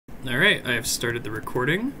All right, I have started the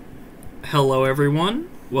recording. Hello,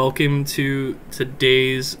 everyone. Welcome to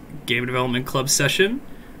today's Game Development Club session.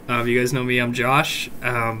 If you guys know me, I'm Josh.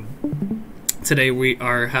 Today we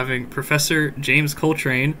are having Professor James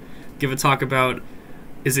Coltrain give a talk about,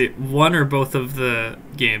 is it one or both of the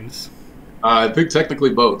games? I think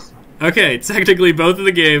technically both. Okay, technically both of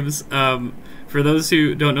the games. For those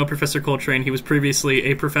who don't know Professor Coltrain, he was previously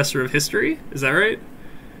a professor of history. Is that right?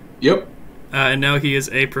 Yep. And now he is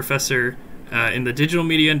a professor in the digital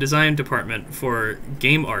media and design department for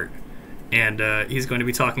game art. And he's going to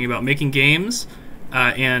be talking about making games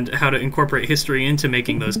and how to incorporate history into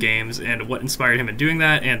making those games and what inspired him in doing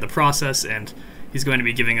that and the process. And he's going to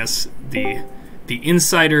be giving us the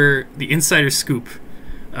insider scoop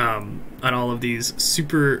on all of these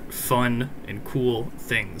super fun and cool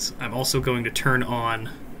things. I'm also going to turn on...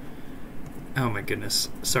 Oh my goodness.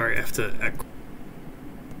 Sorry, I have to...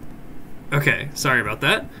 Okay, sorry about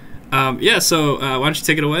that. So why don't you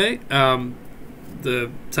take it away? The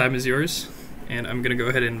time is yours, and I'm going to go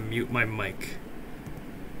ahead and mute my mic.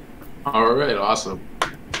 All right, awesome.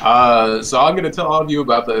 So I'm going to tell all of you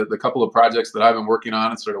about the couple of projects that I've been working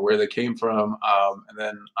on and sort of where they came from, and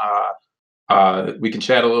then we can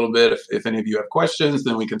chat a little bit. If any of you have questions,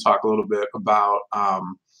 then we can talk a little bit about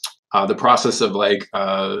the process of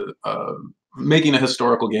making a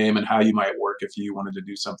historical game and how you might work if you wanted to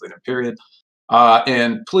do something in period.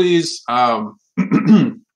 And please, I'm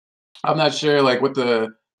not sure what the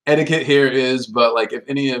etiquette here is, but if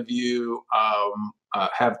any of you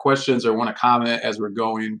have questions or want to comment as we're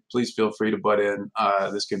going, please feel free to butt in.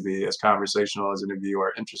 This can be as conversational as any of you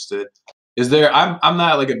are interested. Is there? I'm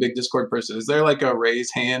not a big Discord person. Is there a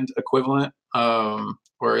raise hand equivalent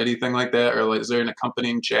or anything like that, or is there an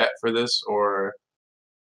accompanying chat for this or?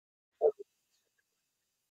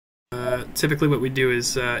 Typically what we do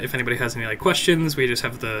is if anybody has any questions, we just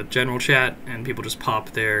have the general chat and people just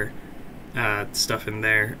pop their stuff in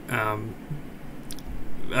there.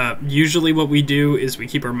 Usually what we do is we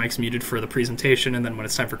keep our mics muted for the presentation and then when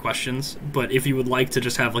it's time for questions, but if you would like to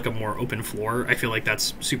just have a more open floor, I feel like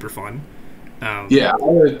that's super fun. Yeah,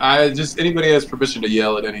 I just anybody has permission to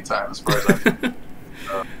yell at any time as far as I'm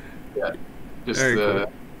yeah, just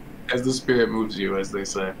cool. As the spirit moves you, as they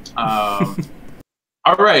say.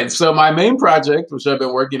 All right, so my main project, which I've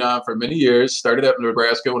been working on for many years, started up in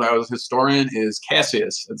Nebraska when I was a historian, is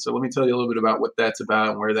Cassius. And so let me tell you a little bit about what that's about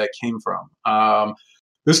and where that came from.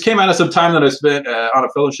 This came out of some time that I spent on a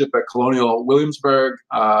fellowship at Colonial Williamsburg.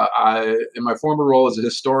 In my former role as a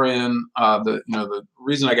historian, the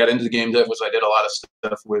reason I got into game dev was I did a lot of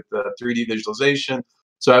stuff with 3D visualization.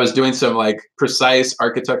 So I was doing some precise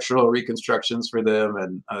architectural reconstructions for them,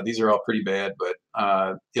 and these are all pretty bad, but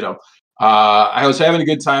I was having a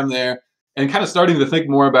good time there and kind of starting to think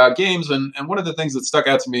more about games. And one of the things that stuck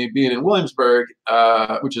out to me being in Williamsburg,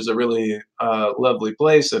 which is a really lovely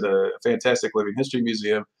place and a fantastic living history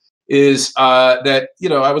museum, is that,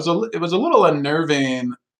 it was a little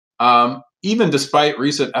unnerving, even despite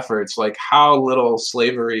recent efforts, how little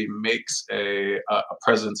slavery makes a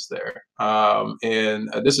presence there. And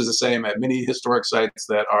this is the same at many historic sites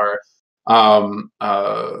that are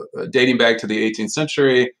dating back to the 18th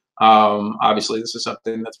century. Obviously, this is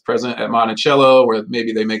something that's present at Monticello, where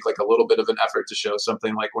maybe they make a little bit of an effort to show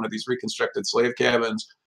something like one of these reconstructed slave cabins,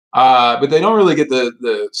 but they don't really get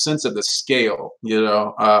the sense of the scale.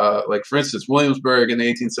 For instance, Williamsburg in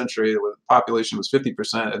the 18th century, the population was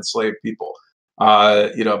 50% enslaved people.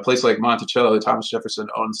 A place like Monticello, Thomas Jefferson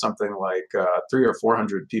owned something like 300 or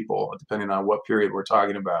 400 people, depending on what period we're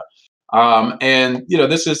talking about.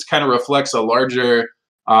 This just kind of reflects a larger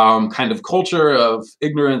kind of culture of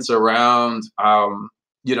ignorance around,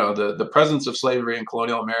 the presence of slavery in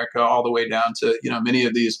colonial America, all the way down to, many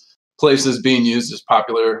of these places being used as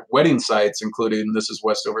popular wedding sites, including this is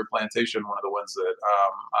Westover Plantation, one of the ones that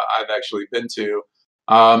I've actually been to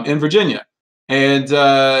in Virginia. And,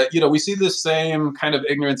 we see this same kind of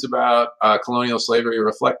ignorance about colonial slavery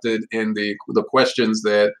reflected in the questions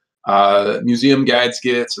that museum guides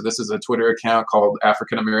get. So this is a Twitter account called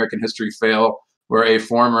African American History Fail, where a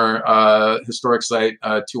former historic site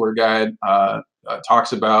tour guide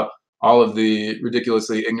talks about all of the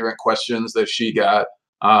ridiculously ignorant questions that she got.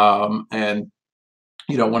 And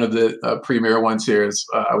one of the premier ones here is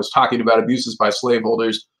I was talking about abuses by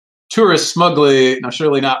slaveholders. Tourists smugly, now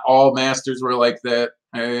surely not all masters were like that.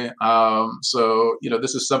 Okay? So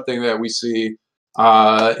this is something that we see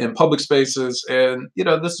in public spaces. And,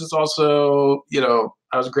 this is also,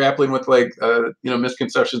 I was grappling with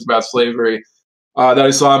misconceptions about slavery that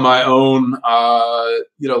I saw in my own,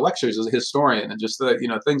 lectures as a historian, and just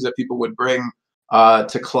the, things that people would bring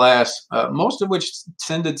to class, most of which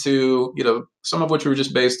tended to, some of which were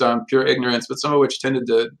just based on pure ignorance, but some of which tended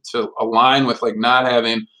to align with like not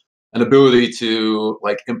having an ability to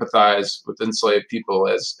like empathize with enslaved people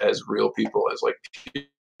as real people, as like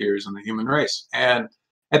peers in the human race. And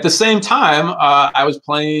at the same time, I was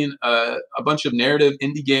playing a bunch of narrative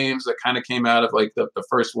indie games that kind of came out of like the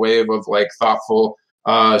first wave of like thoughtful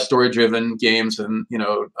story-driven games in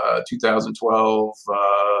 2012,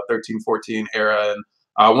 13, 14 era. And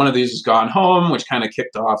one of these is Gone Home, which kind of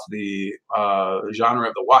kicked off the genre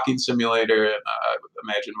of the walking simulator. And I would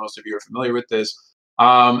imagine most of you are familiar with this.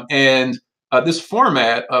 And this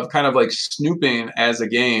format of kind of like snooping as a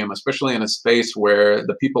game, especially in a space where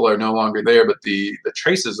the people are no longer there, but the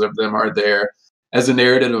traces of them are there as a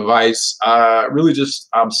narrative device, really just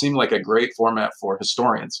seemed like a great format for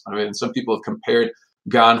historians. I mean, some people have compared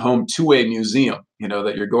Gone Home to a museum,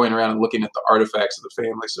 that you're going around and looking at the artifacts of the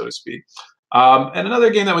family, so to speak. And another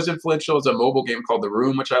game that was influential is a mobile game called The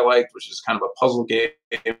Room, which I liked, which is kind of a puzzle game.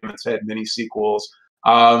 It's had many sequels.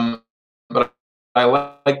 But I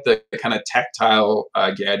like the kind of tactile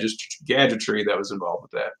gadgetry that was involved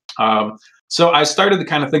with that. So I started to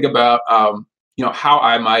kind of think about, how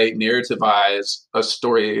I might narrativize a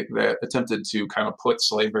story that attempted to kind of put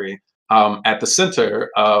slavery at the center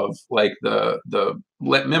of like the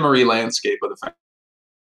memory landscape of the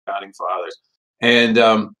founding fathers. And,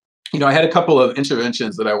 I had a couple of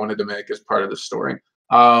interventions that I wanted to make as part of the story.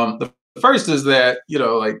 The first is that,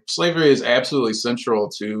 like slavery is absolutely central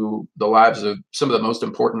to the lives of some of the most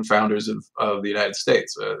important founders of the United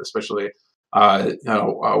States, especially,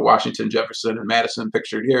 Washington, Jefferson, and Madison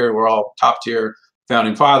pictured here. We're all top tier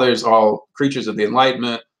founding fathers, all creatures of the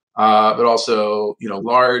Enlightenment, but also,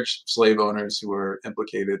 large slave owners who were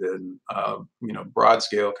implicated in, broad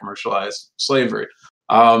scale commercialized slavery.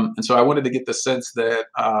 And so I wanted to get the sense that,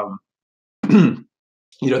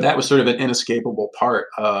 that was sort of an inescapable part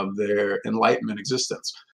of their Enlightenment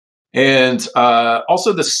existence. And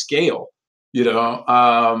also the scale,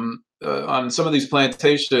 on some of these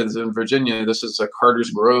plantations in Virginia, this is a Carter's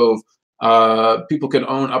Grove, people can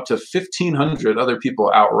own up to 1,500 other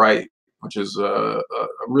people outright, which is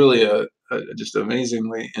really a just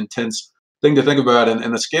amazingly intense thing to think about.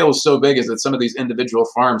 And the scale is so big is that some of these individual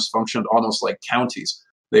farms functioned almost like counties.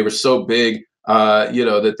 They were so big,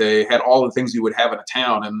 that they had all the things you would have in a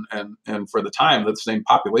town, and for the time, the same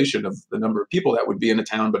population of the number of people that would be in a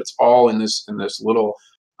town, but it's all in this little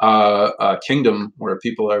kingdom where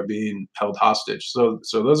people are being held hostage. So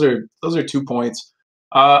those are 2 points.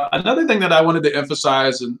 Another thing that I wanted to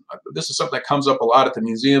emphasize, and this is something that comes up a lot at the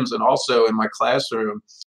museums and also in my classroom,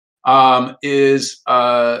 is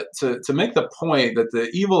to make the point that the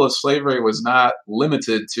evil of slavery was not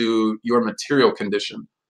limited to your material condition.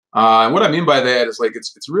 And what I mean by that is like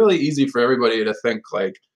it's really easy for everybody to think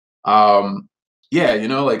like,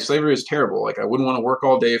 like slavery is terrible. Like I wouldn't want to work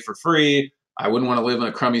all day for free. I wouldn't want to live in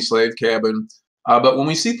a crummy slave cabin. But when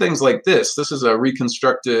we see things like this is a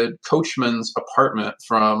reconstructed coachman's apartment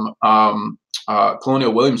from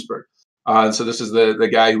Colonial Williamsburg. And so this is the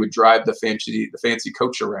guy who would drive the fancy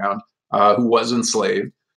coach around, who was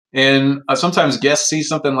enslaved. And sometimes guests see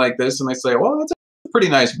something like this and they say, well, that's a pretty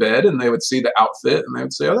nice bed. And they would see the outfit and they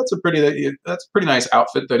would say, oh, that's a pretty nice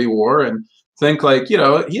outfit that he wore. And think like,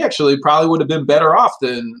 he actually probably would have been better off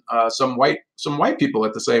than some white people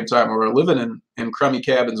at the same time, who were living in crummy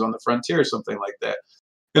cabins on the frontier or something like that.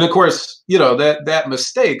 And of course, that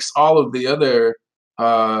mistakes all of the other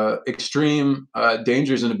extreme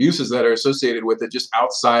dangers and abuses that are associated with it, just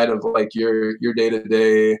outside of like your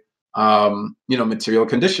day-to-day material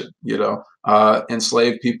condition.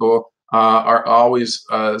 Enslaved people are always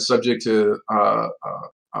subject to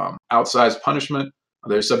outsized punishment.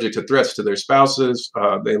 They're subject to threats to their spouses.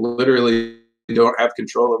 They literally don't have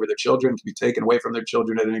control over their children, can be taken away from their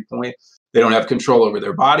children at any point. They don't have control over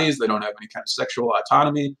their bodies. They don't have any kind of sexual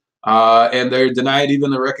autonomy. And they're denied even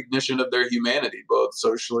the recognition of their humanity, both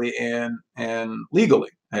socially and legally.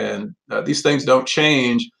 And these things don't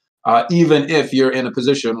change, even if you're in a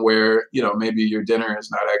position where, maybe your dinner is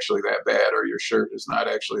not actually that bad or your shirt is not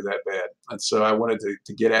actually that bad. And so I wanted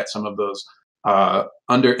to get at some of those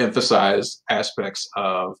underemphasized aspects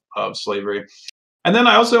of slavery. And then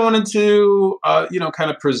I also wanted to,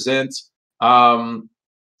 kind of present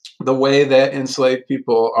the way that enslaved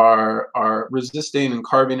people are resisting and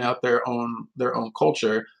carving out their own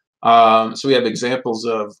culture. So we have examples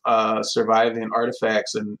of surviving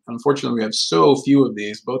artifacts, and unfortunately, we have so few of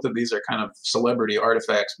these. Both of these are kind of celebrity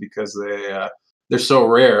artifacts because they're so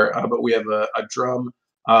rare. But we have a drum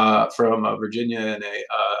from Virginia and a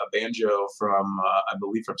banjo from, I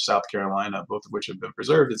believe, from South Carolina, both of which have been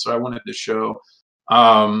preserved. And so I wanted to show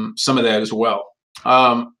some of that as well.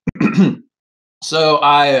 Um, so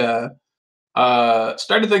I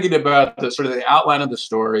started thinking about the sort of the outline of the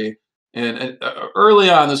story. And early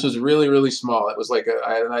on, this was really, really small. It was like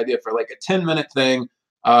I had an idea for like a 10-minute thing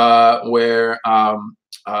where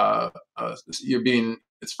you're being,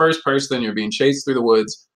 it's first person, you're being chased through the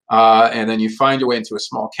woods, and then you find your way into a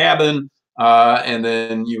small cabin, and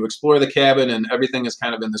then you explore the cabin, and everything is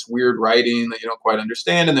kind of in this weird writing that you don't quite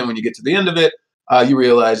understand. And then when you get to the end of it, you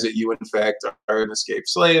realize that you, in fact, are an escaped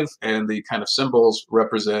slave, and the kind of symbols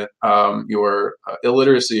represent your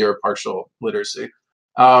illiteracy or partial literacy.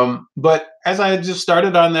 But as I just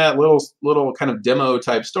started on that little kind of demo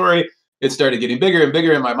type story, it started getting bigger and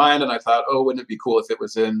bigger in my mind, and I thought, oh, wouldn't it be cool if it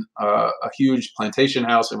was in a huge plantation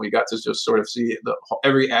house, and we got to just sort of see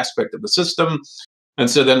every aspect of the system. And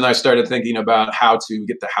so then I started thinking about how to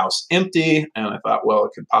get the house empty. And I thought, well,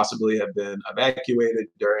 it could possibly have been evacuated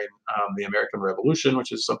during the American Revolution,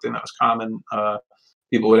 which is something that was common.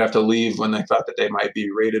 People would have to leave when they thought that they might be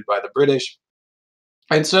raided by the British.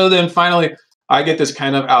 And so then finally, I get this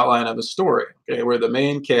kind of outline of a story, okay, where the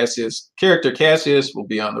main character Cassius will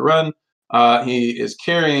be on the run. He is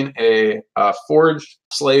carrying a forged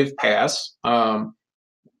slave pass.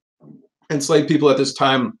 Enslaved people at this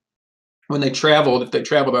time, when they traveled, if they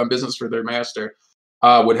traveled on business for their master,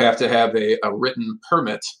 would have to have a written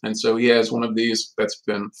permit. And so he has one of these that's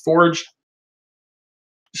been forged.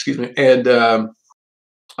 Excuse me. And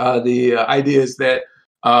the idea is that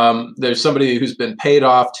there's somebody who's been paid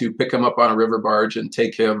off to pick him up on a river barge and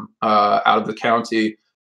take him out of the county.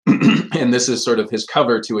 And this is sort of his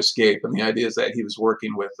cover to escape. And the idea is that he was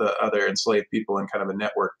working with other enslaved people in kind of a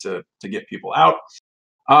network to get people out.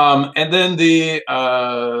 And then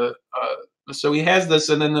so he has this,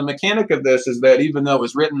 and then the mechanic of this is that even though it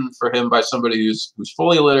was written for him by somebody who's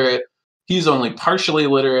fully illiterate, he's only partially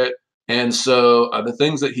literate, and so the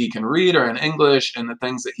things that he can read are in English, and the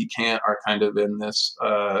things that he can't are kind of in this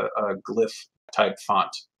glyph type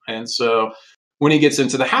font. And so when he gets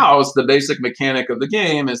into the house, the basic mechanic of the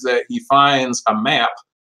game is that he finds a map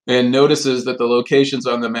and notices that the locations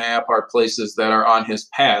on the map are places that are on his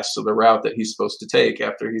pass, so the route that he's supposed to take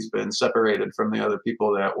after he's been separated from the other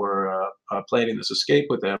people that were planning this escape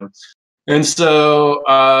with him. And so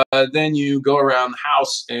then you go around the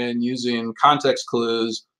house and using context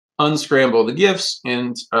clues, unscramble the gifts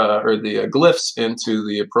and or the glyphs into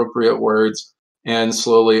the appropriate words, and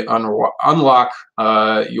slowly unlock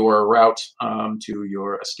your route to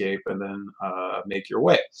your escape, and then make your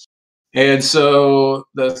way. And so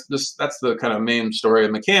that's the kind of main story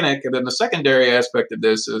and mechanic. And then the secondary aspect of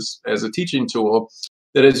this is as a teaching tool,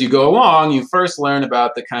 that as you go along, you first learn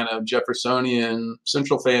about the kind of Jeffersonian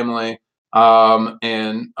central family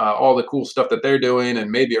and all the cool stuff that they're doing,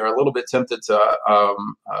 and maybe are a little bit tempted to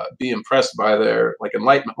be impressed by their like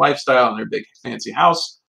Enlightenment lifestyle and their big fancy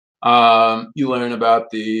house. You learn about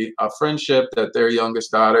the friendship that their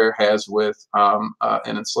youngest daughter has with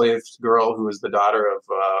an enslaved girl who is the daughter of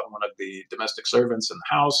one of the domestic servants in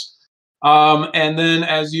the house. And then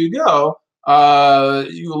as you go,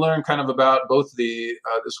 you learn kind of about both the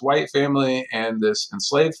this white family and this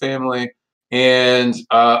enslaved family, and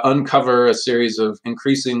uncover a series of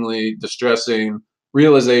increasingly distressing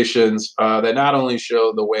realizations that not only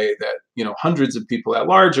show the way that hundreds of people at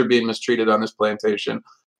large are being mistreated on this plantation,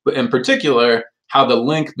 but in particular, how the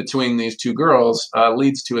link between these two girls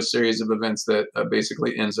leads to a series of events that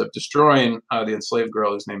basically ends up destroying the enslaved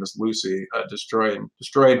girl, whose name is Lucy,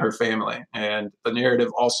 destroying her family. And the narrative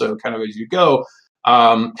also, kind of as you go,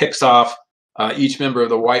 picks off each member of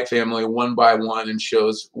the white family one by one and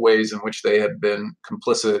shows ways in which they have been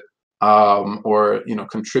complicit or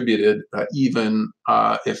contributed, even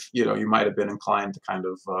if you might have been inclined to kind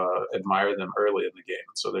of admire them early in the game.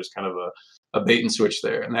 So there's kind of a bait and switch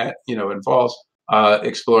there, and that involves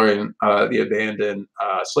exploring the abandoned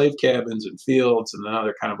slave cabins and fields, and then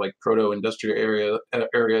other kind of like proto-industrial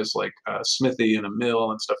areas like smithy and a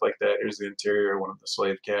mill and stuff like that. Here's the interior of one of the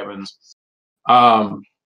slave cabins,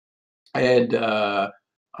 and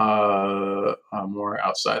more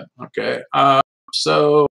outside. Okay,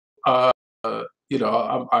 so.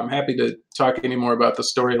 I'm happy to talk any more about the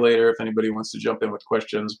story later if anybody wants to jump in with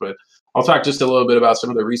questions, but I'll talk just a little bit about some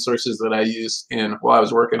of the resources that I used while I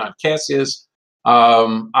was working on Cassius.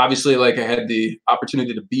 Obviously, like I had the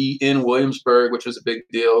opportunity to be in Williamsburg, which was a big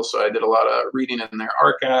deal. So I did a lot of reading in their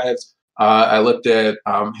archives. I looked at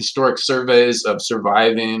historic surveys of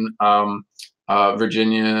surviving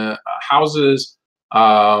Virginia houses.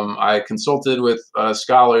 I consulted with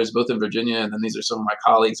scholars both in Virginia, and then these are some of my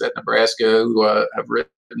colleagues at Nebraska who have written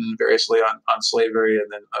variously on slavery, and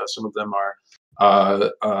then some of them are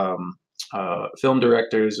film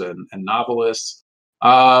directors and novelists.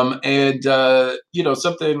 Something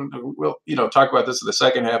we'll talk about this in the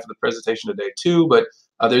second half of the presentation today too. But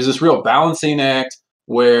there's this real balancing act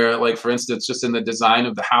where, like, for instance, just in the design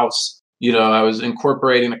of the house, I was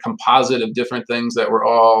incorporating a composite of different things that were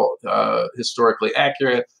all historically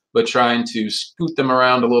accurate, but trying to scoot them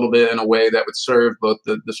around a little bit in a way that would serve both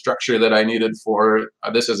the structure that I needed for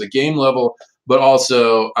this as a game level, but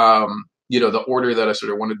also, the order that I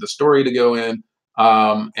sort of wanted the story to go in.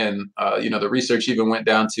 The research even went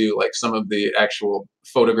down to, like, some of the actual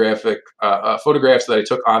photographs that I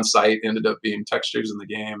took on site ended up being textures in the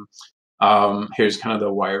game. Here's kind of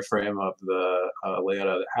the wireframe of the layout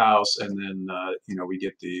of the house, and then we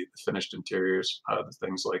get the finished interiors. The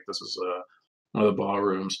things like this is one of the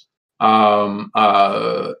ballrooms.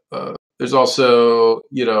 There's also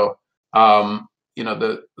the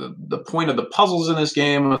point of the puzzles in this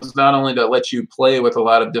game was not only to let you play with a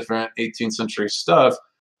lot of different 18th century stuff,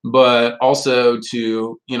 but also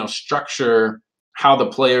to structure how the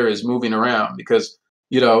player is moving around. Because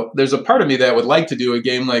there's a part of me that would like to do a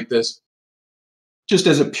game like this just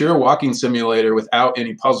as a pure walking simulator without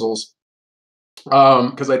any puzzles,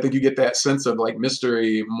 because I think you get that sense of, like,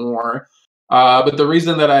 mystery more. But the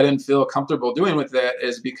reason that I didn't feel comfortable doing with that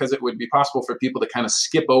is because it would be possible for people to kind of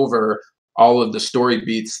skip over all of the story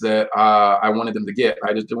beats that I wanted them to get.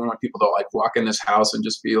 I just didn't want people to, like, walk in this house and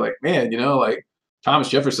just be like, man, like, Thomas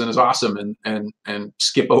Jefferson is awesome, and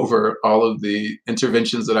skip over all of the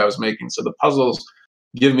interventions that I was making. So the puzzles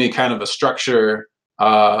give me kind of a structure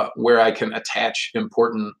where I can attach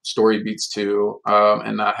important story beats to,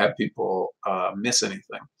 and not have people miss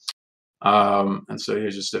anything. And so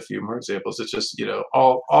here's just a few more examples. It's just,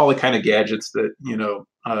 all the kind of gadgets that,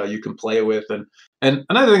 you can play with. And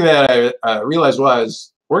another thing that I realized while I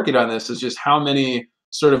was working on this is just how many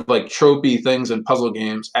sort of, like, tropey things in puzzle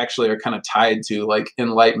games actually are kind of tied to, like,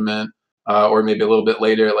 Enlightenment, or maybe a little bit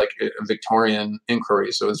later, like a Victorian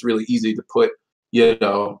inquiry. So it's really easy to put,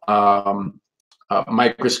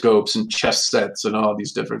 microscopes and chess sets and all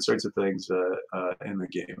these different sorts of things in the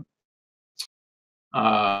game.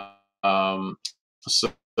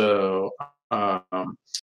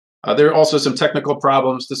 There are also some technical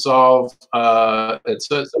problems to solve.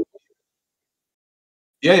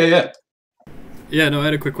 Yeah. Yeah, no, I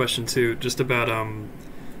had a quick question too, just about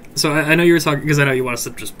so I know you were talking, because I know you want us to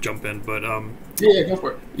just jump in, but yeah, go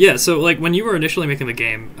for it. Yeah, so, like, when you were initially making the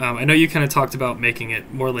game, I know you kind of talked about making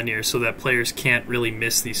it more linear so that players can't really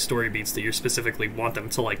miss these story beats that you specifically want them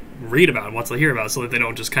to, like, read about and want to hear about, so that they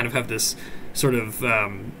don't just kind of have this sort of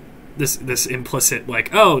this implicit, like,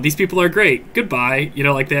 oh, these people are great, goodbye,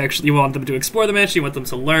 like, they actually, you want them to explore the mansion, you want them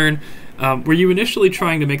to learn. Were you initially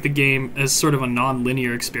trying to make the game as sort of a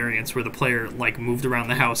non-linear experience where the player, like, moved around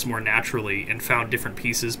the house more naturally and found different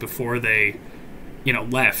pieces before they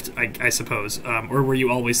left, I suppose, or were you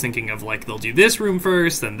always thinking of, like, they'll do this room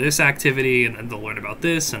first, then this activity, and then they'll learn about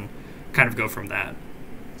this, and kind of go from that?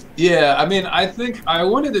 Yeah, I mean, I think I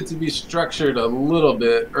wanted it to be structured a little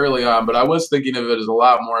bit early on, but I was thinking of it as a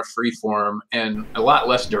lot more freeform and a lot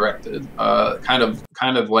less directed, kind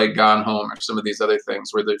of like Gone Home or some of these other things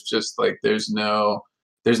where there's just, like, there's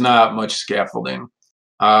not much scaffolding.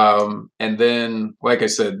 And then, like I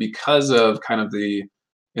said, because of kind of the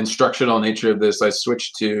instructional nature of this, I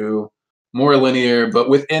switched to more linear, but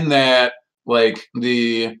within that, like,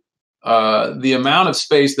 the amount of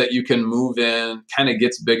space that you can move in kind of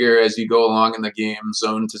gets bigger as you go along in the game,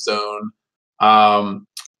 zone to zone.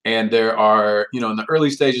 And there are, in the early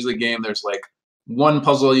stages of the game, there's, like, one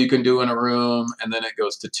puzzle you can do in a room, and then it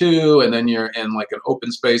goes to two, and then you're in, like, an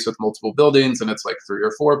open space with multiple buildings, and it's like 3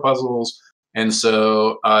 or 4 puzzles. And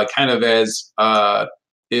so kind of as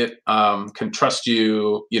it can trust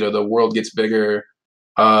you, the world gets bigger.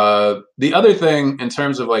 The other thing in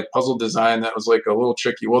terms of, like, puzzle design that was, like, a little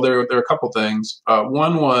tricky, well, there are a couple things.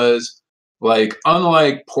 One was, like,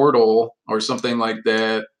 unlike Portal or something like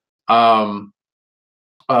that,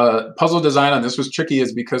 puzzle design on this was tricky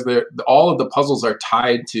is because all of the puzzles are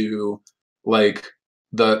tied to, like,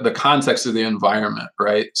 the context of the environment,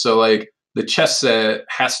 right? So, like, the chess set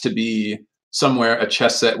has to be somewhere a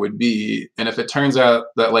chess set would be, and if it turns out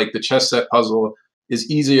that, like, the chess set puzzle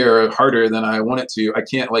is easier or harder than I want it to, I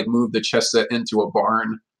can't, like, move the chess set into a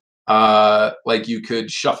barn. Like, you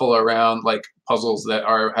could shuffle around, like, puzzles that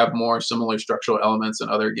have more similar structural elements in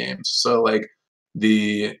other games. So, like,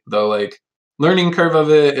 the like, learning curve of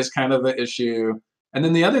it is kind of an issue. And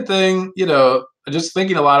then the other thing, just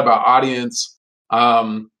thinking a lot about audience,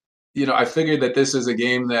 I figured that this is a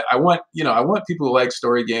game that I want people who like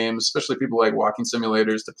story games, especially people who like walking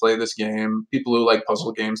simulators, to play this game, people who like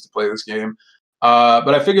puzzle games to play this game.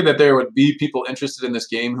 But I figured that there would be people interested in this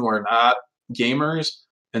game who are not gamers.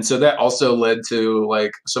 And so that also led to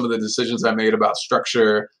like some of the decisions I made about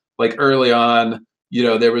structure. Like early on,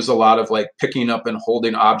 there was a lot of like picking up and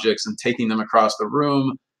holding objects and taking them across the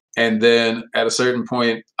room. And then at a certain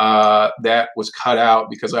point, that was cut out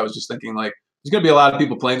because I was just thinking like, there's going to be a lot of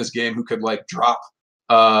people playing this game who could like drop,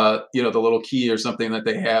 the little key or something that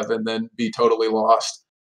they have and then be totally lost.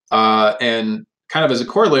 And kind of as a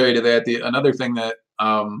corollary to that, another thing that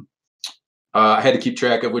I had to keep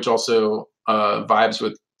track of, which also vibes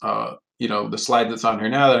with the slide that's on here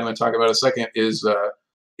now that I'm going to talk about in a second, is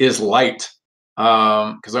light,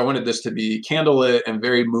 because I wanted this to be candlelit and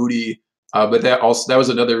very moody. But that was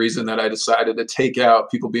another reason that I decided to take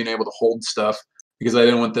out people being able to hold stuff, because I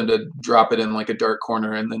didn't want them to drop it in like a dark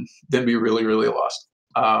corner and then be really, really lost.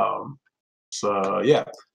 So yeah.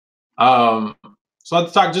 So I'll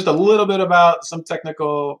talk just a little bit about some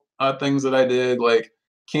technical things that I did. Like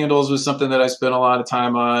candles was something that I spent a lot of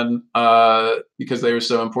time on because they were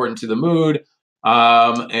so important to the mood.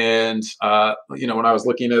 And when I was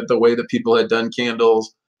looking at the way that people had done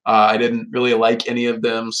candles, I didn't really like any of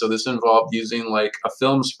them. So this involved using like a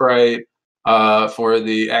film sprite for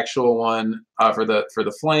the actual one for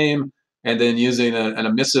the flame, and then using an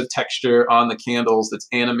emissive texture on the candles that's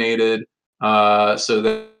animated so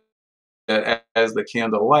that as the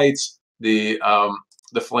candle lights, the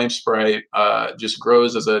flame sprite just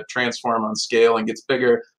grows as a transform on scale and gets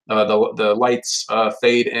bigger. The lights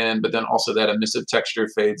fade in, but then also that emissive texture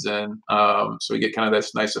fades in, so we get kind of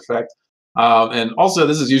this nice effect. And also,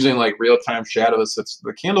 this is using like real-time shadows.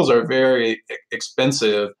 The candles are very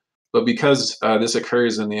expensive, but because this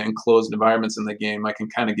occurs in the enclosed environments in the game, I can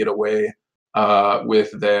kind of get away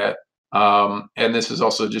with that. And this is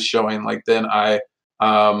also just showing like then I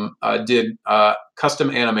did custom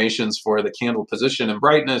animations for the candle position and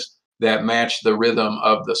brightness that matched the rhythm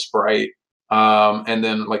of the sprite, and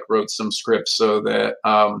then like wrote some scripts so that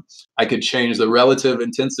I could change the relative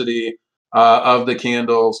intensity of the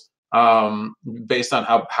candles based on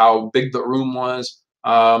how big the room was,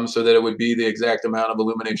 so that it would be the exact amount of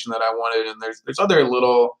illumination that I wanted. And there's other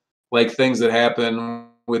little like things that happen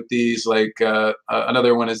with these. Like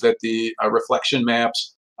another one is that the reflection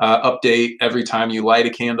maps update every time you light a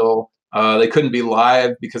candle. They couldn't be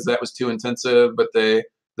live because that was too intensive, but they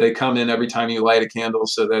come in every time you light a candle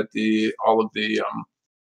so that all of the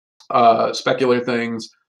specular things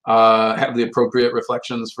have the appropriate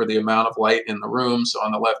reflections for the amount of light in the room. So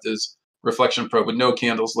on the left is reflection probe with no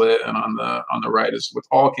candles lit, and on the right is with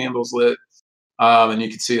all candles lit. And you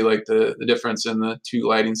can see like the difference in the two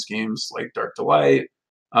lighting schemes, like dark to light.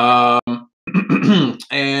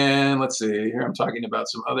 And let's see here, I'm talking about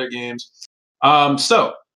some other games.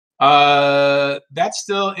 So that's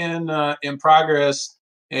still in progress,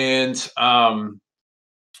 and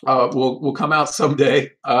will come out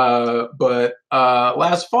someday. But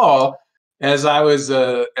last fall, as I was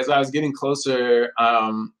getting closer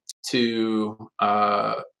to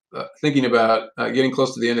thinking about getting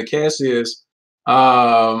close to the end of Cassius,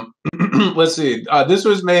 let's see. This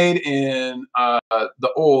was made in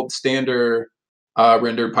the old standard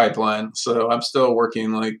render pipeline, so I'm still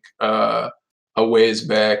working like a ways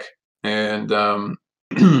back, and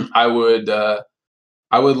I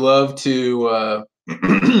would love to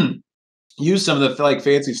use some of the like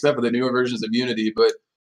fancy stuff of the newer versions of Unity, but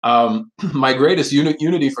my greatest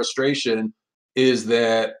Unity frustration is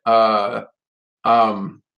that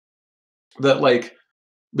that like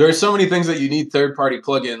there are so many things that you need third-party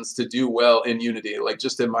plugins to do well in Unity. Like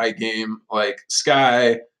just in my game, like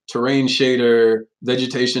sky, terrain shader,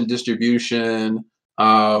 vegetation distribution,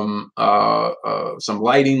 some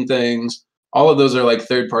lighting things. All of those are like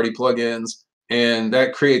third-party plugins, and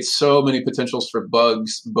that creates so many potentials for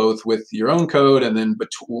bugs, both with your own code and then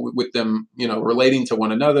with them, relating to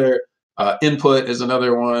one another. Input is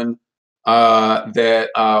another one that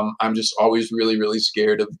I'm just always really, really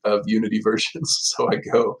scared of Unity versions. So I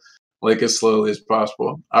go like as slowly as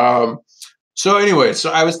possible. So anyway,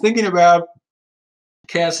 so I was thinking about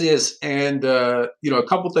Cassius, and a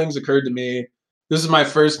couple things occurred to me. This is my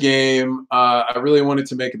first game. I really wanted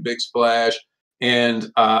to make a big splash,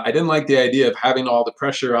 and I didn't like the idea of having all the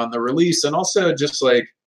pressure on the release. And also just like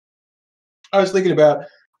I was thinking about,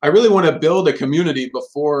 I really want to build a community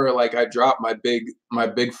before like I drop my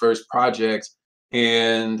big first project.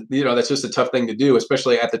 And that's just a tough thing to do,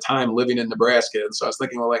 especially at the time living in Nebraska. And so I was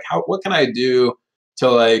thinking, well, like what can I do to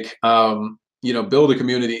like build a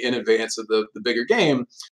community in advance of the bigger game?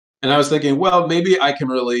 And I was thinking, well, maybe I can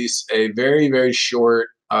release a very, very short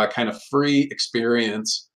kind of free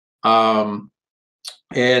experience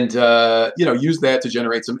and use that to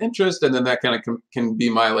generate some interest, and then that kind of can be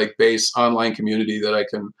my like base online community that I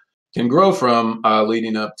can grow from,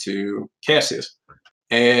 leading up to Cassius.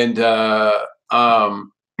 And so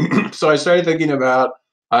I started thinking about,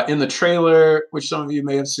 in the trailer, which some of you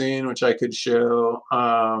may have seen, which I could show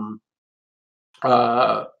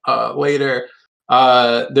later.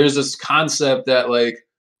 There's this concept that like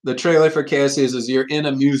the trailer for Cassius is you're in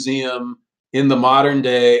a museum in the modern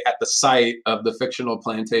day at the site of the fictional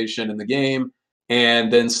plantation in the game,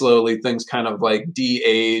 and then slowly things kind of like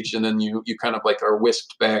de-age, and then you kind of like are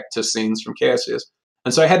whisked back to scenes from Cassius.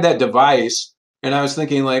 And so I had that device, and I was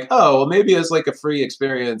thinking like, oh, well, maybe as like a free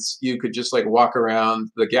experience, you could just like walk around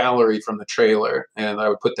the gallery from the trailer, and I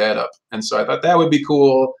would put that up. And so I thought that would be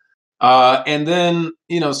cool. And then,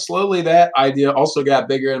 slowly that idea also got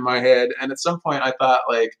bigger in my head. And at some point I thought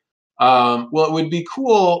like, well, it would be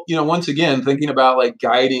cool, once again, thinking about like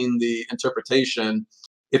guiding the interpretation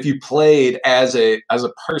if you played as a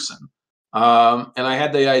person. And I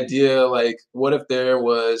had the idea like, what if there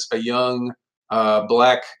was a young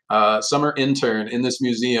black summer intern in this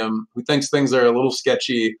museum who thinks things are a little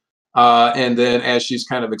sketchy, and then as she's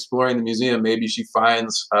kind of exploring the museum, maybe she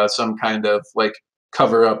finds some kind of like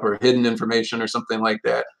cover up or hidden information or something like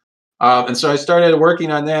that. And so I started working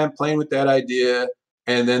on that, playing with that idea,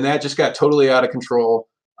 and then that just got totally out of control,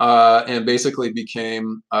 and basically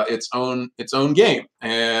became its own game.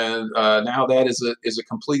 And now that is a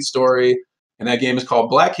complete story. And that game is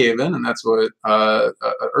called Blackhaven, and that's what an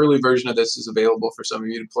early version of this is available for some of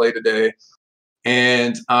you to play today.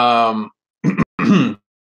 And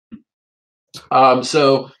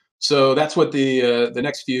so that's what the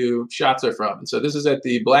next few shots are from. And so this is at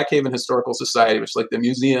the Blackhaven Historical Society, which is like the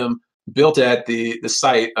museum built at the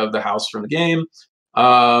site of the house from the game.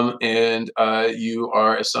 And you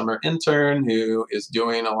are a summer intern who is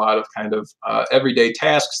doing a lot of kind of everyday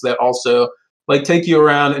tasks that also like take you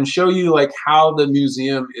around and show you like how the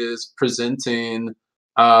museum is presenting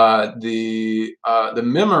the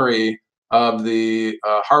memory of the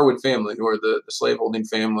Harwood family, who are the slaveholding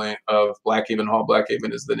family of Blackhaven Hall.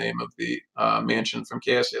 Blackhaven is the name of the mansion from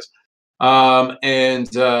Cassius. And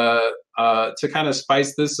to kind of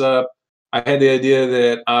spice this up, I had the idea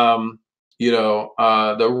that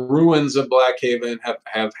the ruins of Blackhaven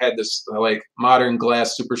have had this like modern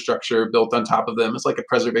glass superstructure built on top of them. It's like a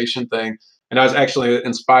preservation thing. And I was actually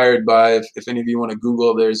inspired by, if any of you want to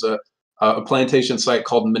Google, there's a plantation site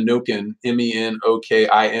called Menokin,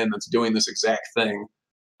 Menokin, that's doing this exact thing.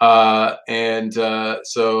 So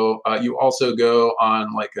you also go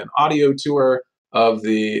on like an audio tour of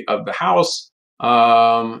the house,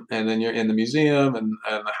 and then you're in the museum and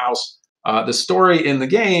the house. The story in the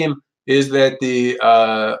game is that the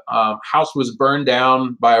house was burned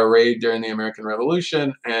down by a raid during the American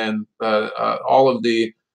Revolution, and all of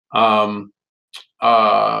the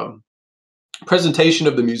presentation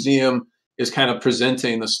of the museum is kind of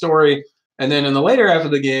presenting the story. And then in the later half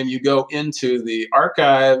of the game, you go into the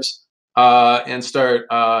archives and start,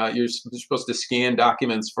 you're supposed to scan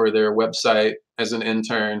documents for their website as an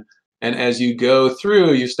intern. And as you go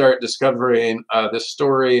through, you start discovering this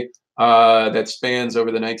story that spans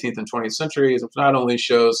over the 19th and 20th centuries, which not only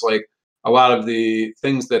shows like a lot of the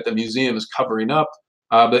things that the museum is covering up,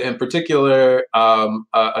 but in particular,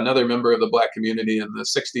 another member of the Black community in the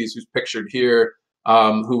 60s, who's pictured here,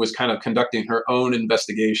 who was kind of conducting her own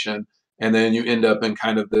investigation. And then you end up in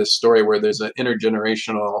kind of this story where there's an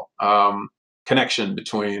intergenerational connection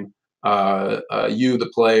between you,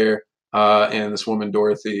 the player, and this woman,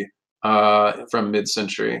 Dorothy, from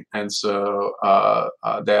mid-century. And so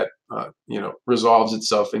that, resolves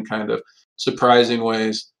itself in kind of surprising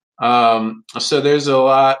ways. So there's a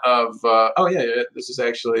lot of, this is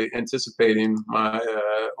actually anticipating my,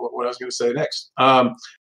 what I was going to say next.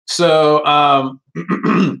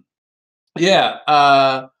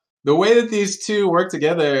 The way that these two work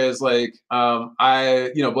together is like,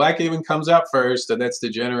 Blackhaven comes out first, and that's to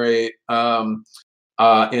generate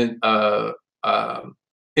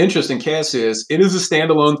interest in Cassius. It is a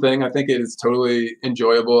standalone thing. I think it is totally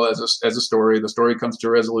enjoyable as a story. The story comes to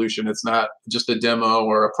resolution. It's not just a demo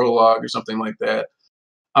or a prologue or something like that.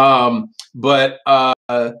 But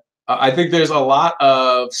I think there's a lot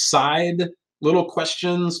of side little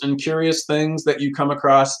questions and curious things that you come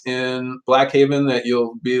across in Blackhaven that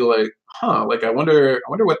you'll be like, like I wonder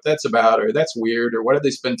what that's about, or that's weird, or why did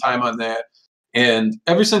they spend time on that? And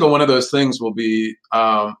every single one of those things will be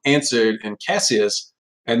answered in Cassius.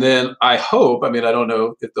 And then I hope, I don't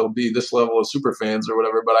know if there'll be this level of super fans or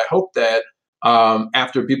whatever, but I hope that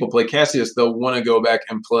after people play Cassius, they'll want to go back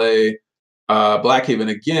and play Blackhaven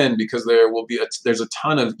again, because there's a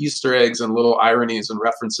ton of Easter eggs and little ironies and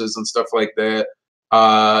references and stuff like that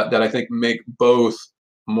that I think make both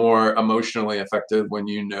more emotionally effective when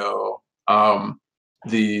you know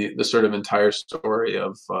the sort of entire story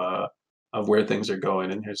of where things are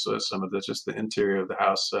going. And here's some of just the interior of the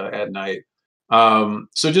house at night.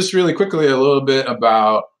 So just really quickly, a little bit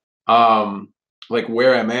about like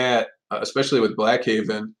where I'm at, especially with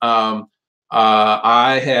Blackhaven.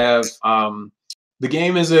 I have the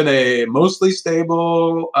game is in a mostly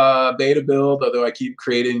stable beta build, although I keep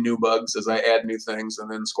creating new bugs as I add new things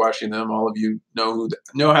and then squashing them. All of you know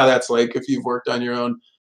how that's like if you've worked on your own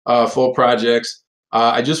full projects.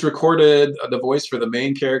 I just recorded the voice for the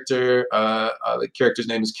main character. The character's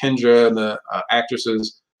name is Kendra, and the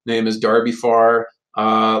actress's name is Darby Farr.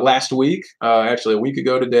 Last week, actually a week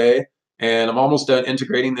ago today, and I'm almost done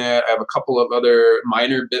integrating that. I have a couple of other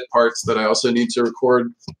minor bit parts that I also need to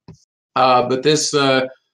record. But this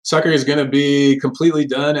sucker is going to be completely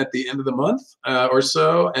done at the end of the month or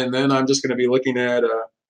so, and then I'm just going to be looking at,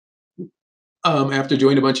 after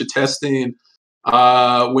doing a bunch of testing,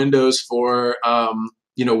 windows for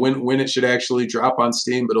when it should actually drop on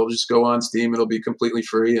Steam. But it'll just go on Steam. It'll be completely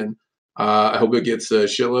free, and I hope it gets a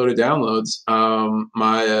shitload of downloads.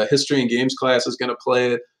 My history and games class is going to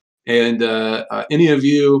play it, and any of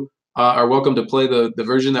you are welcome to play the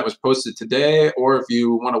version that was posted today, or if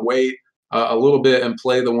you want to wait a little bit and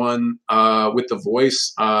play the one with the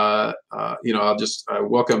voice, I'll just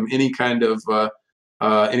welcome any kind of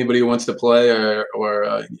anybody who wants to play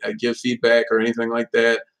or give feedback or anything like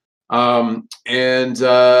that. And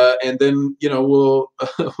then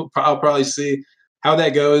I'll probably see how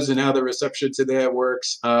that goes and how the reception to that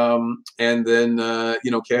works. And then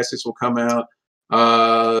Cassius will come out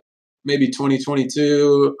maybe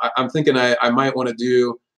 2022. I'm thinking I might want to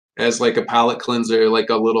do as like a palate cleanser, like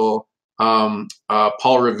a little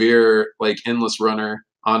Paul Revere like endless runner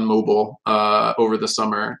on mobile over the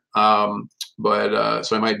summer. So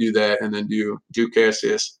I might do that and then do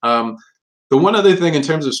Cassius. The one other thing in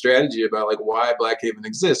terms of strategy about like why Blackhaven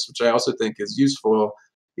exists, which I also think is useful,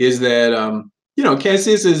 is that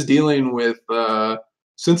Cassius is dealing with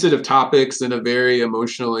sensitive topics in a very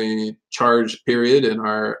emotionally charged period in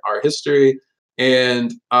our history,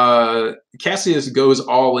 and Cassius goes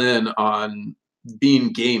all in on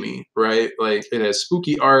being gamey, right? Like it has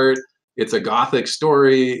spooky art, it's a gothic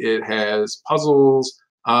story, it has puzzles,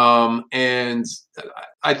 and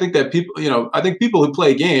I think that people who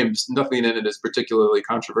play games, nothing in it is particularly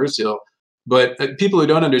controversial, but people who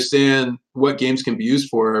don't understand what games can be used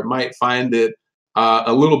for might find it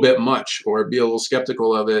a little bit much or be a little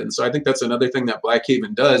skeptical of it. And so I think that's another thing that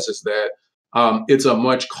Blackhaven does, is that it's a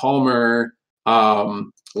much calmer,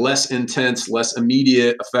 less intense, less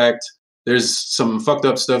immediate effect. There's some fucked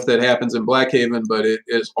up stuff that happens in Blackhaven, but it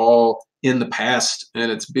is all in the past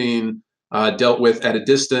and it's being dealt with at a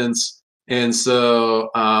distance. And so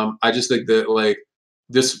I just think that like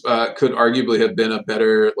this could arguably have been a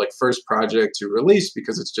better like first project to release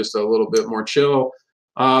because it's just a little bit more chill.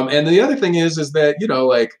 And the other thing is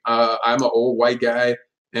that I'm an old white guy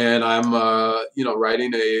and I'm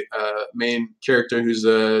writing a main character who's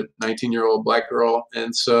a 19-year-old black girl,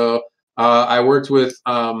 and so I worked with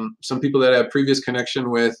some people that I have previous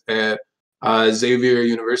connection with at Xavier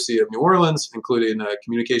University of New Orleans, including a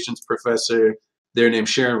communications professor there named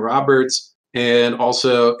Sharon Roberts, and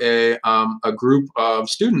also a group of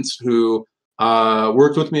students who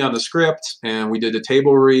worked with me on the script, and we did a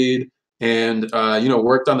table read and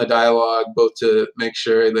worked on the dialogue, both to make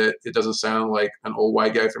sure that it doesn't sound like an old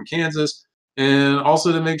white guy from Kansas, and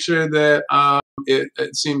also to make sure that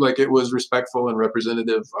it seemed like it was respectful and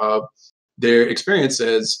representative of their experience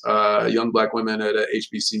as young black women at a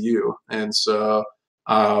HBCU. And so,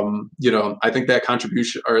 I think that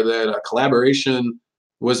contribution or that collaboration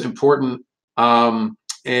was important. That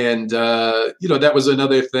was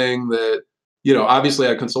another thing that, obviously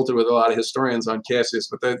I consulted with a lot of historians on Cassius,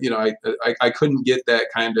 but then, I couldn't get that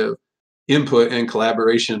kind of input and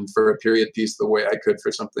collaboration for a period piece the way I could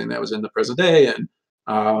for something that was in the present day. And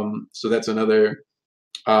so that's another,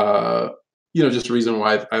 just reason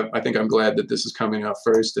why I think I'm glad that this is coming out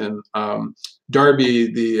first. And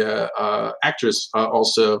Darby, the actress,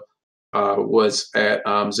 also was at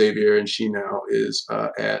Xavier, and she now is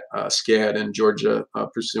at SCAD in Georgia,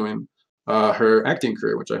 pursuing her acting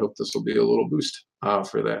career, which I hope this will be a little boost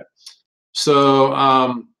for that.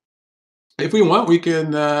 So if we want, we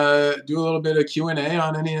can do a little bit of Q&A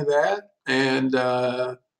on any of that. And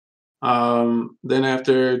then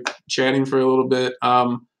after chatting for a little bit,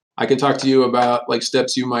 I can talk to you about like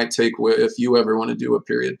steps you might take if you ever want to do a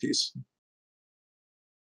period piece.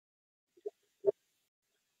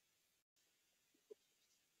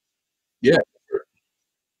 Yeah.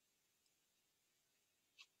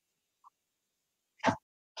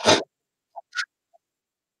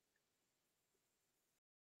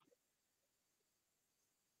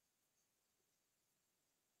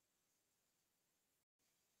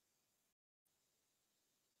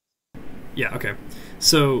 Yeah. Okay.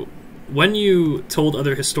 So when you told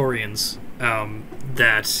other historians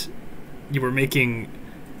that you were making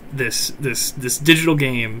this digital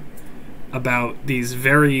game about these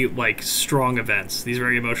very like strong events, these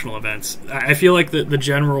very emotional events, I feel like the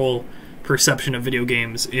general perception of video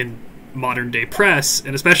games in modern day press,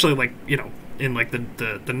 and especially like in like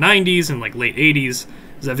the 90s and like late 80s,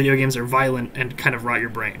 is that video games are violent and kind of rot your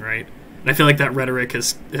brain, right? And I feel like that rhetoric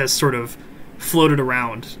has sort of floated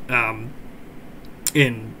around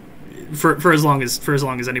in for as long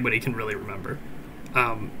as anybody can really remember.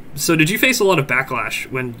 So did you face a lot of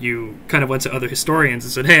backlash when you kind of went to other historians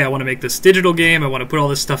and said, "Hey, I want to make this digital game. I want to put all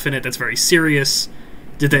this stuff in it that's very serious"?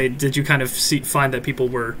 Did you kind of find that people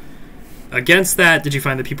were against that? Did you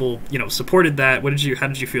find that people supported that? How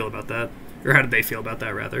did you feel about that, or how did they feel about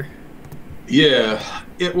that rather? Yeah.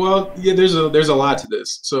 Well, yeah, there's a lot to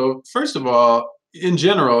this. So first of all, in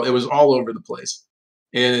general, it was all over the place.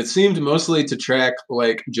 And it seemed mostly to track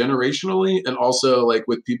like generationally and also like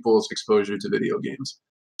with people's exposure to video games.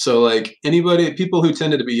 So like people who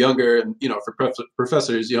tended to be younger, and for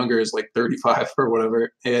professors, younger is like 35 or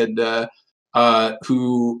whatever, and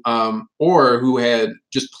who had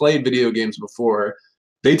just played video games before,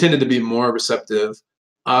 they tended to be more receptive.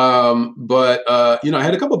 But I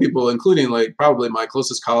had a couple people, including like probably my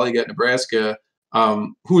closest colleague at Nebraska,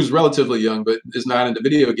 who's relatively young but is not into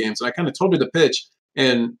video games. And I kind of told her the pitch,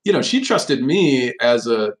 and she trusted me as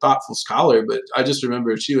a thoughtful scholar. But I just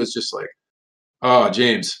remember she was just like, "Oh,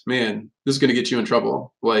 James, man, this is going to get you in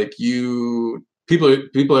trouble. Like people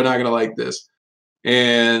are not going to like this."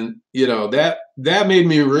 And that made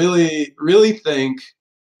me really really think.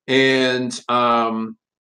 And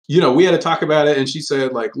we had to talk about it, and she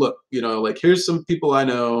said, like, "Look, like here's some people I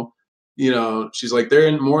know, she's like,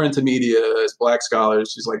 they're more into media as Black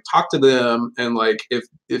scholars. She's like, talk to them, and like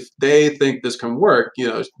if they think this can work,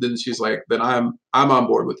 then she's like, then I'm on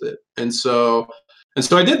board with it." And so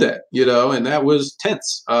I did that, and that was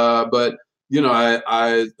tense. But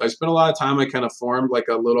I spent a lot of time. I kind of formed like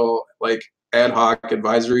a little like ad hoc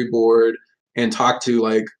advisory board and talked to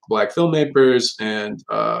like Black filmmakers and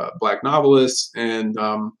Black novelists. And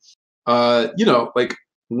like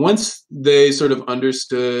once they sort of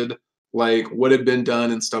understood like what had been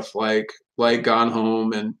done and stuff like Gone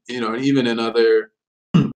Home, and and even in other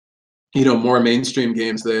more mainstream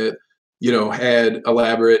games that had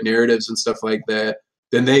elaborate narratives and stuff like that,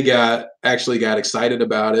 then they actually got excited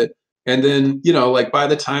about it. And then like by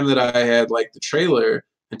the time that I had like the trailer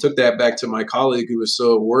and took that back to my colleague who was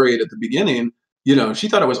so worried at the beginning, she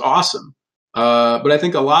thought it was awesome. But I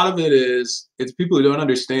think a lot of it's people who don't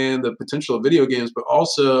understand the potential of video games, but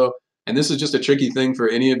also, and this is just a tricky thing for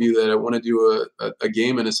any of you that want to do a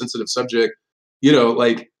game in a sensitive subject,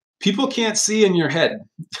 like people can't see in your head.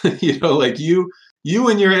 Like you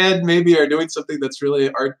in your head maybe are doing something that's really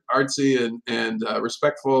artsy and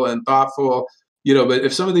respectful and thoughtful. But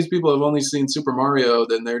if some of these people have only seen Super Mario,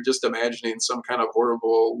 then they're just imagining some kind of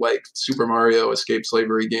horrible like Super Mario escape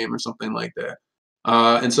slavery game or something like that.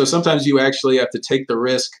 And so sometimes you actually have to take the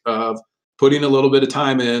risk of putting a little bit of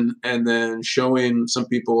time in and then showing some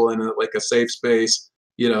people in like a safe space,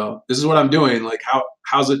 this is what I'm doing. Like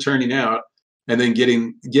how's it turning out? And then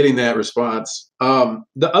getting that response.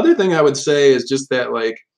 The other thing I would say is just that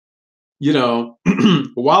like,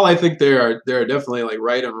 while I think there are definitely like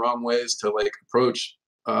right and wrong ways to like approach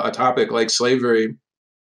a topic like slavery,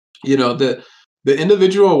 the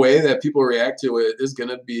individual way that people react to it is going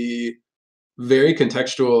to be very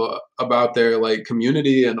contextual about their like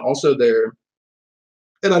community, and also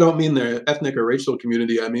and I don't mean their ethnic or racial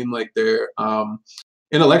community, I mean like their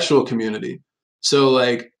intellectual community. So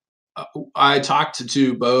like I talked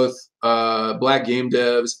to both Black game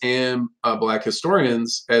devs and Black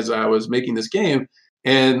historians as I was making this game,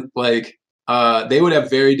 and like they would have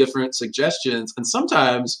very different suggestions, and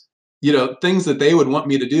sometimes things that they would want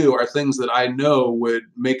me to do are things that I know would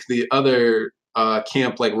make the other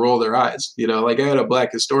camp like roll their eyes. Like I had a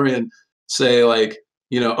Black historian say like,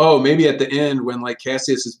 oh, maybe at the end when like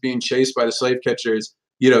Cassius is being chased by the slave catchers,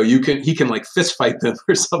 he can like fist fight them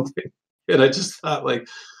or something. And I just thought like,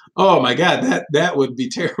 oh my God, that would be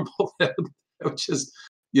terrible. That would just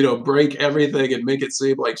break everything and make it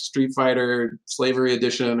seem like Street Fighter Slavery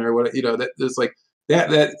Edition or what. That it's like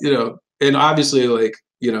that and obviously like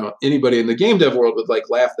anybody in the game dev world would like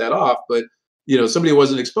laugh that off, but somebody who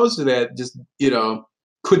wasn't exposed to that just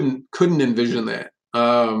couldn't envision that.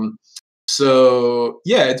 So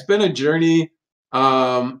yeah, it's been a journey.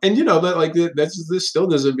 And you know that like this still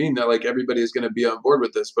doesn't mean that like everybody is going to be on board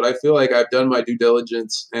with this, but I feel like I've done my due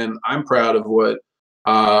diligence and I'm proud of what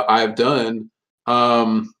I've done.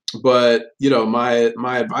 But you know, my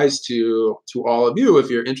advice to all of you, if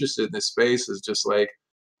you're interested in this space, is just like,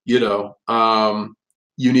 you know,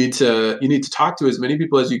 you need to talk to as many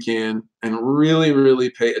people as you can and really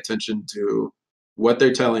pay attention to what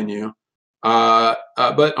they're telling you.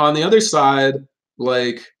 But on the other side,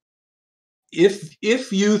 like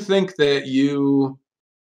if you think that you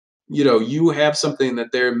know you have something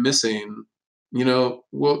that they're missing, you know,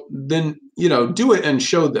 well then you know do it and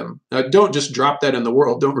show them. Don't just drop that in the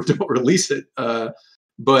world. Don't release it.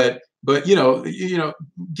 But you know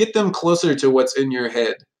get them closer to what's in your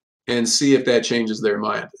head and see if that changes their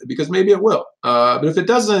mind, because maybe it will. But if it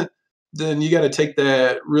doesn't, then you got to take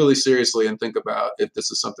that really seriously and think about if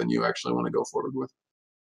this is something you actually want to go forward with.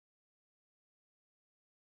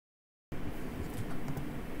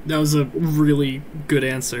 That was a really good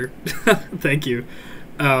answer. Thank you.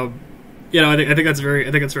 You know, I think that's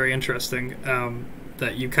very interesting,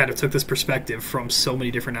 that you kind of took this perspective from so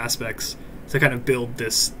many different aspects to kind of build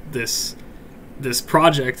this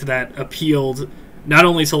project that appealed not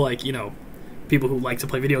only to, like, you know, people who like to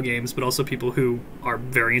play video games, but also people who are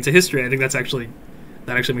very into history. I think that actually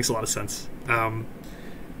makes a lot of sense.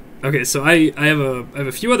 Okay, so I have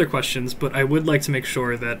a few other questions, but I would like to make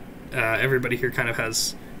sure that everybody here kind of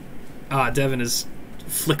has. Devin is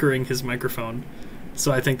flickering his microphone,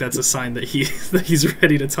 so I think that's a sign that he's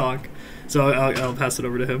ready to talk. So I'll pass it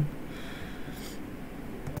over to him.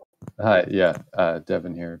 Hi, yeah,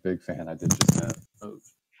 Devin here, big fan. I did just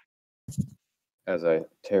as I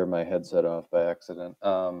tear my headset off by accident,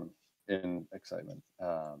 in excitement.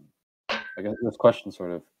 I guess this question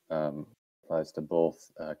sort of applies to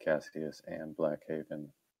both Cassius and Blackhaven.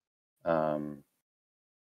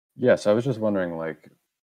 Yeah, so I was just wondering, like,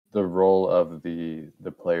 the role of the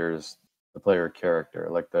player character,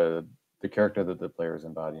 like the character that the player is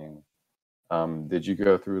embodying. Did you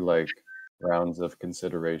go through like rounds of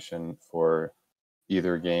consideration for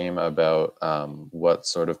either game about what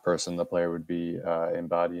sort of person the player would be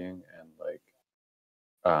embodying, and like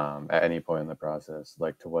at any point in the process,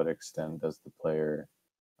 like to what extent does the player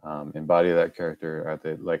embody that character? Are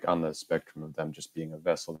they like on the spectrum of them just being a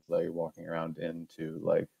vessel that you're walking around into,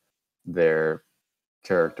 like their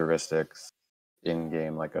characteristics in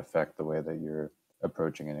game like affect the way that you're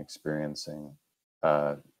approaching and experiencing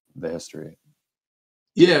the history?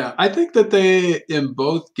 Yeah, I think that they in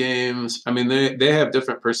both games, I mean they have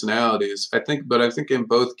different personalities. I think in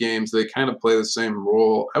both games they kind of play the same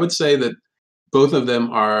role. I would say that both of them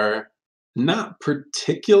are not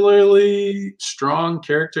particularly strong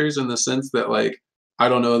characters in the sense that like I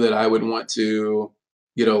don't know that I would want to,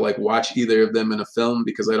 you know, like watch either of them in a film,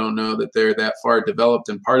 because I don't know that they're that far developed,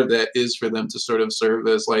 and part of that is for them to sort of serve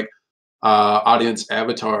as like audience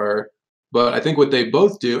avatar. But I think what they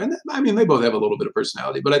both do, and I mean they both have a little bit of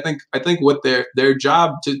personality, but I think what their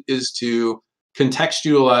job is to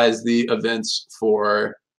contextualize the events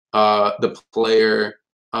for the player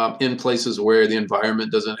in places where the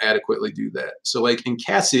environment doesn't adequately do that. So like in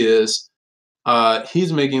Cassius,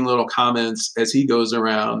 he's making little comments as he goes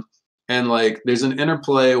around, and like there's an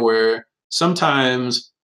interplay where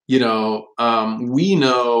sometimes you know we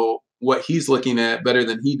know what he's looking at better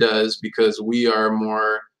than he does because we are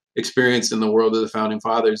more experienced in the world of the founding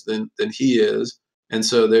fathers than he is, and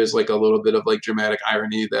so there's like a little bit of like dramatic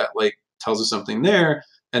irony that like tells us something there.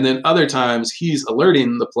 And then other times he's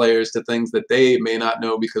alerting the players to things that they may not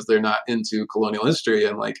know because they're not into colonial history,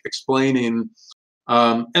 and like explaining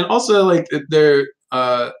and also like they're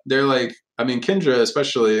like, I mean Kendra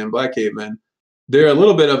especially in Blackhaven, they're a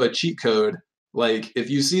little bit of a cheat code. Like if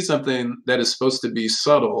you see something that is supposed to be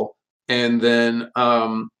subtle and then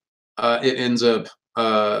it ends up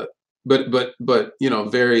but you know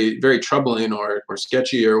very troubling or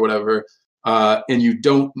sketchy or whatever, and you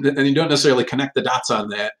don't necessarily connect the dots on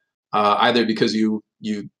that, either because you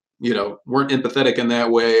know weren't empathetic in that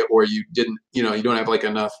way, or you didn't, you know, you don't have like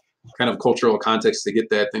enough kind of cultural context to get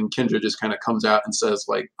that, then Kendra just kind of comes out and says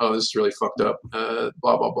like, oh, this is really fucked up,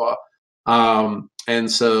 blah blah blah. And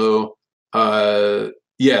so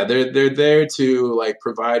yeah, they're there to like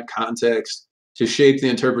provide context, to shape the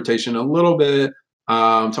interpretation a little bit,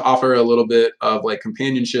 to offer a little bit of like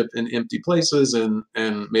companionship in empty places, and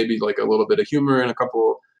maybe like a little bit of humor in a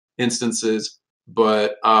couple instances.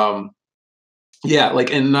 But yeah,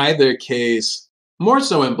 like in neither case, more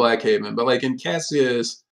so in Blackhaven, but like in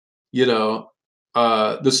Cassius, you know,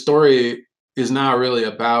 the story is not really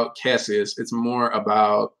about Cassius. It's more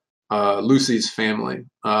about Lucy's family.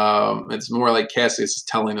 It's more like Cassius is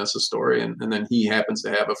telling us a story, and then he happens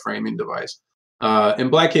to have a framing device. In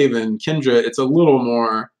Blackhaven, Kendra, it's a little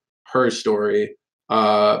more her story,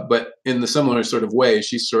 but in the similar sort of way,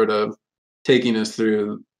 she's sort of taking us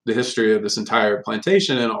through the history of this entire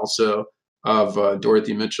plantation and also of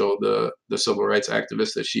Dorothy Mitchell, the civil rights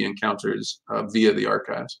activist that she encounters via the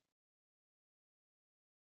archives.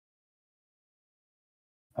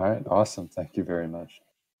 All right, awesome. Thank you very much.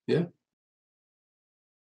 Yeah.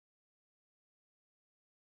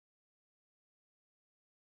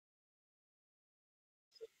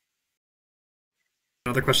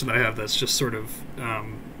 Another question that I have that's just sort of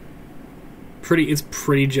it's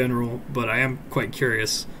pretty general, but I am quite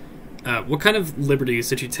curious. What kind of liberties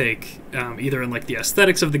did you take, either in like the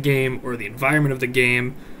aesthetics of the game or the environment of the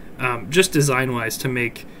game, just design-wise, to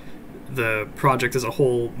make the project as a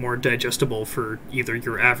whole more digestible for either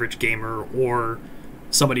your average gamer or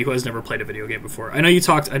somebody who has never played a video game before? I know you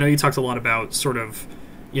talked a lot about sort of,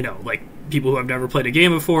 like people who have never played a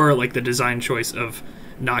game before, like the design choice of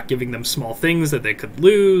not giving them small things that they could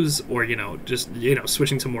lose, or just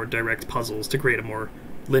switching to more direct puzzles to create a more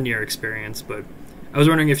linear experience. But I was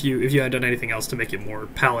wondering if you had done anything else to make it more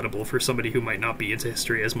palatable for somebody who might not be into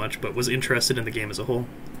history as much but was interested in the game as a whole.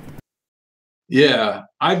 Yeah,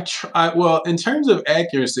 I've tried. Well, in terms of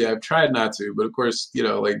accuracy, I've tried not to, but of course,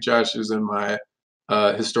 like Josh is in my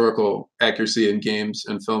historical accuracy in games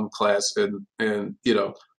and film class, and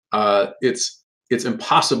it's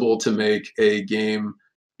impossible to make a game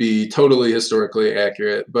be totally historically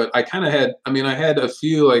accurate. But I kind of had, I had a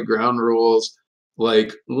few like ground rules.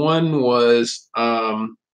 Like one was that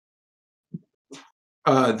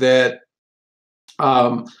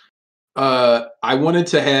I wanted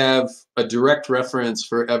to have a direct reference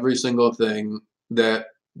for every single thing that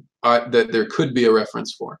that there could be a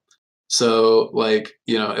reference for. So, like,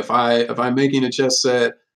 if I'm making a chess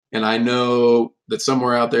set and I know that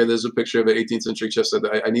somewhere out there there's a picture of an 18th century chess set,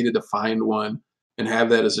 I needed to find one and have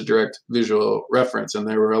that as a direct visual reference. And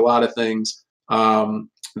there were a lot of things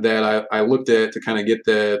that I looked at to kind of get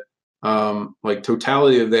that like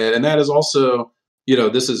totality of that. And that is also,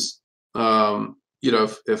 this is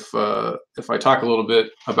if I talk a little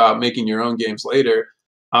bit about making your own games later,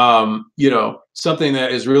 something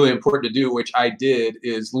that is really important to do, which I did,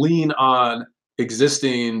 is lean on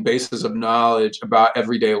existing bases of knowledge about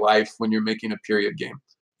everyday life when you're making a period game.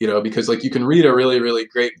 Because like you can read a really, really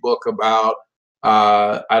great book about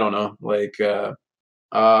I don't know, like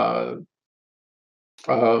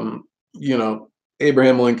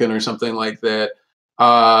Abraham Lincoln or something like that.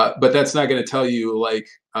 But that's not going to tell you like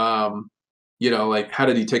like how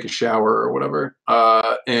did he take a shower or whatever.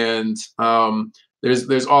 And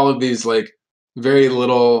there's all of these like very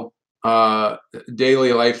little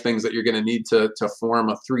daily life things that you're going to need to form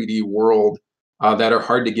a 3D world that are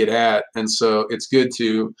hard to get at. And so it's good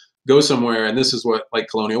to go somewhere, and this is what like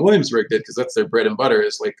Colonial Williamsburg did, because that's their bread and butter,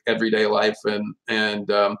 is like everyday life and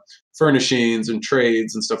furnishings and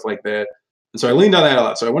trades and stuff like that. And so I leaned on that a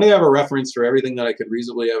lot. So I wanted to have a reference for everything that I could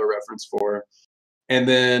reasonably have a reference for. And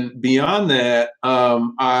then beyond that,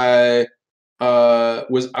 I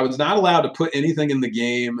was not allowed to put anything in the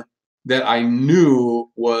game that I knew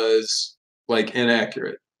was like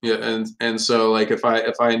inaccurate. Yeah, and so like if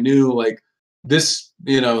I knew like this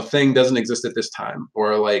thing doesn't exist at this time,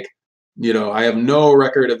 or like I have no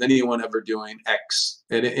record of anyone ever doing X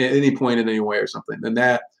at any point in any way or something, then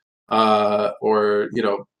that or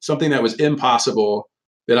something that was impossible,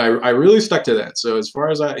 then I really stuck to that. So as far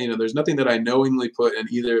as there's nothing that I knowingly put in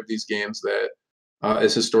either of these games that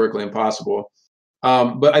is historically impossible.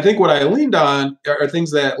 But I think what I leaned on are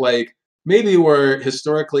things that like maybe were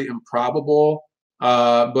historically improbable,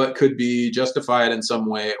 but could be justified in some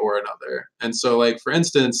way or another. And so, like for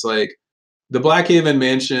instance, like the Blackhaven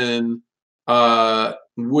mansion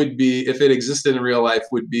would be, if it existed in real life,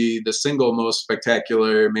 would be the single most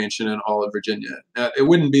spectacular mansion in all of Virginia. It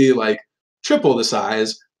wouldn't be like triple the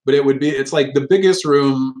size, but it's like the biggest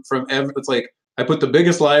room it's like I put the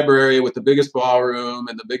biggest library with the biggest ballroom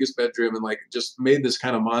and the biggest bedroom, and like just made this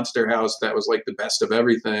kind of monster house that was like the best of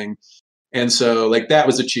everything. And so like that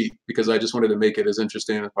was a cheat, because I just wanted to make it as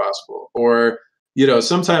interesting as possible. Or,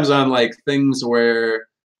 sometimes on like things where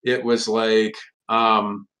it was like,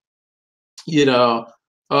 maybe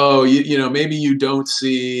you don't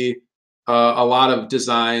see a lot of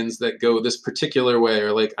designs that go this particular way,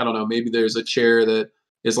 or like, I don't know, maybe there's a chair that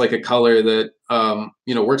is like a color that,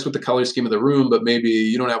 works with the color scheme of the room, but maybe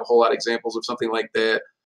you don't have a whole lot of examples of something like that.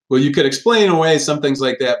 Well, you could explain away some things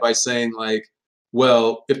like that by saying like,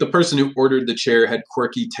 well, if the person who ordered the chair had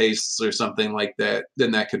quirky tastes or something like that,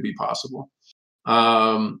 then that could be possible.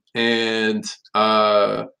 And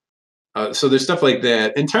so there's stuff like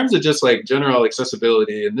that. In terms of just like general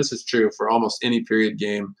accessibility, and this is true for almost any period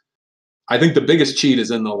game, I think the biggest cheat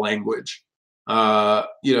is in the language.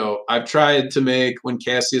 I've tried to make when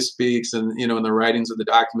Cassius speaks and, in the writings of the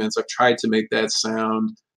documents, I've tried to make that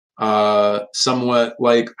sound somewhat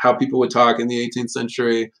like how people would talk in the 18th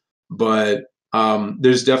century, but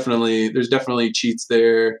there's definitely cheats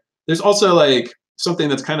there. There's also like something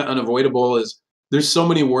that's kind of unavoidable is there's so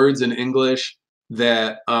many words in English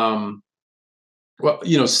that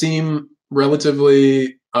seem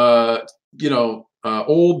relatively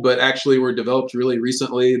old, but actually were developed really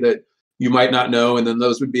recently that you might not know, and then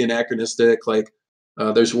those would be anachronistic. Like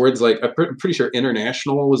there's words like I'm pretty sure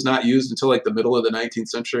international was not used until like the middle of the 19th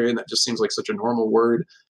century, and that just seems like such a normal word.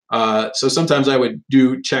 So sometimes I would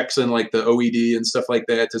do checks in like the OED and stuff like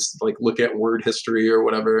that to like look at word history or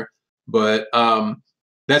whatever. But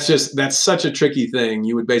that's such a tricky thing.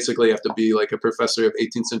 You would basically have to be like a professor of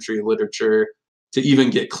 18th century literature to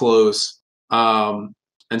even get close. And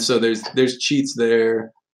so there's cheats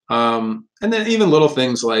there. And then even little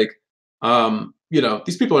things like,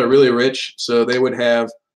 these people are really rich, so they would have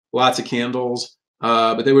lots of candles,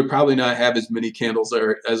 but they would probably not have as many candles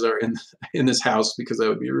as are in this house because that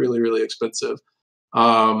would be really, really expensive.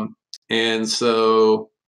 And so,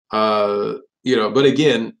 but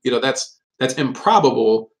again, that's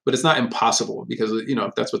improbable, but it's not impossible because,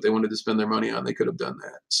 if that's what they wanted to spend their money on, they could have done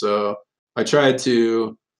that. So I tried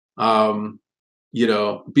to,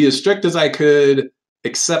 be as strict as I could,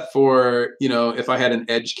 except for, if I had an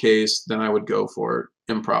edge case, then I would go for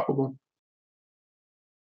improbable.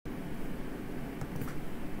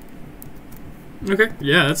 Okay.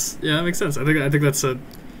 Yeah, that makes sense. I think that's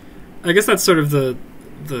I guess that's sort of the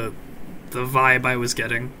vibe I was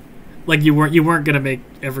getting. Like you weren't gonna make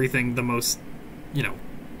everything the most,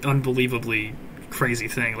 unbelievably crazy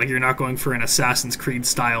thing. Like you're not going for an Assassin's Creed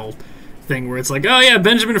style thing where it's like, oh yeah,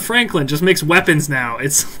 Benjamin Franklin just makes weapons now.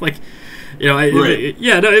 It's like, right.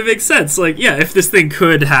 It makes sense. Like, yeah, if this thing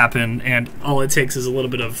could happen and all it takes is a little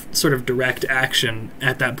bit of sort of direct action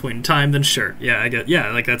at that point in time, then sure. Yeah, I get.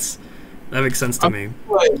 Yeah, like that makes sense to me.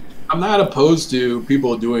 I'm not opposed to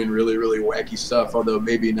people doing really, really wacky stuff, although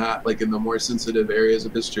maybe not like in the more sensitive areas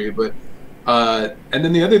of history. But and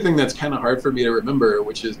then the other thing that's kind of hard for me to remember,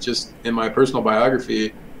 which is just in my personal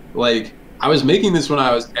biography, like I was making this when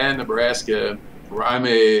I was at Nebraska, where I'm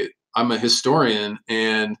a historian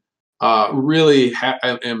and really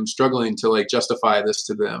am struggling to like justify this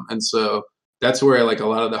to them, and so that's where like a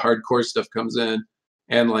lot of the hardcore stuff comes in.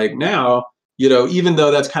 And like now, even though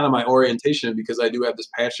that's kind of my orientation because I do have this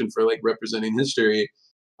passion for like representing history,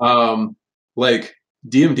 like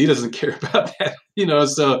DMD doesn't care about that,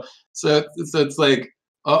 so it's like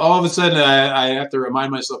all of a sudden I have to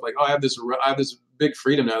remind myself like, oh, I have this big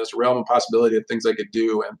freedom now, this realm of possibility of things I could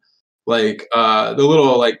do. And like the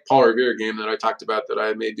little like Paul Revere game that I talked about that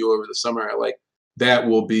I may do over the summer, like that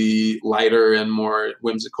will be lighter and more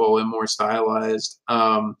whimsical and more stylized.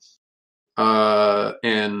 And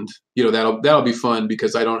that'll be fun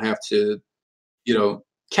because I don't have to,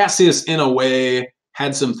 Cassius in a way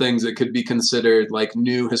had some things that could be considered like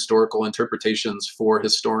new historical interpretations for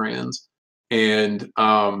historians. And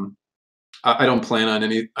I don't plan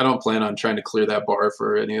on trying to clear that bar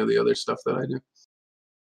for any of the other stuff that I do.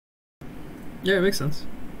 Yeah, it makes sense.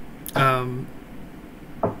 Yeah,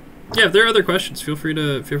 if there are other questions, feel free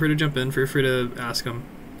to jump in. Feel free to ask them.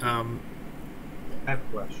 I have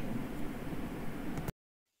a question.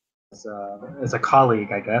 As a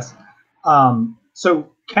colleague, I guess.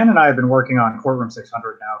 So Ken and I have been working on Courtroom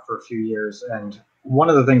 600 now for a few years, and one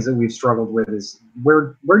of the things that we've struggled with is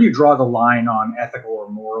where do you draw the line on ethical or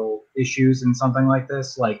moral issues in something like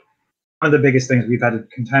this? Like one of the biggest things we've had to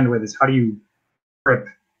contend with is how do you strip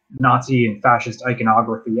Nazi and fascist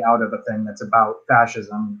iconography out of a thing that's about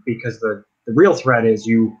fascism, because the real threat is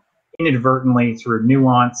you inadvertently, through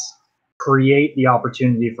nuance, create the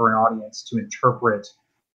opportunity for an audience to interpret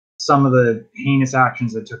some of the heinous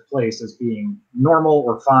actions that took place as being normal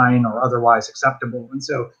or fine or otherwise acceptable. And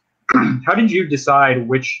so how did you decide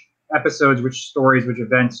which episodes, which stories, which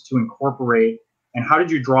events to incorporate, and how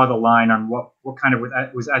did you draw the line on what kind of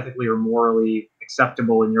was ethically or morally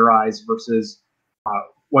acceptable in your eyes versus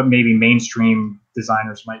what maybe mainstream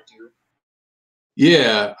designers might do?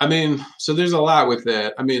 Yeah, I mean, so there's a lot with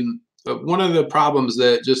that. I mean, one of the problems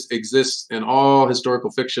that just exists in all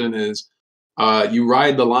historical fiction is you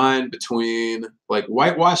ride the line between like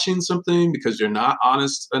whitewashing something because you're not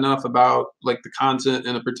honest enough about like the content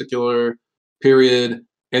in a particular period,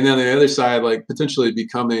 and then on the other side, like potentially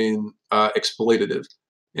becoming exploitative.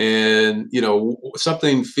 And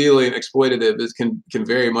something feeling exploitative can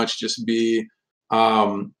very much just be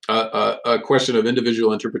a question of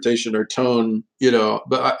individual interpretation or tone.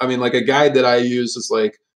 But I mean, like a guide that I use is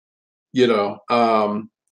like, if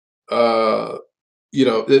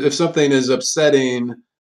something is upsetting,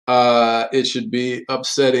 it should be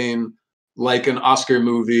upsetting like an Oscar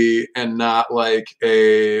movie and not like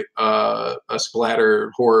a splatter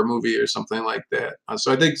horror movie or something like that.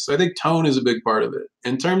 So I think tone is a big part of it.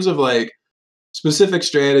 In terms of like specific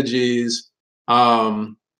strategies,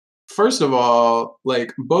 first of all,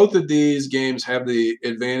 like both of these games have the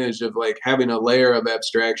advantage of like having a layer of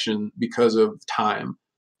abstraction because of time.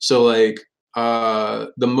 So like the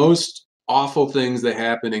most awful things that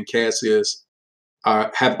happen in Cassius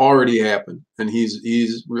have already happened, and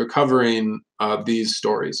he's recovering these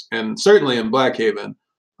stories. And certainly in Blackhaven,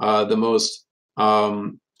 the most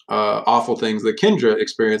awful things that Kendra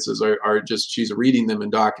experiences are just she's reading them in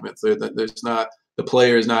documents. There's not the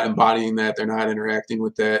player is not embodying that, they're not interacting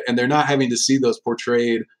with that, and they're not having to see those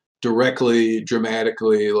portrayed directly,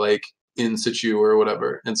 dramatically, like in situ or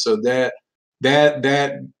whatever. And so that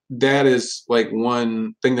is like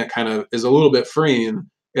one thing that kind of is a little bit freeing.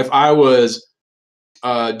 If I was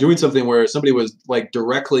doing something where somebody was like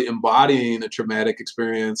directly embodying a traumatic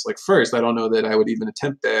experience, like first, I don't know that I would even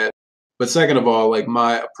attempt that. But second of all, like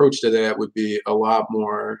my approach to that would be a lot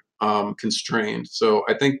more constrained. So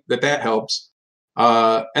I think that helps.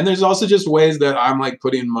 And there's also just ways that I'm like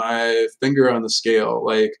putting my finger on the scale.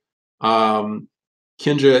 Like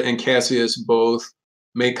Kendra and Cassius both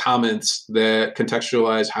make comments that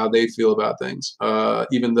contextualize how they feel about things.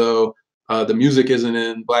 Even though the music isn't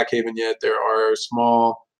in Blackhaven yet, there are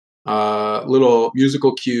small little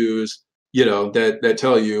musical cues, that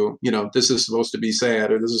tell you, this is supposed to be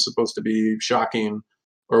sad or this is supposed to be shocking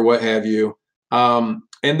or what have you.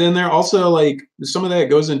 And then there also like some of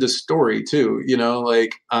that goes into story too,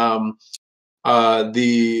 like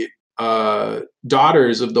the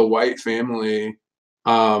daughters of the White family,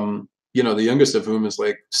 the youngest of whom is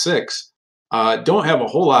like 6, don't have a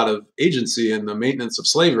whole lot of agency in the maintenance of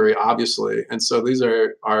slavery, obviously. And so these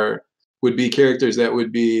would be characters that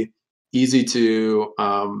would be easy to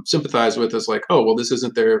sympathize with as like, oh, well, this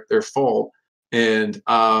isn't their fault. And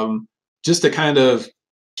just to kind of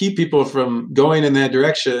keep people from going in that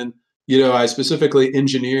direction, I specifically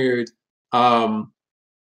engineered,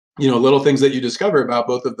 little things that you discover about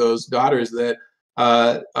both of those daughters that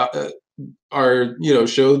are,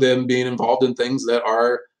 show them being involved in things that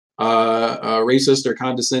are racist or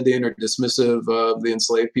condescending or dismissive of the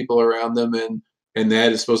enslaved people around them. And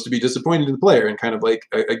that is supposed to be disappointing to the player and kind of like,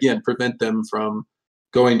 again, prevent them from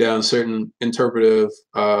going down certain interpretive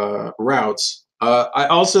routes. I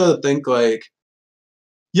also think like,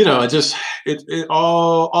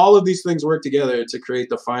 all of these things work together to create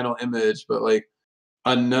the final image. But like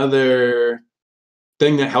another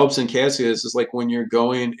thing that helps in Cassius is like when you're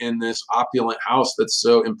going in this opulent house that's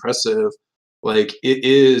so impressive, like it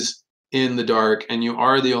is in the dark and you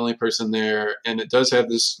are the only person there, and it does have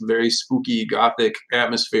this very spooky gothic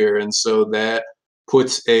atmosphere, and so that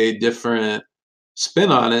puts a different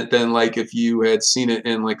spin on it than like if you had seen it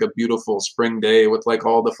in like a beautiful spring day with like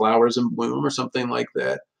all the flowers in bloom or something like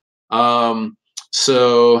that.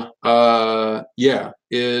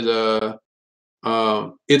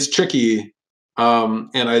 It's tricky.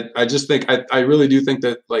 And I just think I really do think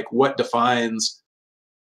that like what defines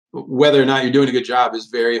whether or not you're doing a good job is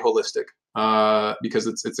very holistic, because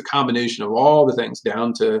it's a combination of all the things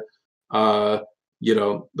down to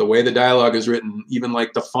the way the dialogue is written, even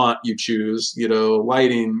like the font you choose,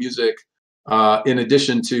 lighting, music, in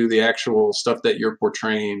addition to the actual stuff that you're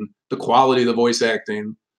portraying, the quality of the voice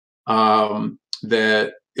acting,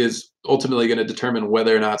 that is ultimately going to determine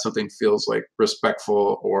whether or not something feels like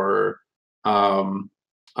respectful or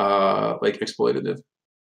like exploitative.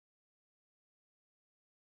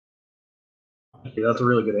 Yeah, that's a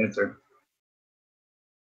really good answer.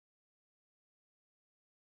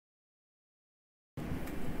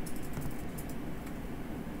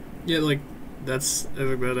 Yeah, like that's I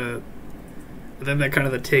think that kind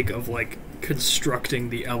of the take of like constructing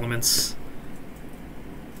the elements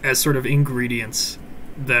as sort of ingredients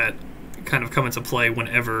that kind of come into play I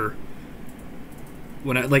know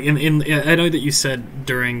that you said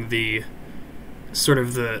during the sort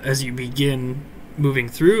of as you begin moving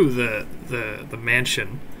through the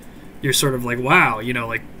mansion, you're sort of like, wow,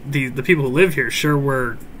 like the people who live here sure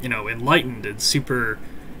were, enlightened and super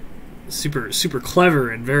clever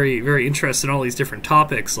and very, very interested in all these different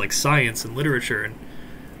topics like science and literature and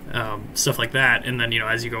stuff like that. And then,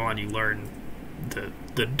 as you go on, you learn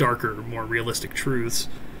the darker, more realistic truths.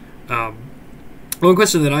 One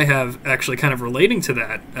question that I have, actually kind of relating to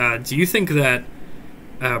that, do you think that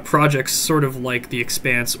projects sort of like The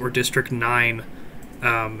Expanse or District 9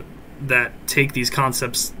 that take these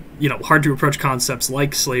concepts, hard to approach concepts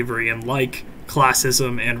like slavery and like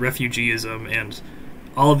classism and refugeeism and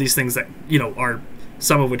all of these things that, are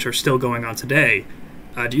some of which are still going on today,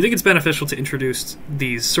 do you think it's beneficial to introduce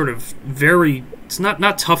these sort of very, it's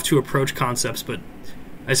not tough to approach concepts, but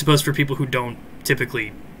I suppose for people who don't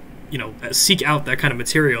typically seek out that kind of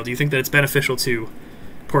material, do you think that it's beneficial to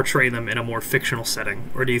portray them in a more fictional setting?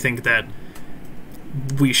 Or do you think that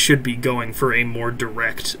we should be going for a more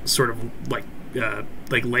direct sort of like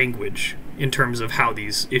language in terms of how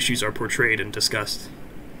these issues are portrayed and discussed?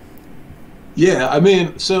 Yeah, I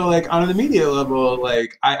mean, so like on the media level,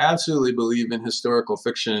 like I absolutely believe in historical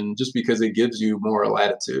fiction just because it gives you more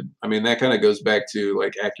latitude. I mean, that kind of goes back to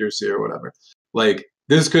like accuracy or whatever. Like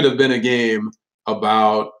this could have been a game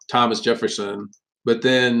about Thomas Jefferson, but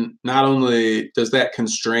then not only does that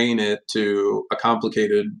constrain it to a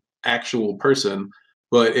complicated actual person,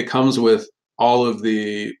 but it comes with all of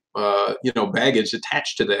the baggage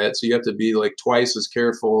attached to that. So you have to be like twice as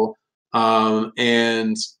careful.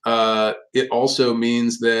 And it also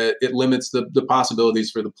means that it limits the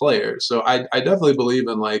possibilities for the player. So I definitely believe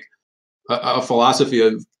in like a philosophy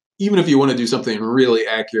of, even if you want to do something really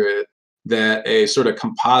accurate, that a sort of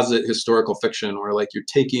composite historical fiction where like you're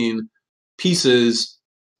taking pieces,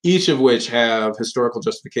 each of which have historical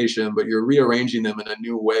justification, but you're rearranging them in a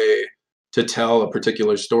new way to tell a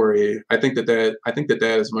particular story. I think that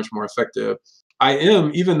is much more effective. I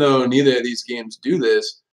am, even though neither of these games do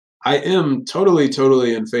this, I am totally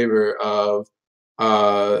in favor of,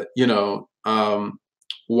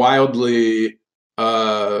 wildly,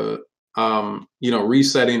 resetting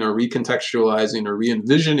or recontextualizing or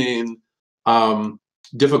re-envisioning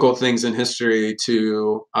difficult things in history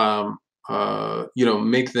to,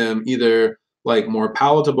 make them either like more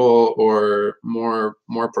palatable or more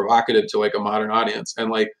provocative to like a modern audience.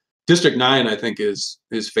 And like District 9, I think is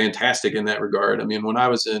fantastic in that regard. I mean, when I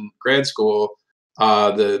was in grad school,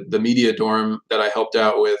 the media dorm that I helped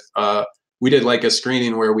out with, we did like a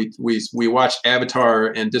screening where we watched Avatar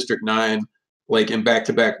and District 9 like in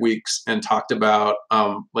back-to-back weeks and talked about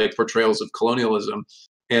like portrayals of colonialism.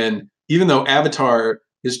 And even though Avatar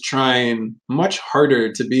is trying much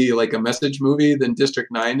harder to be like a message movie than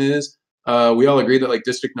District 9 is, we all agreed that like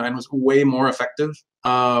District 9 was way more effective.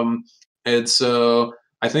 And so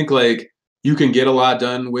I think like you can get a lot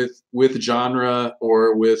done with genre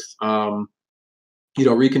or with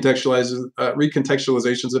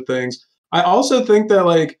recontextualizations of things. I also think that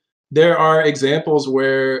like there are examples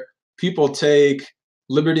where people take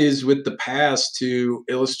liberties with the past to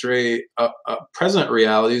illustrate present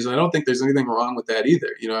realities, and I don't think there's anything wrong with that either.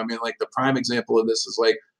 I mean, like the prime example of this is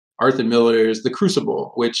like Arthur Miller's The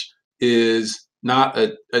Crucible, which is not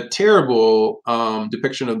a terrible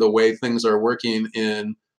depiction of the way things are working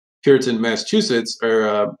in Puritan Massachusetts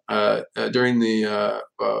or during the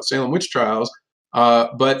Salem witch trials.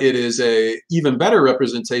 But it is a even better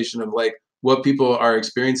representation of like what people are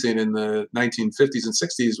experiencing in the 1950s and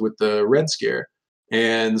 60s with the Red Scare.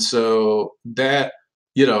 And so that,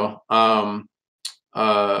 it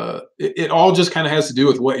all just kind of has to do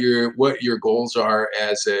with what your goals are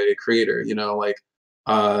as a creator.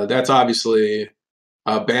 That's obviously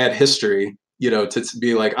a bad history, to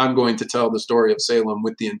be like, I'm going to tell the story of Salem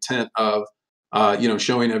with the intent of,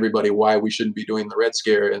 showing everybody why we shouldn't be doing the Red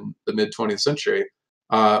Scare in the mid 20th century.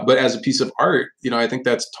 But as a piece of art, I think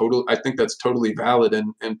that's totally valid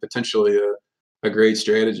and potentially a great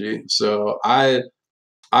strategy. So I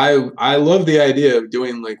love the idea of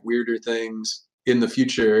doing like weirder things in the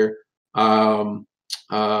future. And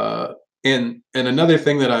another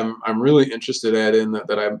thing that I'm really interested in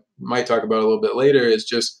that I might talk about a little bit later is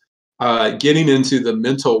just getting into the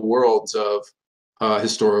mental worlds of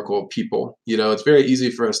historical people. It's very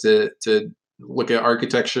easy for us to look at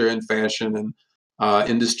architecture and fashion and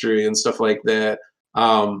industry and stuff like that.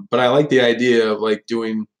 But I like the idea of like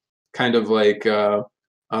doing kind of like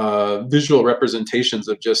visual representations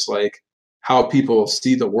of just like how people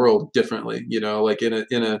see the world differently. Like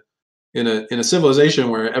in a civilization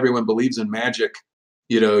where everyone believes in magic,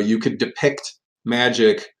 you could depict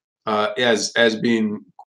magic as being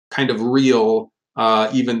kind of real,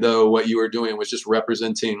 even though what you were doing was just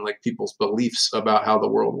representing like people's beliefs about how the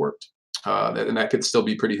world worked, and that could still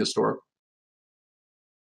be pretty historical.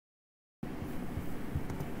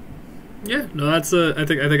 Yeah, no, that's I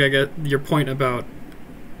think I get your point about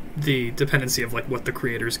the dependency of like what the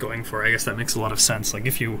creator is going for. I guess that makes a lot of sense. Like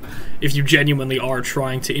if you genuinely are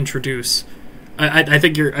trying to introduce I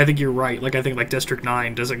think you're right. Like I think like District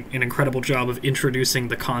 9 does an incredible job of introducing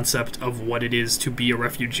the concept of what it is to be a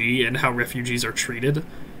refugee and how refugees are treated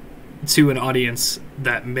to an audience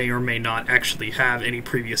that may or may not actually have any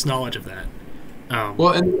previous knowledge of that.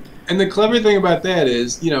 Well, and the clever thing about that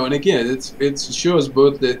is, and again, it shows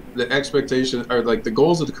both the expectation or like the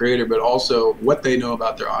goals of the creator, but also what they know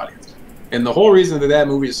about their audience. And the whole reason that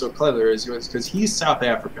movie is so clever is because he's South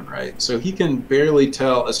African, right? So he can barely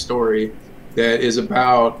tell a story that is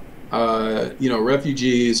about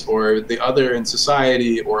refugees or the other in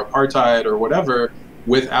society or apartheid or whatever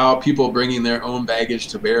without people bringing their own baggage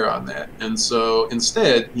to bear on that. And so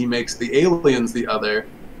instead, he makes the aliens the other,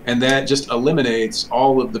 and that just eliminates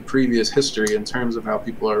all of the previous history in terms of how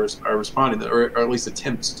people are responding to, or at least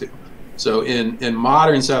attempts to. So in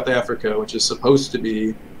modern South Africa, which is supposed to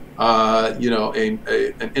be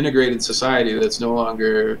an integrated society that's no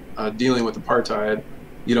longer dealing with apartheid,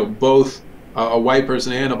 both a white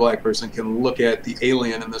person and a black person can look at the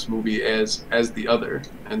alien in this movie as the other.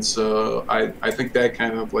 And so I think that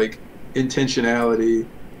kind of like intentionality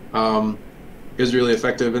is really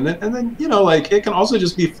effective. And then like it can also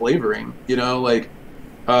just be flavoring, like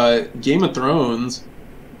Game of Thrones,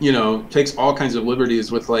 takes all kinds of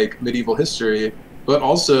liberties with like medieval history, but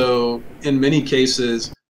also in many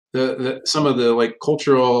cases some of the like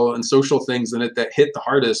cultural and social things in it that hit the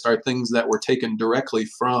hardest are things that were taken directly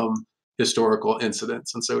from historical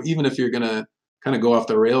incidents. And so even if you're going to kind of go off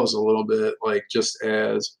the rails a little bit, like just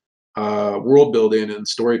as world building and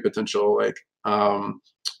story potential, like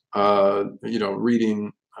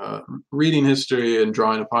reading history and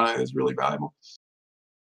drawing upon it is really valuable.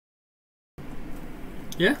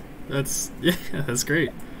 Yeah, that's great.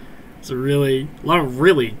 It's a lot of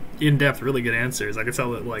really in-depth, really good answers. I can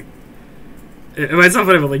tell that like it's not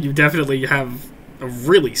funny, but like you definitely have a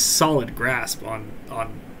really solid grasp on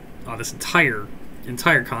this entire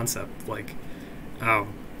concept. Like, I'm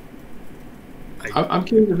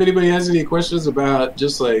curious if anybody has any questions about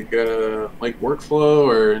just like workflow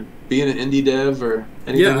or being an indie dev or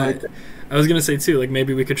anything like that. I was gonna say too, like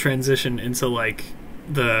maybe we could transition into like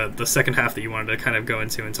the second half that you wanted to kind of go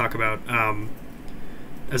into and talk about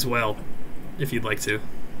as well, if you'd like to.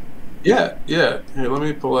 Yeah. Here, let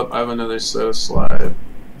me pull up. I have another set of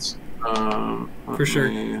slides. For sure.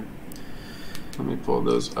 Let me pull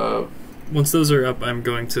those up. Once those are up, I'm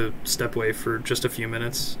going to step away for just a few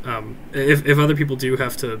minutes. If other people do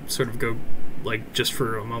have to sort of go, like, just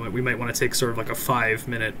for a moment, we might want to take sort of like a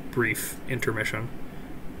 5-minute brief intermission.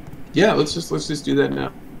 Yeah, let's just do that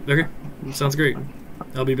now. Okay, sounds great.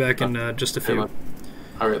 I'll be back in just a few.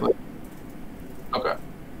 All right. Okay.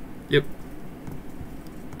 Yep.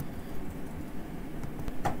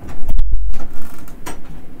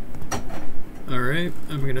 Alright,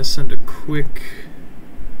 I'm gonna send a quick...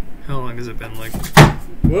 How long has it been? Like...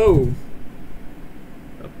 Whoa!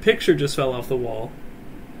 A picture just fell off the wall.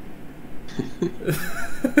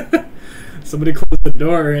 Somebody closed the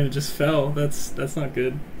door and it just fell. That's not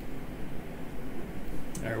good.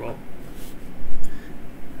 Alright, well...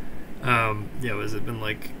 yeah, what has it been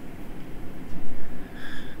like...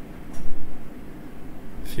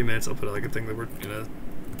 A few minutes. I'll put like a thing that we're gonna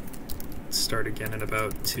start again in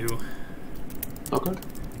about 2. Okay.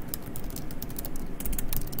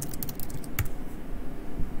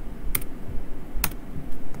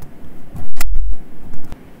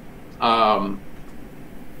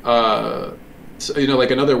 So,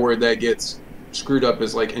 like another word that gets screwed up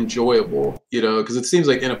is like enjoyable, because it seems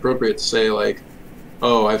like inappropriate to say like,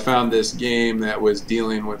 oh, I found this game that was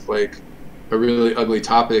dealing with like a really ugly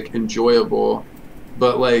topic enjoyable,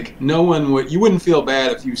 but like you wouldn't feel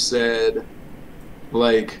bad if you said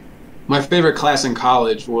like, my favorite class in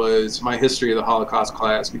college was my history of the Holocaust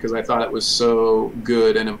class because I thought it was so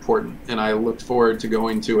good and important, and I looked forward to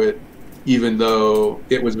going to it, even though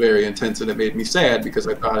it was very intense and it made me sad because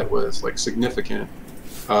I thought it was like significant.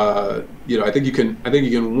 I think you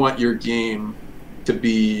can want your game to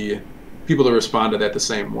be people to respond to that the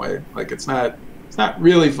same way. Like it's not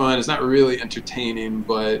really fun, it's not really entertaining,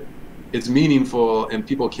 but it's meaningful, and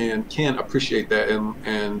people can appreciate that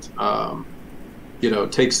and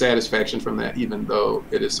take satisfaction from that, even though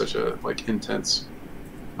it is such a like intense,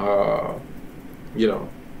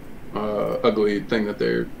 ugly thing that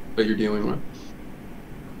you're dealing with.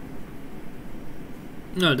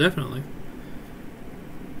 No, definitely.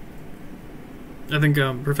 I think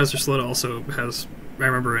Professor Slota also has, I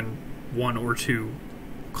remember in 1 or 2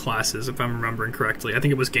 classes, if I'm remembering correctly, I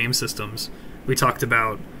think it was game systems, we talked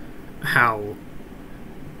about how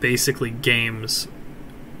basically games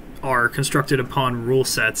are constructed upon rule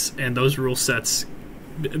sets, and those rule sets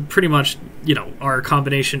pretty much are a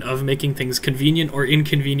combination of making things convenient or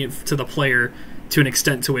inconvenient to the player to an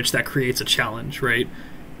extent to which that creates a challenge, right?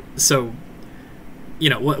 So,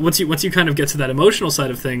 once you kind of get to that emotional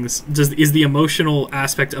side of things, is the emotional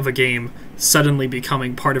aspect of a game suddenly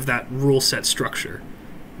becoming part of that rule set structure,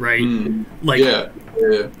 right?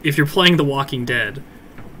 If you're playing The Walking Dead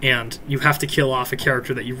and you have to kill off a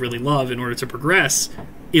character that you really love in order to progress,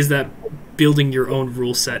 is that building your own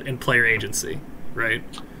rule set and player agency, right?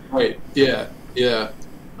 Right. Yeah. Yeah.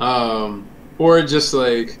 Or just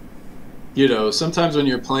like, sometimes when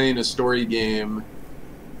you're playing a story game,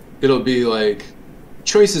 it'll be like,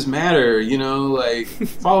 choices matter, like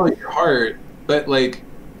follow your heart. But like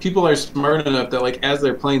people are smart enough that like as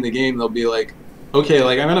they're playing the game, they'll be like, okay,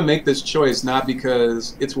 like I'm gonna make this choice not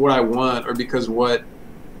because it's what I want or because what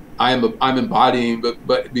I'm embodying,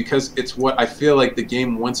 but because it's what I feel like the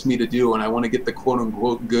game wants me to do, and I want to get the quote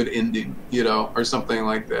unquote good ending, or something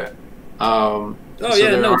like that.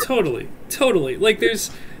 Totally. Like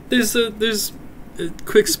there's a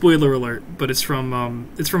quick spoiler alert, but it's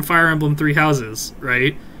from Fire Emblem Three Houses,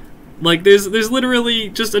 right? Like there's literally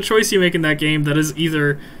just a choice you make in that game that is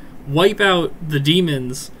either wipe out the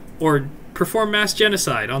demons or perform mass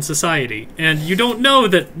genocide on society, and you don't know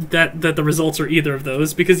that the results are either of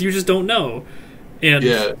those because you just don't know. And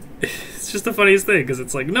it's just the funniest thing because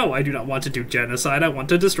it's like, no, I do not want to do genocide. I want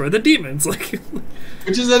to destroy the demons. Like,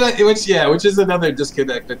 which is another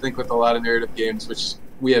disconnect I think with a lot of narrative games, which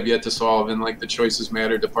we have yet to solve in like the choices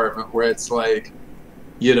matter department, where it's like,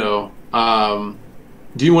 do you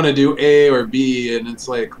want to do A or B? And it's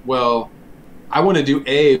like, well, I want to do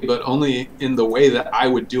A, but only in the way that I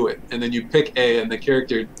would do it. And then you pick A, and the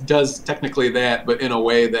character does technically that, but in a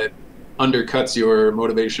way that undercuts your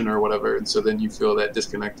motivation or whatever. And so then you feel that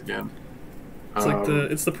disconnect again. It's like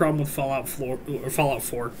it's the problem with Fallout 4.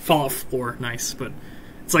 Nice, but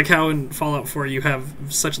it's like how in Fallout 4 you have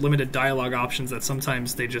such limited dialogue options that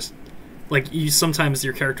sometimes they just sometimes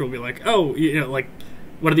your character will be like, oh, like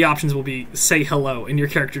one of the options will be say hello, and your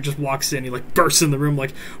character just walks in, he like bursts in the room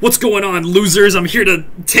like, what's going on, losers? I'm here to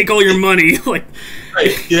take all your money. Like,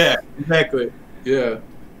 right? Yeah, exactly. Yeah,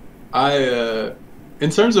 in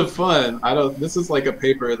terms of fun, this is like a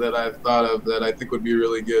paper that I've thought of that I think would be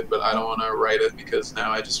really good, but I don't want to write it because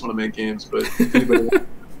now I just want to make games. But if anybody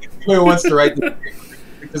wants to write this paper,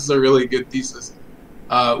 I think this is a really good thesis,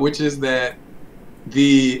 which is that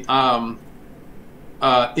the in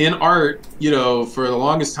art, for the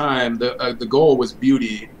longest time, the goal was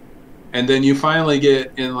beauty, and then you finally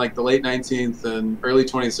get in like the late 19th and early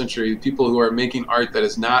 20th century people who are making art that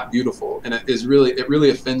is not beautiful, and it really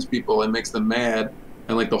offends people and makes them mad,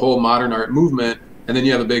 and like the whole modern art movement. And then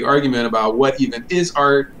you have a big argument about what even is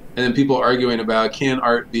art, and then people arguing about can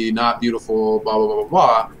art be not beautiful, blah blah blah blah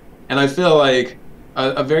blah. And I feel like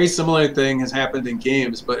a very similar thing has happened in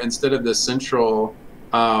games, but instead of the central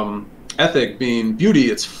ethic being beauty,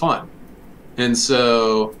 it's fun. And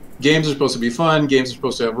so games are supposed to be fun, games are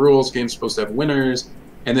supposed to have rules, games are supposed to have winners,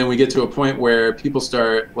 and then we get to a point where people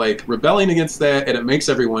start like rebelling against that, and it makes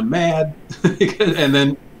everyone mad. And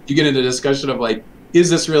then you get into discussion of like, is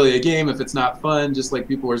this really a game if it's not fun? Just like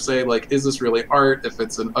people were saying, like, is this really art if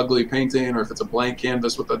it's an ugly painting or if it's a blank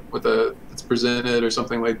canvas with a it's presented or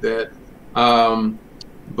something like that.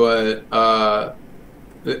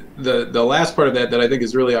 The last part of that I think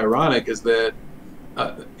is really ironic is that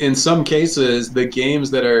in some cases the games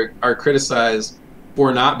that are criticized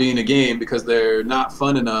for not being a game because they're not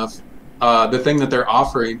fun enough, the thing that they're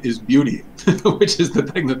offering is beauty, which is the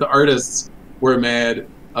thing that the artists were mad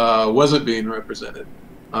wasn't being represented.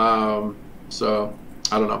 So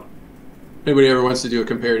I don't know. If anybody ever wants to do a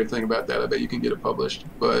comparative thing about that, I bet you can get it published.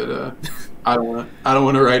 But I don't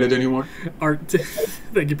want to write it anymore. Art.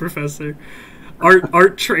 Thank you, Professor.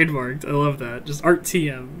 Art trademarked. I love that. Just art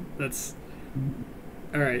TM. That's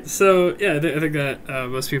all right. So yeah, I think that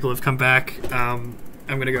most people have come back. I'm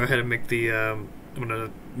gonna go ahead and make the. I'm gonna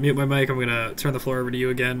mute my mic. I'm gonna turn the floor over to you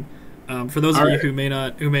again. For those of you who may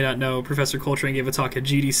not know, Professor Coltrain gave a talk at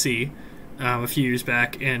GDC a few years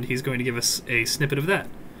back, and he's going to give us a snippet of that.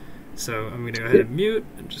 So I'm going to go ahead and mute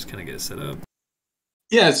and just kind of get it set up.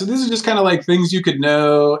 Yeah, so this is just kind of like things you could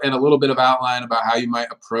know and a little bit of outline about how you might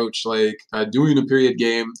approach like doing a period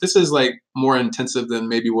game. This is like more intensive than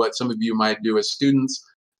maybe what some of you might do as students.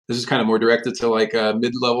 This is kind of more directed to like a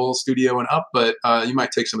mid-level studio and up, but you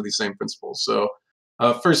might take some of these same principles. So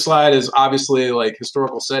first slide is obviously like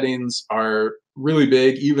historical settings are really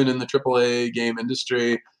big, even in the AAA game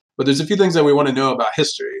industry. But there's a few things that we want to know about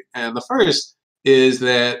history. And the first is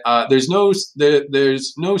that there's no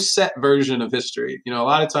set version of history. A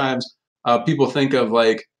lot of times people think of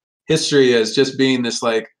like history as just being this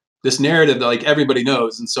like this narrative that like everybody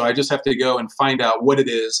knows, and so I just have to go and find out what it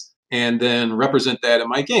is and then represent that in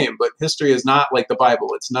my game. But history is not like the Bible;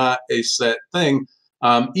 it's not a set thing.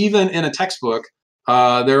 Even in a textbook,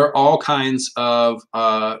 there are all kinds of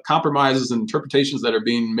compromises and interpretations that are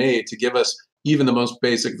being made to give us even the most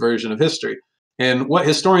basic version of history. And what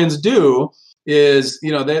historians do is,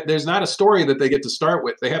 there's not a story that they get to start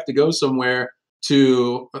with. They have to go somewhere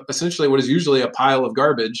to essentially what is usually a pile of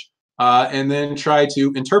garbage, and then try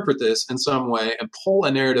to interpret this in some way and pull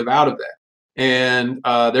a narrative out of that. And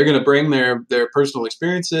they're going to bring their personal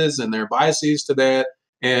experiences and their biases to that.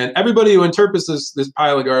 And everybody who interprets this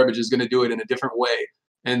pile of garbage is going to do it in a different way.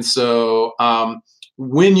 And so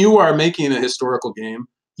when you are making a historical game,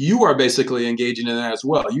 you are basically engaging in that as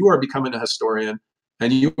well. You are becoming a historian,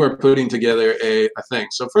 and you are putting together a thing.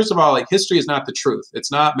 So first of all, like, history is not the truth.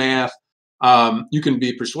 It's not math. You can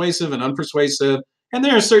be persuasive and unpersuasive. And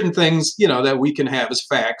there are certain things, that we can have as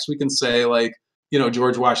facts. We can say, like,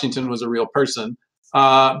 George Washington was a real person.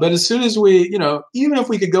 But as soon as we, even if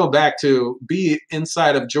we could go back to be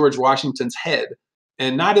inside of George Washington's head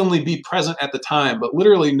and not only be present at the time, but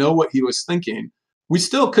literally know what he was thinking, we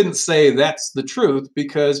still couldn't say that's the truth,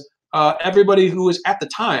 because everybody who was at the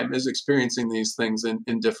time is experiencing these things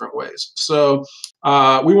in different ways. So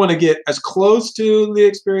we want to get as close to the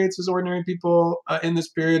experience as ordinary people in this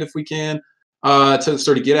period if we can, to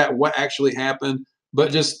sort of get at what actually happened. But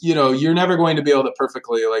just, you're never going to be able to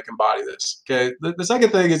perfectly like embody this. Okay. The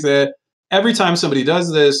second thing is that every time somebody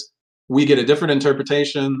does this, we get a different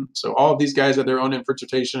interpretation. So all of these guys have their own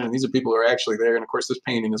interpretation, and these are people who are actually there. And of course, this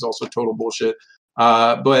painting is also total bullshit.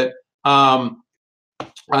 But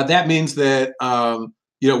that means that,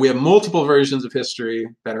 we have multiple versions of history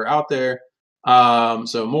that are out there.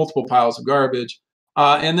 So multiple piles of garbage.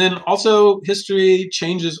 And then also history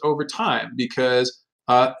changes over time, because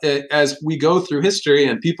as we go through history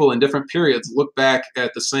and people in different periods look back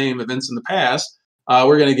at the same events in the past,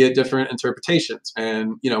 we're going to get different interpretations.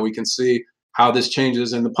 And, we can see how this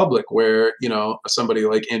changes in the public, where, somebody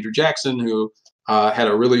like Andrew Jackson, who had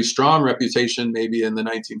a really strong reputation maybe in the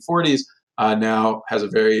 1940s, now has a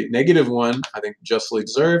very negative one, I think justly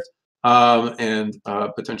deserved, and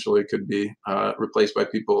potentially could be replaced by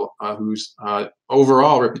people whose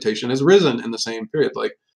overall reputation has risen in the same period,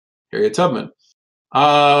 like Harriet Tubman.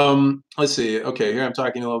 Let's see. Okay, here I'm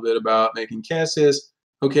talking a little bit about making Cassius.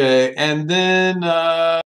 Okay, and then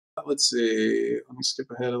let's see. Let me skip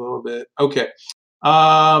ahead a little bit. Okay,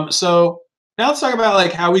 so now let's talk about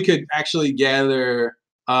like how we could actually gather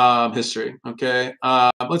history. Okay,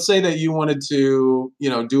 let's say that you wanted to,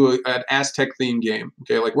 do an Aztec themed game.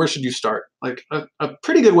 Okay, like where should you start? Like a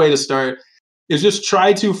pretty good way to start is just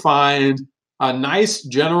try to find a nice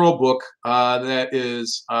general book that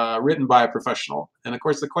is written by a professional. And of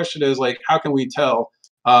course, the question is like, how can we tell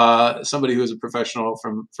somebody who is a professional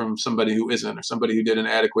from somebody who isn't, or somebody who did an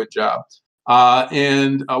adequate job?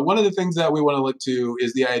 And one of the things that we want to look to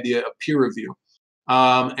is the idea of peer review.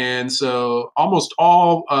 And so almost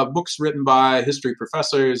all books written by history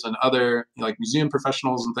professors and other like museum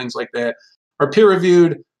professionals and things like that are peer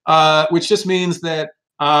reviewed, which just means that,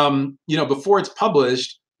 before it's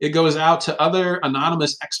published, it goes out to other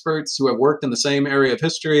anonymous experts who have worked in the same area of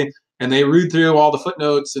history, and they read through all the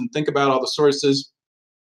footnotes and think about all the sources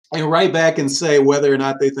and write back and say whether or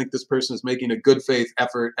not they think this person is making a good faith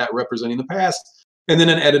effort at representing the past. And then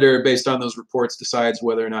an editor, based on those reports, decides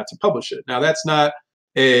whether or not to publish it. Now, that's not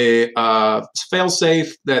a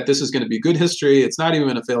fail-safe that this is going to be good history. It's not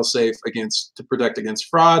even a fail-safe to protect against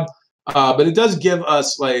fraud. But it does give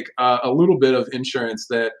us like a little bit of insurance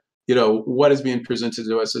that, what is being presented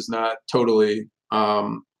to us is not totally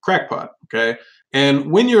crackpot. Okay. And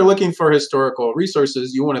when you're looking for historical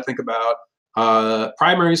resources, you want to think about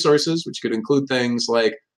primary sources, which could include things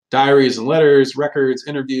like diaries and letters, records,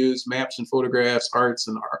 interviews, maps and photographs, art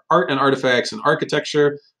and artifacts and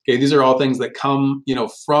architecture. Okay, these are all things that come,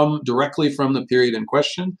 directly from the period in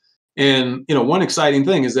question. And, one exciting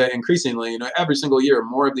thing is that increasingly, every single year,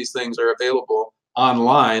 more of these things are available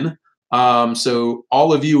online. So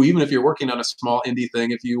all of you, even if you're working on a small indie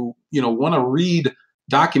thing, if you, want to read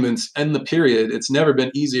documents in the period, it's never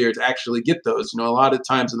been easier to actually get those. A lot of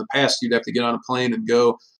times in the past, you'd have to get on a plane and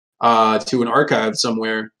go to an archive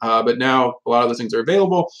somewhere. But now a lot of those things are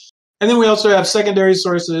available. And then we also have secondary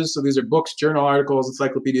sources. So these are books, journal articles,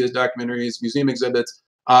 encyclopedias, documentaries, museum exhibits,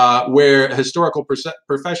 where a historical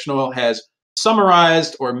professional has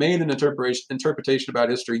summarized or made an interpretation about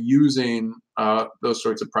history using those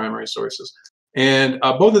sorts of primary sources. And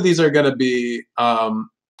both of these are going to be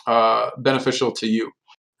beneficial to you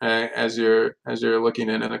as you're looking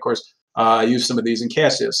in. And of course, I use some of these in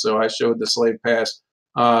Cassius. So I showed the slave past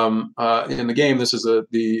in the game, this is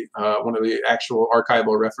the one of the actual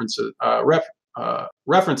archival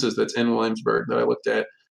references that's in Williamsburg that I looked at,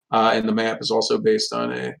 and the map is also based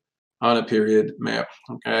on a period map.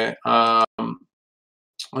 Okay,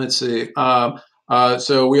 let's see.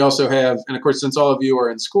 So we also have, and of course, since all of you are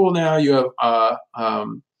in school now, you have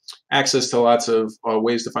access to lots of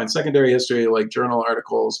ways to find secondary history, like journal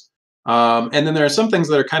articles. And then there are some things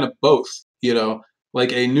that are kind of both,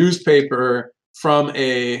 like a newspaper from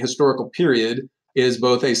a historical period is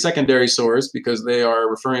both a secondary source because they are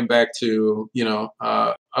referring back to,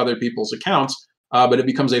 other people's accounts, but it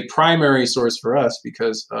becomes a primary source for us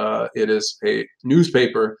because it is a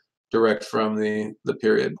newspaper direct from the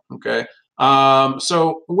period. Okay.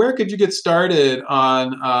 So where could you get started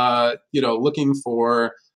on, looking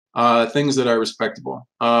for things that are respectable?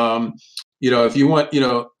 If you want,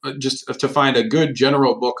 just to find a good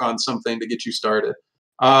general book on something to get you started,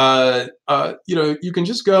 you can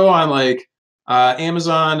just go on like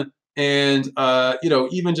Amazon and,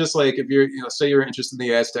 even just like if you're, say you're interested in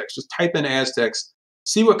the Aztecs, just type in Aztecs,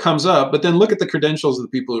 see what comes up, but then look at the credentials of the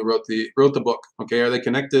people who wrote the book. Okay. Are they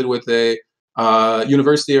connected with a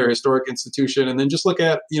university or historic institution? And then just look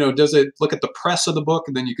at, does it look at the press of the book?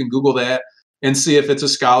 And then you can Google that and see if it's a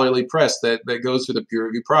scholarly press that goes through the peer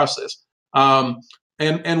review process.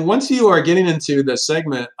 And once you are getting into the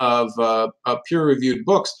segment of peer-reviewed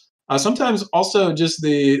books, sometimes also just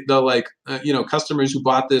the customers who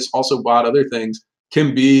bought this also bought other things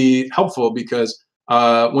can be helpful because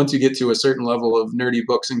once you get to a certain level of nerdy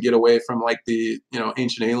books and get away from like the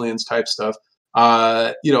ancient aliens type stuff,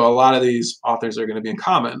 a lot of these authors are going to be in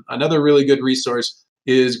common. Another really good resource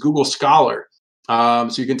is Google Scholar.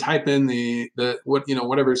 So you can type in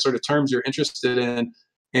whatever sort of terms you're interested in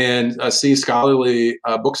and see scholarly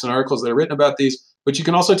books and articles that are written about these. But you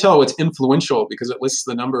can also tell what's influential because it lists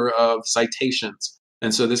the number of citations.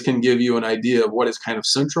 And so this can give you an idea of what is kind of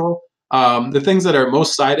central. The things that are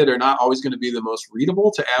most cited are not always going to be the most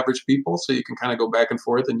readable to average people. So you can kind of go back and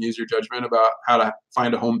forth and use your judgment about how to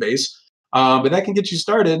find a home base. But that can get you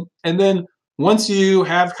started. And then once you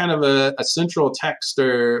have kind of a central text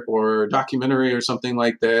or documentary or something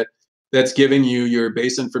like that, that's giving you your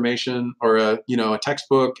base information or a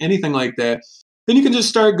textbook, anything like that, then you can just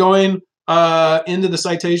start going into the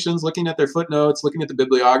citations, looking at their footnotes, looking at the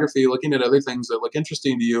bibliography, looking at other things that look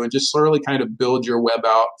interesting to you, and just slowly kind of build your web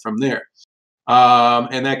out from there.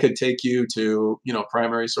 And that could take you to,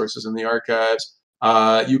 primary sources in the archives.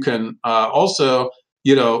 You can also,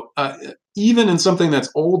 even in something that's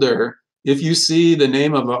older, if you see the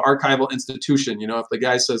name of an archival institution, if the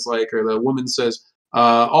guy says or the woman says,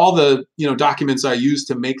 all the, documents I used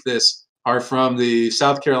to make this are from the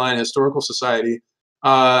South Carolina Historical Society.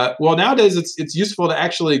 Well, nowadays it's useful to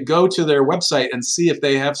actually go to their website and see if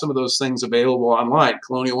they have some of those things available online.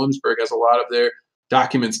 Colonial Williamsburg has a lot of their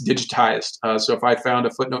documents digitized. So if I found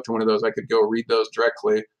a footnote to one of those, I could go read those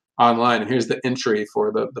directly online. And here's the entry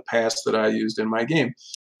for the past that I used in my game.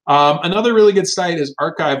 Another really good site is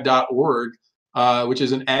archive.org, which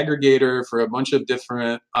is an aggregator for a bunch of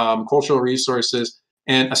different cultural resources,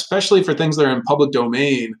 and especially for things that are in public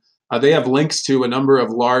domain. They have links to a number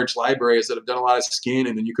of large libraries that have done a lot of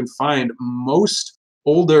scanning, and you can find most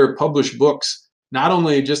older published books, not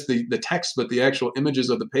only just the text, but the actual images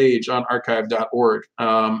of the page on archive.org.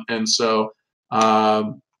 And so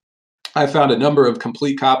I found a number of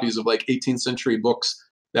complete copies of like 18th century books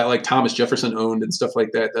that like Thomas Jefferson owned and stuff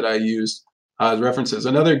like that I used as references.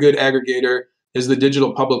 Another good aggregator is the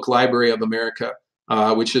Digital Public Library of America,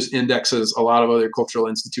 which just indexes a lot of other cultural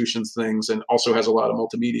institutions things and also has a lot of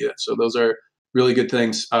multimedia. So those are really good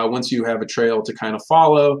things once you have a trail to kind of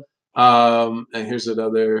follow. And here's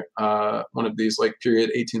another one of these like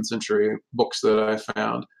period 18th century books that I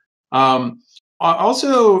found.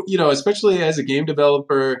 Also, especially as a game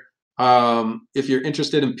developer, if you're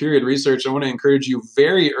interested in period research, I want to encourage you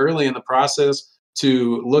very early in the process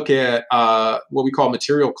to look at what we call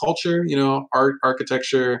material culture, art,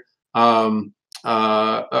 architecture,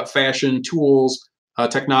 fashion, tools,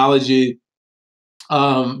 technology,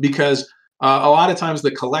 because a lot of times the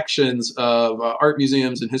collections of art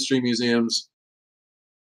museums and history museums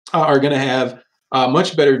are going to have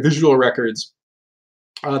much better visual records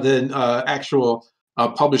than actual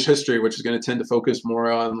published history, which is going to tend to focus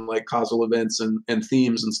more on like causal events and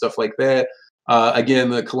themes and stuff like that. Again,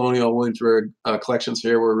 the Colonial Williamsburg collections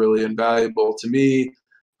here were really invaluable to me.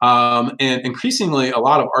 And increasingly, a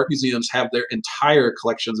lot of art museums have their entire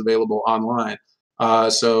collections available online.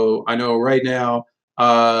 So I know right now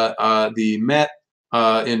the Met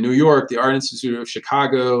in New York, the Art Institute of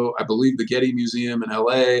Chicago, I believe the Getty Museum in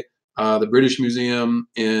LA, the British Museum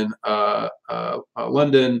in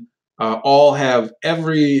London, all have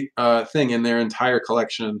every thing in their entire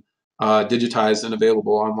collection digitized and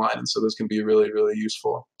available online. And so those can be really, really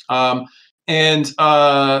useful. And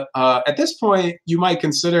at this point, you might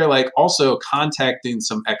consider like also contacting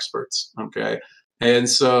some experts. Okay. And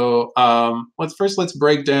so let's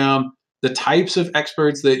break down the types of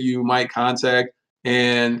experts that you might contact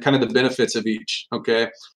and kind of the benefits of each. Okay.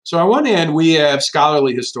 So on one hand, we have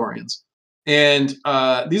scholarly historians. And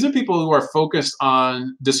these are people who are focused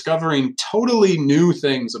on discovering totally new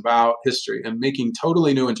things about history and making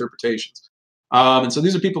totally new interpretations. And so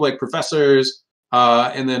these are people like professors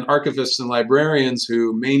and then archivists and librarians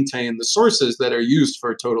who maintain the sources that are used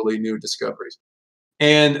for totally new discoveries.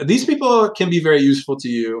 And these people can be very useful to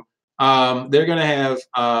you. They're going to have,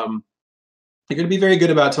 they're going to be very good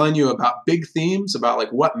about telling you about big themes, about like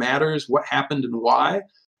what matters, what happened and why.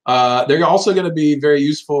 They're also going to be very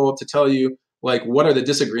useful to tell you like what are the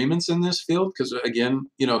disagreements in this field, because again,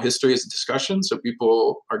 you know, history is a discussion, so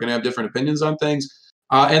people are going to have different opinions on things.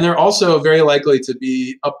 And they're also very likely to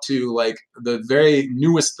be up to like the very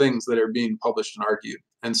newest things that are being published and argued.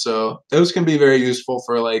 And so those can be very useful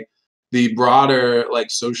for like the broader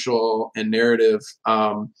like social and narrative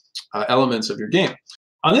elements of your game.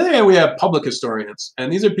 On the other hand, we have public historians,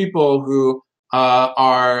 and these are people who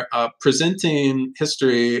are presenting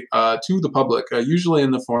history to the public, usually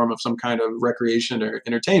in the form of some kind of recreation or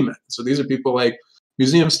entertainment. So these are people like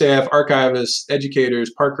museum staff, archivists,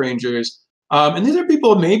 educators, park rangers. And these are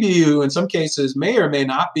people maybe who in some cases may or may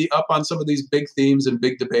not be up on some of these big themes and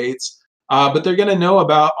big debates, but they're going to know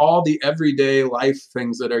about all the everyday life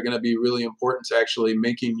things that are going to be really important to actually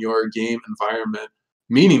making your game environment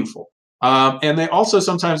meaningful. And they also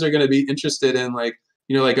sometimes are going to be interested in like,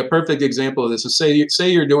 you know, like a perfect example of this is say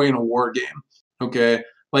you're doing a war game, okay?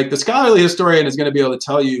 Like the scholarly historian is going to be able to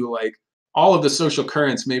tell you like all of the social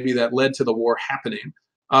currents maybe that led to the war happening,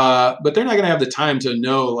 but they're not going to have the time to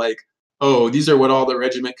know like, oh, these are what all the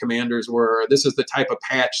regiment commanders were. Or this is the type of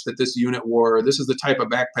patch that this unit wore. Or this is the type of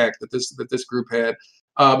backpack that this group had.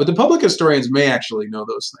 But the public historians may actually know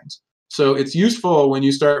those things. So it's useful when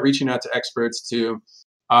you start reaching out to experts to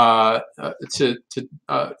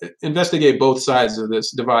investigate both sides of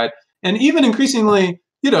this divide. And even increasingly,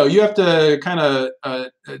 you know, you have to kind of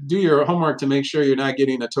do your homework to make sure you're not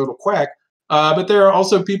getting a total quack. But there are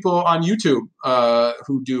also people on YouTube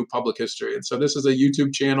who do public history. And so this is a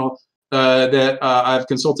YouTube channel that I've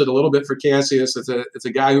consulted a little bit for Cassius. It's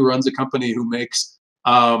a guy who runs a company who makes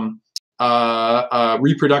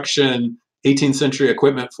reproduction 18th century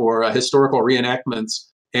equipment for historical reenactments.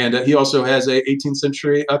 And he also has a 18th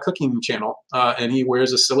century cooking channel, and he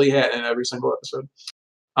wears a silly hat in every single episode.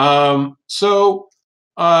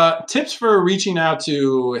 Tips for reaching out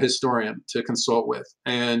to a historian to consult with.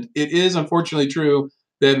 And it is unfortunately true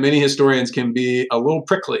that many historians can be a little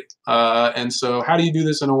prickly. And so how do you do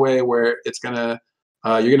this in a way where it's gonna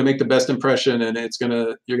you're gonna make the best impression and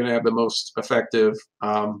you're gonna have the most effective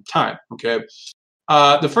time, okay?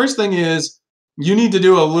 The first thing is you need to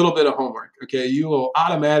do a little bit of homework, okay? You will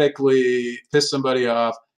automatically piss somebody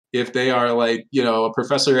off if they are like, you know, a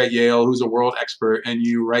professor at Yale who's a world expert and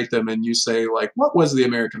you write them and you say like, what was the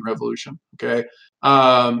American Revolution, okay?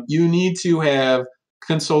 You need to have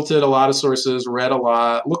consulted a lot of sources, read a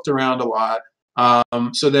lot, looked around a lot,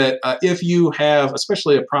 so that if you have,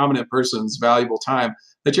 especially a prominent person's valuable time,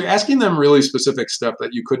 that you're asking them really specific stuff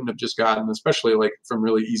that you couldn't have just gotten, especially like from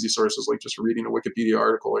really easy sources, like just reading a Wikipedia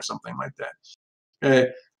article or something like that.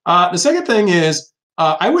 Okay. The second thing is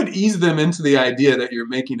I would ease them into the idea that you're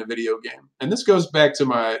making a video game. And this goes back to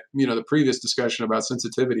my, you know, the previous discussion about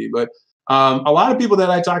sensitivity. But a lot of people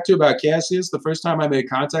that I talked to about Cassius, the first time I made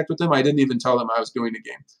contact with them, I didn't even tell them I was doing a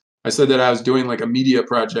game. I said that I was doing like a media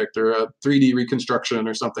project or a 3D reconstruction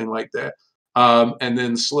or something like that. And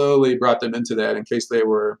then slowly brought them into that in case they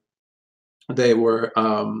were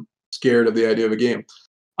scared of the idea of a game.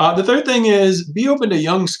 The third thing is be open to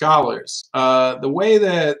young scholars. The way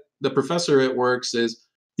that the professorate works is,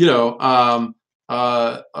 you know,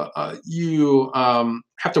 you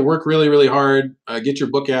have to work really, really hard, get your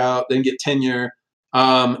book out, then get tenure.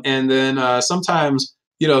 And then sometimes,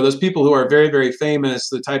 you know, those people who are very, very famous,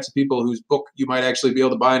 the types of people whose book you might actually be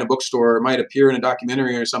able to buy in a bookstore or might appear in a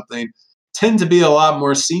documentary or something, tend to be a lot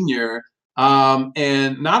more senior.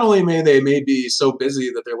 And not only may they be so busy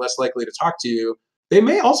that they're less likely to talk to you, they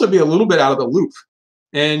may also be a little bit out of the loop.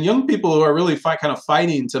 And young people who are really kind of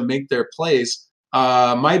fighting to make their place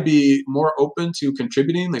might be more open to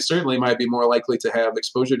contributing. They certainly might be more likely to have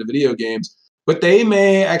exposure to video games, but they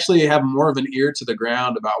may actually have more of an ear to the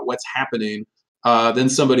ground about what's happening than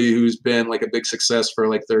somebody who's been like a big success for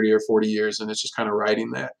like 30 or 40 years and it's just kind of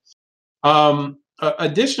riding that.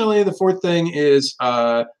 Additionally, the fourth thing is,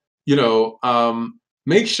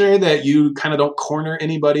 make sure that you kind of don't corner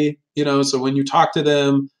anybody, so when you talk to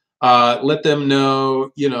them, let them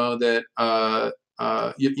know, that,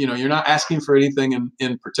 you're not asking for anything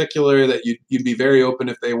in particular, that you'd be very open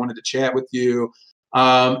if they wanted to chat with you.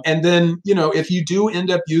 And then, if you do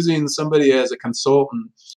end up using somebody as a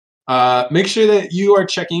consultant, make sure that you are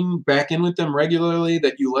checking back in with them regularly,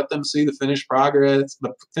 that you let them see the finished progress,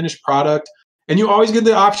 the finished product, and you always get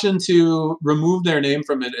the option to remove their name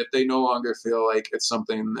from it if they no longer feel like it's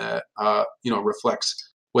something that,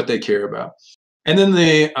 reflects what they care about. And then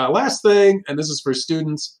the last thing, and this is for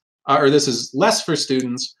students, or this is less for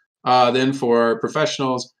students than for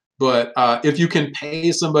professionals, but if you can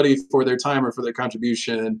pay somebody for their time or for their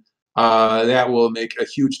contribution, that will make a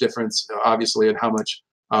huge difference, obviously, in how much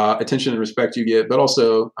attention and respect you get, but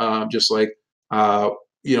also just like, how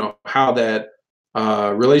that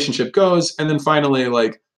relationship goes. And then finally,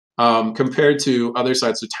 like, compared to other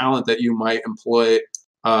sites of talent that you might employ,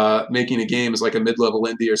 making a game is like a mid-level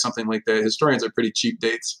indie or something like that. Historians are pretty cheap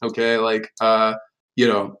dates. Okay. Like,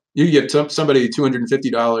 you give somebody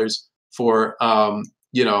 $250 for,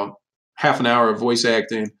 half an hour of voice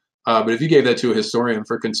acting. But if you gave that to a historian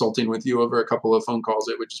for consulting with you over a couple of phone calls,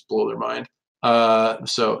 it would just blow their mind.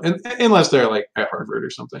 Unless they're like at Harvard or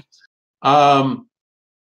something.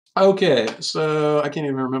 Okay, so I can't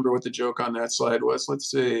even remember what the joke on that slide was.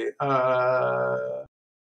 Let's see.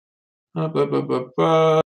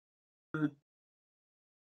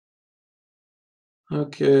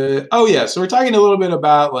 Okay. Oh yeah. So we're talking a little bit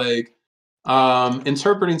about like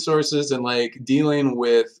interpreting sources and like dealing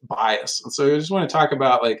with bias. And so I just want to talk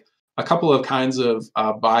about like a couple of kinds of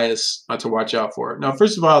bias to watch out for. Now,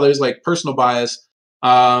 first of all, there's like personal bias,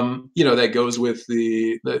 that goes with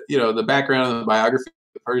the background and the biography of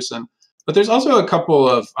the person. But there's also a couple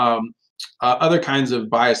of other kinds of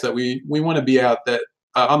bias that we want to be out that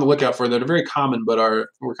on the lookout for, that are very common, but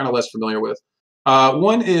we're kind of less familiar with.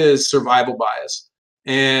 One is survival bias.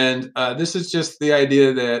 And this is just the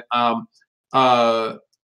idea that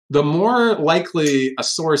the more likely a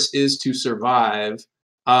source is to survive,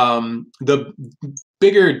 the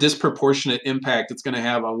bigger disproportionate impact it's going to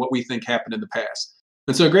have on what we think happened in the past.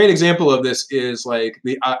 And so a great example of this is like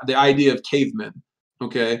the idea of cavemen.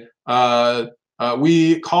 Okay,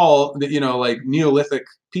 we call like Neolithic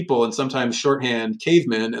people and sometimes shorthand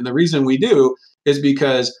cavemen, and the reason we do is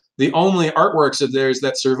because the only artworks of theirs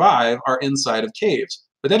that survive are inside of caves.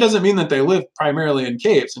 But that doesn't mean that they live primarily in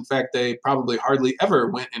caves. In fact, they probably hardly ever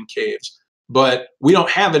went in caves. But we don't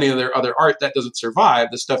have any of their other art that doesn't survive.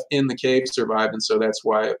 The stuff in the cave survived, and so that's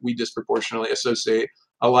why we disproportionately associate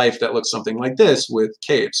a life that looks something like this with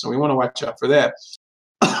caves. So we want to watch out for that.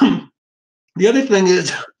 The other thing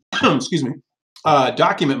is, excuse me,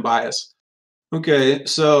 document bias. Okay,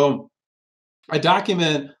 so a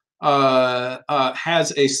document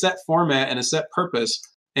has a set format and a set purpose,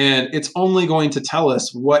 and it's only going to tell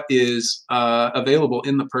us what is available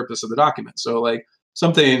in the purpose of the document. So like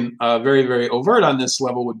something very, very overt on this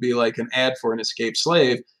level would be like an ad for an escaped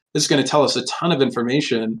slave. This is going to tell us a ton of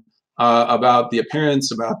information about the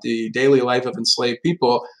appearance, about the daily life of enslaved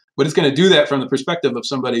people, but it's going to do that from the perspective of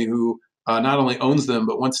somebody who not only owns them,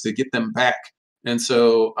 but wants to get them back. And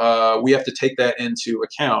so we have to take that into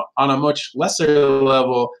account. On a much lesser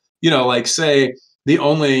level, like say the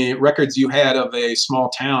only records you had of a small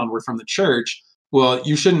town were from the church. Well,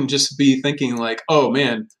 you shouldn't just be thinking like, oh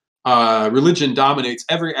man, religion dominates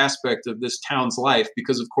every aspect of this town's life,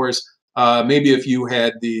 because of course, maybe if you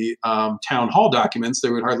had the town hall documents,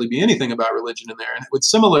 there would hardly be anything about religion in there. And it would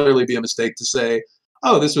similarly be a mistake to say,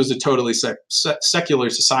 oh, this was a totally secular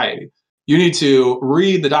society. You need to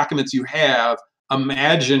read the documents you have,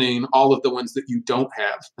 imagining all of the ones that you don't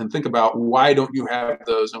have, and think about why don't you have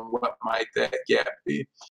those and what might that gap be.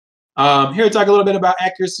 Here I talk a little bit about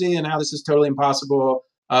accuracy and how this is totally impossible.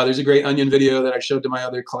 There's a great Onion video that I showed to my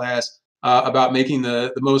other class about making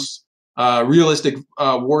the most realistic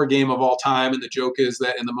war game of all time. And the joke is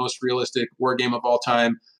that in the most realistic war game of all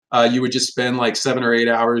time, you would just spend like 7 or 8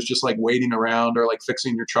 hours just like waiting around or like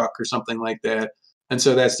fixing your truck or something like that. And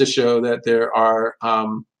so that's to show that there are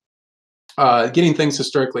getting things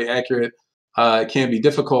historically accurate can be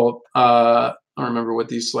difficult. I don't remember what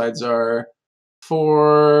these slides are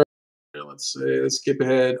for. Let's see, let's skip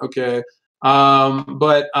ahead. Okay.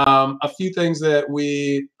 But a few things that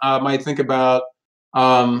we might think about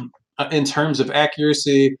in terms of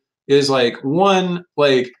accuracy is like, one,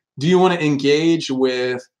 like, do you want to engage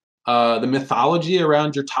with the mythology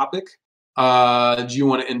around your topic? do you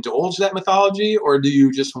want to indulge that mythology, or do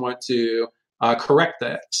you just want to correct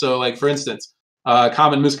that? So, like, for instance,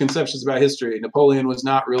 common misconceptions about history: Napoleon was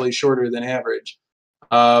not really shorter than average.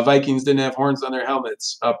 Vikings didn't have horns on their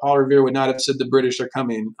helmets. Paul Revere would not have said the British are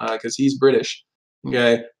coming because he's British.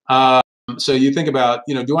 Okay, so you think about,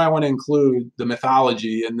 do I want to include the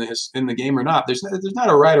mythology in the game or not? There's not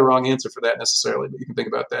a right or wrong answer for that necessarily, but you can think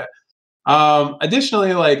about that.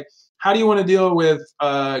 Additionally, like, how do you want to deal with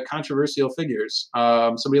controversial figures?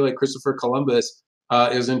 Somebody like Christopher Columbus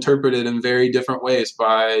is interpreted in very different ways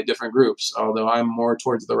by different groups, although I'm more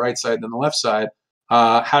towards the right side than the left side.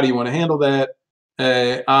 How do you want to handle that?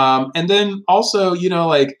 And then also,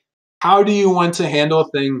 like, how do you want to handle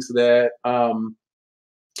things that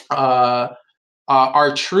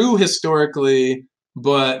are true historically,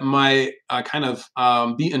 but might kind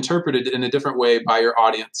of be interpreted in a different way by your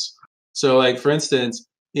audience? So, like, for instance,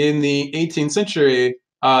 in the 18th century,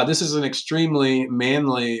 this is an extremely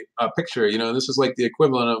manly picture. This is like the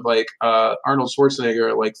equivalent of like Arnold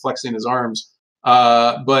Schwarzenegger like flexing his arms.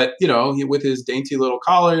 But with his dainty little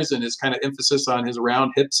collars and his kind of emphasis on his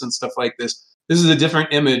round hips and stuff like this is a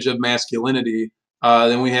different image of masculinity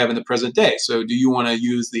than we have in the present day. So do you want to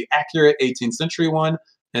use the accurate 18th century one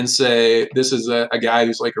and say this is a guy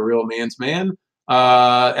who's like a real man's man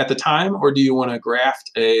at the time, or do you want to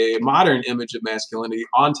graft a modern image of masculinity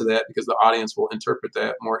onto that because the audience will interpret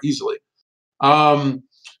that more easily?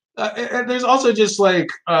 There's also just like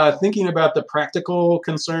thinking about the practical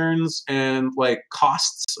concerns and like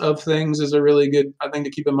costs of things is a really good thing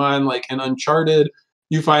to keep in mind. Like in Uncharted,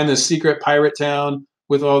 you find this secret pirate town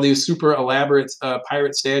with all these super elaborate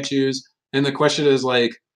pirate statues, and the question is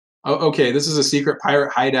like, okay, this is a secret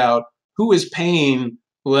pirate hideout. Who is paying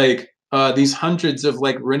like these hundreds of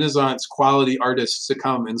like Renaissance quality artists to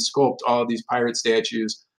come and sculpt all of these pirate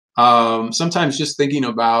statues? Sometimes just thinking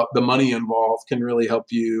about the money involved can really help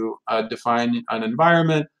you define an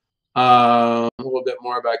environment. A little bit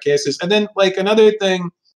more about Cassius. And then like another thing,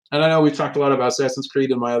 and I know we've talked a lot about Assassin's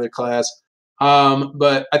Creed in my other class,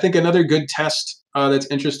 but I think another good test that's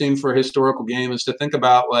interesting for a historical game is to think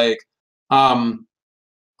about like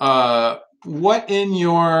what in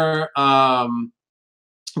your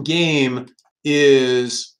game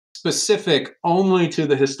is specific only to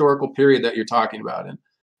the historical period that you're talking about.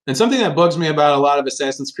 And something that bugs me about a lot of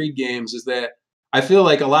Assassin's Creed games is that I feel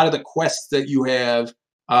like a lot of the quests that you have,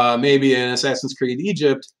 maybe in Assassin's Creed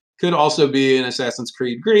Egypt, could also be in Assassin's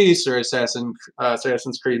Creed Greece or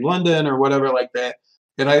Assassin's Creed London or whatever like that.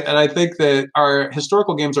 And I think that our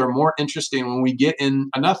historical games are more interesting when we get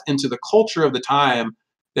enough into the culture of the time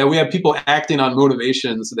that we have people acting on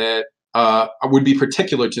motivations that would be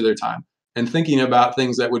particular to their time and thinking about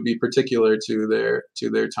things that would be particular to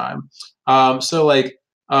their time. So like,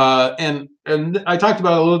 and I talked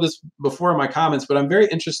about a little of this before in my comments, but I'm very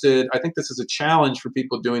interested. I think this is a challenge for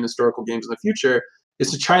people doing historical games in the future,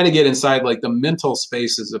 is to try to get inside like the mental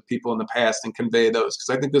spaces of people in the past and convey those. Because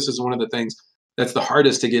I think this is one of the things that's the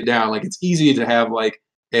hardest to get down. Like it's easy to have like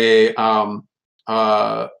an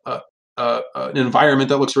environment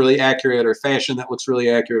that looks really accurate or fashion that looks really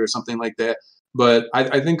accurate or something like that. But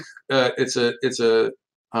I think it's a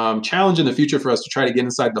challenge in the future for us to try to get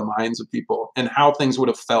inside the minds of people and how things would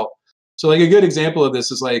have felt. So like a good example of this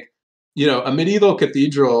is like, a medieval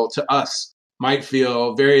cathedral to us might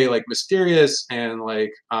feel very like mysterious and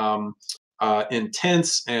like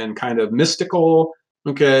intense and kind of mystical.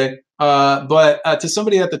 Okay. But to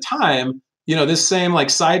somebody at the time, this same like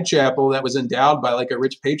side chapel that was endowed by like a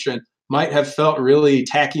rich patron might have felt really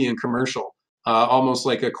tacky and commercial, almost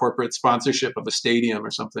like a corporate sponsorship of a stadium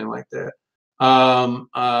or something like that.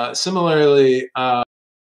 Similarly, I'm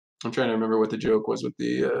trying to remember what the joke was with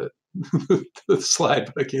the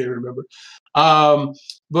slide, but I can't remember.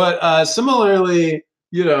 But similarly,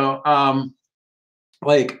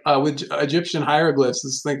 like with Egyptian hieroglyphs,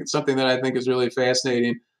 this is something that I think is really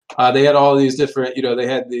fascinating. They had all these different, they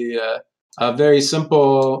had the very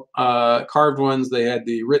simple carved ones. They had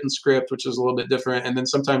the written script, which is a little bit different. And then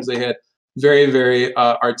sometimes they had very, very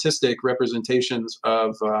artistic representations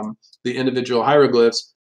of the individual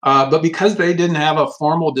hieroglyphs. But because they didn't have a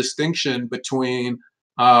formal distinction between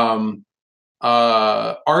art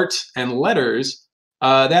and letters,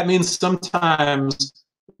 that means sometimes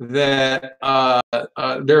that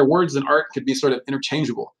their words and art could be sort of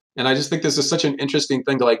interchangeable. And I just think this is such an interesting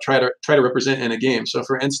thing to like try to represent in a game. So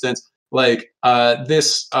for instance, like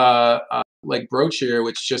this like brooch here,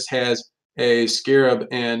 which just has a scarab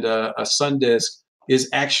and a sun disk, is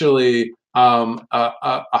actually a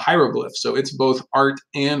hieroglyph. So it's both art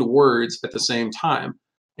and words at the same time.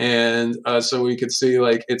 And so we could see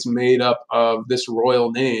like it's made up of this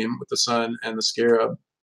royal name with the sun and the scarab,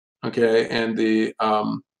 okay, and the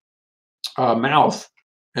mouth,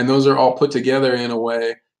 and those are all put together in a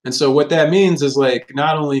way. And so what that means is like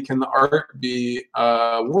not only can the art be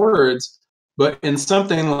words, but in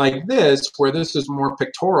something like this, where this is more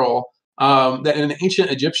pictorial, that in an ancient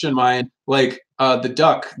Egyptian mind, like the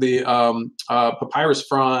duck, the papyrus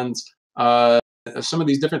fronds, some of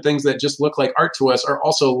these different things that just look like art to us are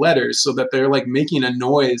also letters, so that they're like making a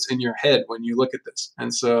noise in your head when you look at this.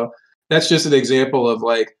 And so that's just an example of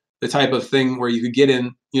like the type of thing where you could get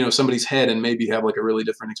in, you know, somebody's head and maybe have like a really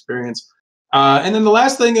different experience. And then the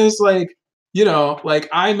last thing is like, you know, like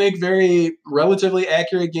I make very relatively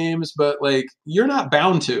accurate games, but like you're not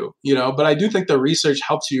bound to, you know, but I do think the research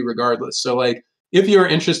helps you regardless. So like if you're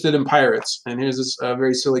interested in pirates, and here's this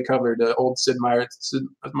very silly cover, the old Sid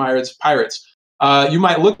Meier's Pirates. You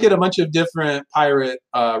might look at a bunch of different pirate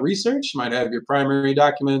research. You might have your primary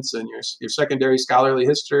documents and your secondary scholarly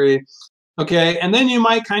history. Okay, and then you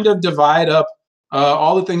might kind of divide up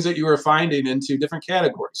all the things that you are finding into different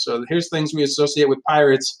categories. So here's things we associate with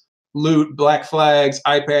pirates: loot, black flags,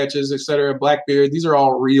 eye patches, etc., Blackbeard. These are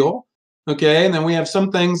all real. Okay, and then we have some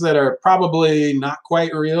things that are probably not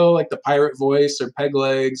quite real, like the pirate voice or peg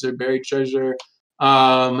legs or buried treasure.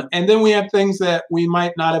 And then we have things that we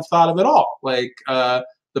might not have thought of at all, like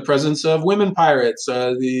the presence of women pirates,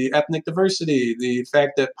 the ethnic diversity, the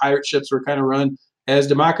fact that pirate ships were kind of run as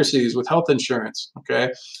democracies with health insurance.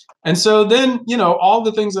 Okay, and so then, you know, all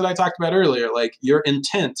the things that I talked about earlier, like your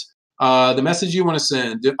intent, the message you want to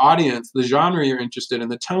send, the audience, the genre you're interested in,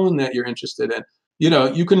 the tone that you're interested in. You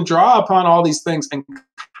know, you can draw upon all these things and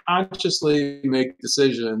consciously make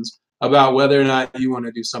decisions about whether or not you want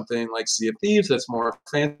to do something like Sea of Thieves that's more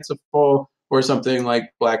fanciful, or something like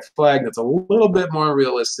Black Flag that's a little bit more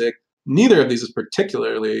realistic. Neither of these is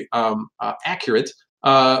particularly accurate,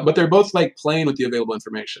 but they're both like playing with the available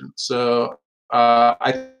information. So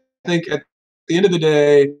I think at the end of the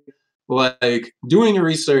day, like doing your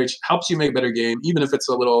research helps you make a better game, even if it's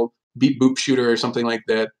a little beep boop shooter or something like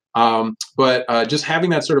that. But just having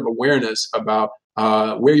that sort of awareness about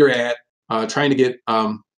where you're at, trying to get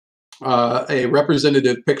a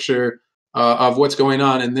representative picture of what's going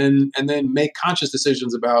on, and then make conscious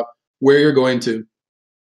decisions about where you're going to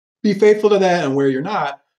be faithful to that and where you're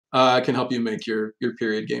not, can help you make your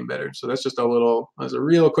period game better. So that's just as a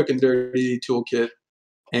real quick and dirty toolkit.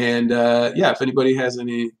 And yeah, if anybody has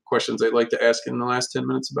any questions they'd like to ask in the last 10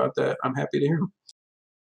 minutes about that, I'm happy to hear them.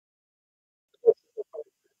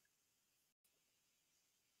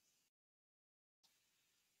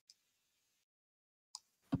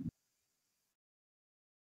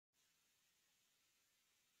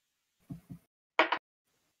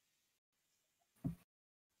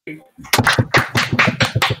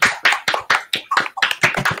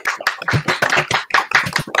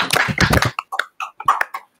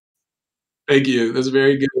 Thank you. That's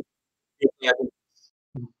very good.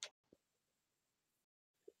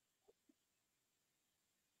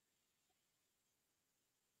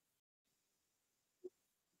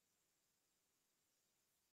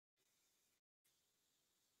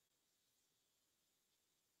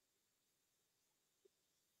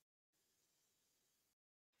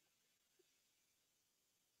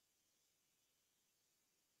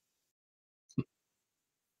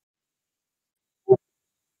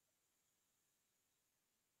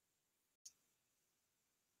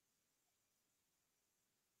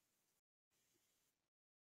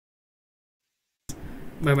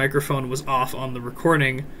 My microphone was off on the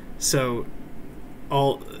recording, so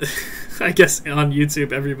all I guess on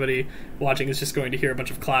YouTube everybody watching is just going to hear a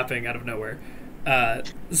bunch of clapping out of nowhere.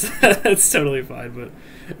 So that's totally fine. But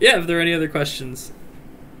yeah, if there are any other questions,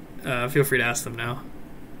 feel free to ask them now.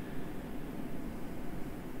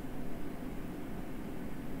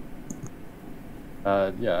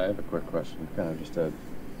 Yeah, I have a quick question, kind of just a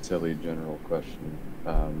silly general question.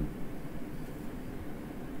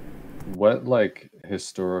 What like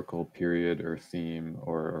historical period or theme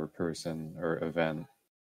or person or event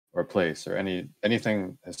or place or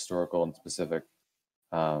anything historical and specific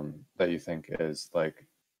that you think is like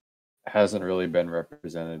hasn't really been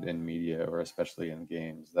represented in media, or especially in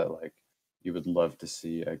games, that like you would love to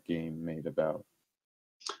see a game made about?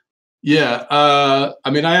 Yeah, I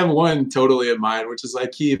mean, I have one totally in mind, which is I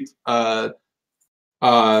keep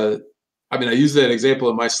I mean, I use that example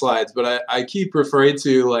in my slides, but I keep referring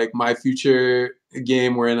to like my future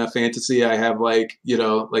game where in a fantasy I have like, you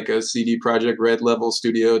know, like a CD Projekt Red level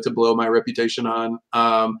studio to blow my reputation on.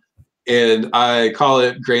 And I call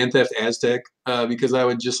it Grand Theft Aztec because I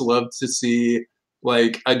would just love to see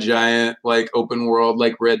like a giant like open world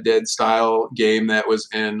like Red Dead style game that was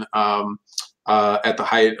in at the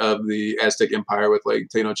height of the Aztec Empire with like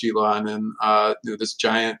Tenochtitlan and this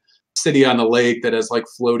giant city on the lake that has like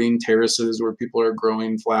floating terraces where people are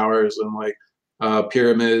growing flowers and like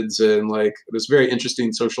pyramids and like this very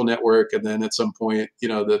interesting social network. And then at some point,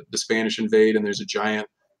 the Spanish invade and there's a giant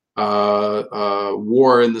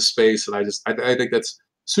war in the space. And I think that's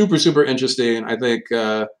super, super interesting. I think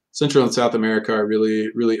Central and South America are really,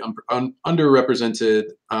 really underrepresented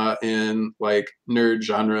in like nerd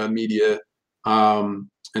genre media.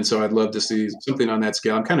 And so I'd love to see something on that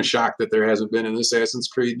scale. I'm kind of shocked that there hasn't been an Assassin's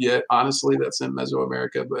Creed yet, honestly, that's in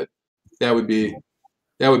Mesoamerica, but that would be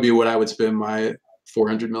what I would spend my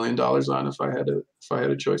 $400 million on if I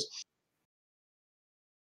had a choice.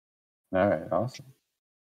 All right, awesome.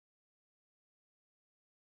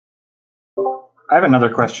 I have another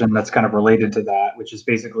question that's kind of related to that, which is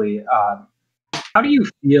basically, how do you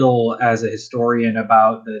feel as a historian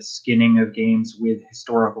about the skinning of games with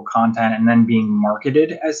historical content and then being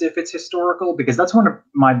marketed as if it's historical? Because that's one of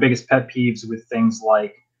my biggest pet peeves with things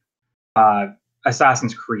like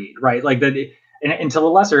Assassin's Creed, right? Like that, and to a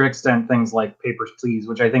lesser extent, things like Papers, Please,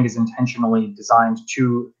 which I think is intentionally designed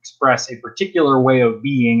to express a particular way of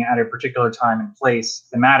being at a particular time and place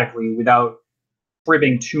thematically without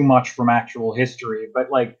cribbing too much from actual history.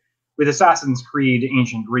 But like with Assassin's Creed,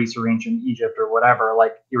 ancient Greece or ancient Egypt or whatever,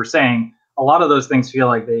 like you were saying, a lot of those things feel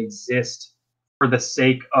like they exist for the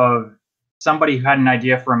sake of somebody who had an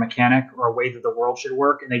idea for a mechanic or a way that the world should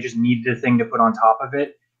work, and they just needed a thing to put on top of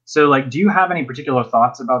it. So like, do you have any particular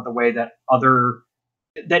thoughts about the way that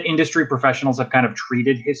that industry professionals have kind of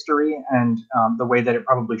treated history and the way that it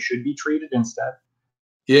probably should be treated instead?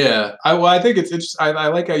 Yeah, I think it's interesting. I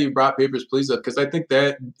like how you brought Papers, Please up, because I think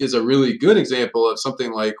that is a really good example of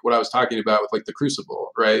something like what I was talking about with like the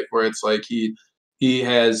Crucible, right? Where it's like he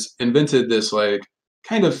has invented this like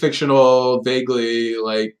kind of fictional, vaguely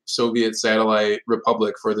like Soviet satellite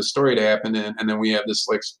republic for the story to happen in, and then we have this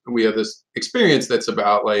experience that's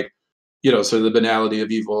about like sort of the banality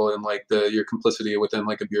of evil and like your complicity within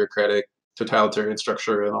like a bureaucratic totalitarian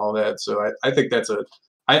structure and all that. So I think that's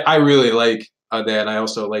I really like that. I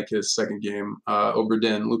also like his second game,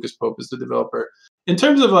 Oberdin. Lucas Pope is the developer. In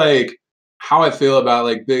terms of like how I feel about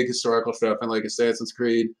like big historical stuff and like Assassin's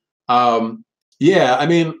Creed, yeah, I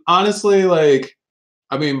mean, honestly, like,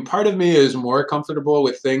 I mean, part of me is more comfortable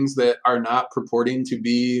with things that are not purporting to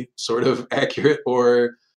be sort of accurate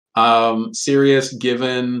or serious,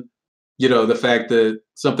 given the fact that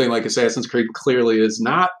something like Assassin's Creed clearly is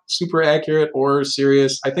not super accurate or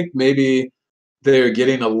serious. I think maybe they're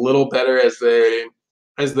getting a little better as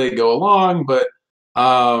they go along, but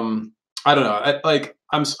I don't know.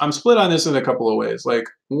 I'm split on this in a couple of ways. Like,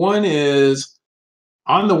 one is,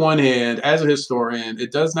 on the one hand, as a historian,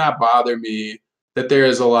 it does not bother me that there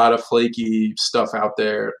is a lot of flaky stuff out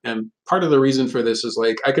there, and part of the reason for this is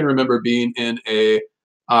like I can remember being in a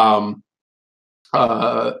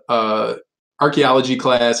archaeology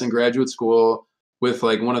class in graduate school with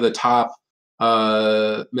like one of the top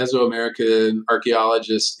Mesoamerican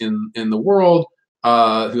archaeologists in the world,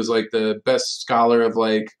 who's like the best scholar of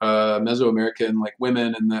like Mesoamerican like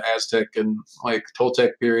women in the Aztec and like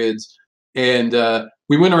Toltec periods. And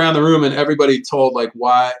we went around the room and everybody told like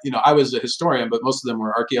why, I was a historian, but most of them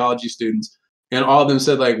were archaeology students. And all of them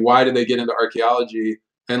said like, why did they get into archaeology?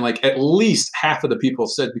 And like at least half of the people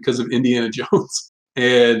said because of Indiana Jones.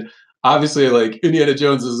 And obviously like Indiana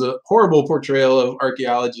Jones is a horrible portrayal of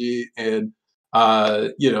archaeology, and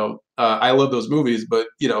I love those movies, but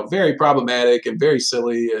very problematic and very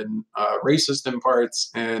silly and racist in parts,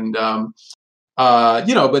 and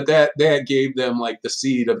but that gave them like the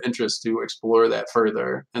seed of interest to explore that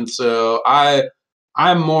further. And so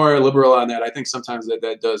I'm more liberal on that. I think sometimes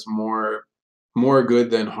that does more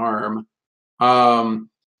good than harm.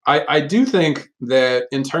 I do think that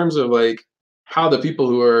in terms of like how the people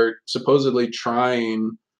who are supposedly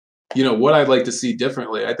trying, what I'd like to see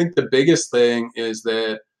differently, I think the biggest thing is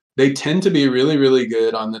that they tend to be really, really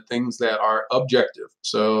good on the things that are objective.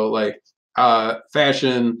 So like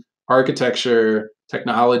fashion, architecture,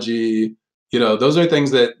 technology, those are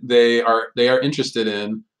things that they are interested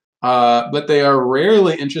in, but they are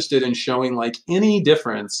rarely interested in showing like any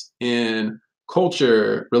difference in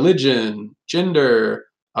culture, religion, gender,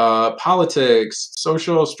 politics,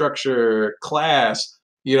 social structure, class,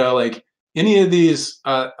 like any of these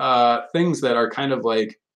things that are kind of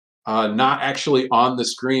like not actually on the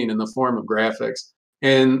screen in the form of graphics.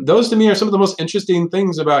 And those to me are some of the most interesting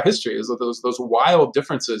things about history, is those wild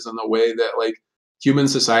differences in the way that like human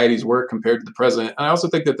societies work compared to the present. And I also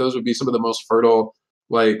think that those would be some of the most fertile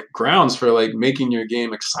like grounds for like making your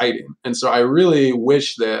game exciting. And so I really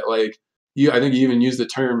wish that like I think you even used the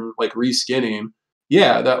term like reskinning.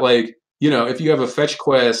 Yeah, that like, if you have a fetch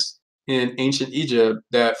quest in ancient Egypt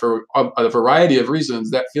that for a variety of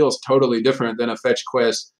reasons that feels totally different than a fetch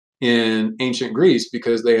quest in ancient Greece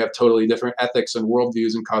because they have totally different ethics and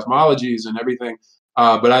worldviews and cosmologies and everything.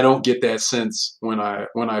 But I don't get that sense when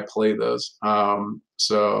I play those.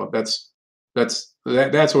 So that's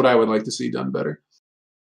what I would like to see done better.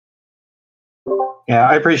 Yeah,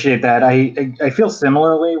 I appreciate that. I feel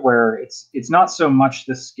similarly where it's not so much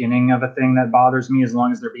the skinning of a thing that bothers me as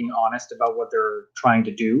long as they're being honest about what they're trying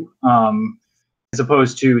to do, as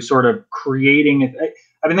opposed to sort of creating it.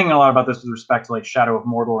 I've been thinking a lot about this with respect to like Shadow of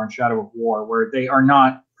Mordor and Shadow of War, where they are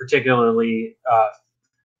not particularly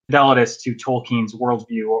fidelitous to Tolkien's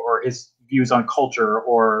worldview or his views on culture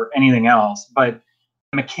or anything else, but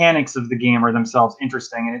the mechanics of the game are themselves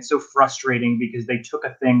interesting, and it's so frustrating because they took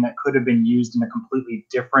a thing that could have been used in a completely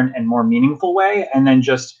different and more meaningful way and then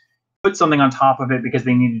just put something on top of it because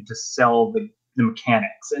they needed to sell the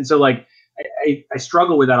mechanics. And so like I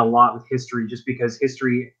struggle with that a lot with history, just because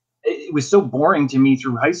history, it was so boring to me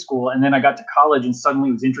through high school, and then I got to college and suddenly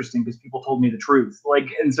it was interesting because people told me the truth. Like,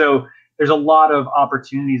 and so there's a lot of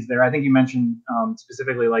opportunities there. I think you mentioned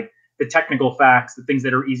specifically like the technical facts, the things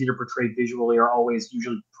that are easy to portray visually are always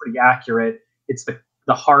usually pretty accurate. It's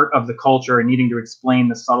the heart of the culture and needing to explain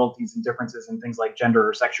the subtleties and differences in things like gender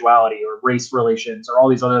or sexuality or race relations or all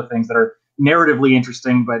these other things that are narratively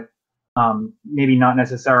interesting, but maybe not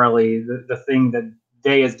necessarily the thing that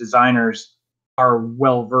they as designers are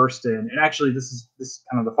well versed in. And actually, this is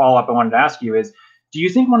kind of the follow-up I wanted to ask you is, do you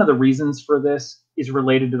think one of the reasons for this is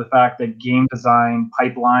related to the fact that game design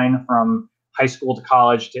pipeline from high school to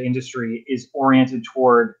college to industry is oriented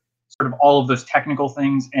toward sort of all of those technical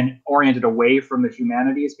things and oriented away from the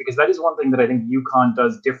humanities? Because that is one thing that I think UConn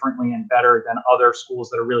does differently and better than other schools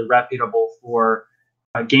that are really reputable for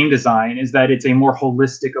game design, is that it's a more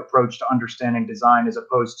holistic approach to understanding design as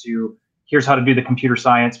opposed to here's how to do the computer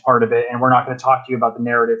science part of it, and we're not going to talk to you about the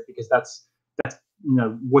narrative because that's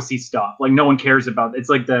wussy stuff. Like no one cares about it. It's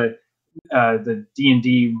like the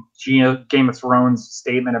D&D Game of Thrones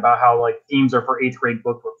statement about how like themes are for 8th grade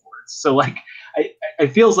book reports. So like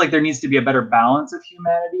it feels like there needs to be a better balance of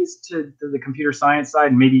humanities to the computer science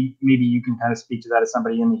side. Maybe you can kind of speak to that as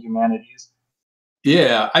somebody in the humanities.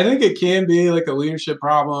 Yeah, I think it can be like a leadership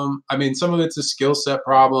problem. I mean, some of it's a skill set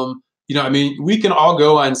problem. I mean, we can all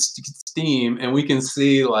go on Steam and we can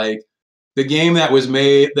see like the game that was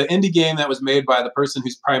made, the indie game that was made by the person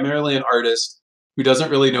who's primarily an artist who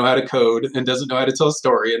doesn't really know how to code and doesn't know how to tell a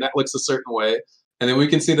story, and that looks a certain way. And then we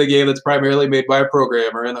can see the game that's primarily made by a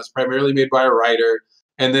programmer and that's primarily made by a writer.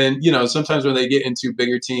 And then, sometimes when they get into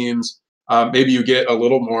bigger teams, maybe you get a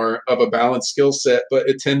little more of a balanced skill set, but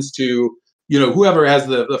it tends to, whoever has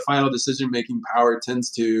the final decision-making power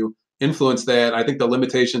tends to influence that. I think the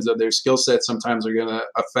limitations of their skill set sometimes are going to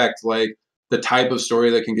affect like the type of story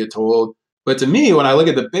that can get told. But to me, when I look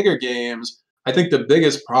at the bigger games, I think the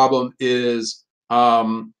biggest problem is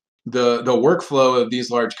the workflow of these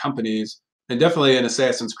large companies, and definitely in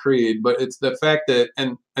Assassin's Creed. But it's the fact that,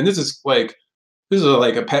 and this is like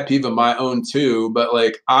a pet peeve of my own too. But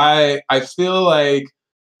like I feel like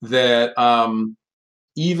that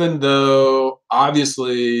even though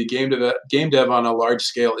obviously game dev on a large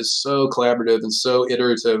scale is so collaborative and so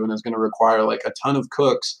iterative and is going to require like a ton of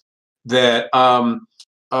cooks, that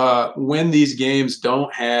when these games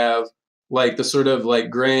don't have like the sort of like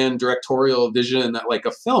grand directorial vision that like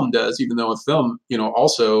a film does, even though a film,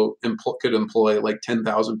 also could employ like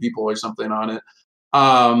 10,000 people or something on it.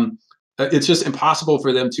 It's just impossible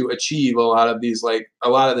for them to achieve a lot of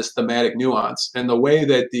this thematic nuance. And the way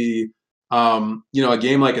that a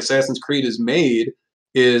game like Assassin's Creed is made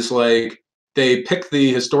is like they pick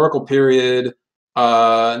the historical period,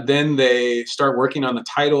 then they start working on the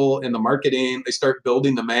title and the marketing, they start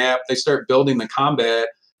building the map, they start building the combat,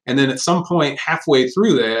 and then at some point halfway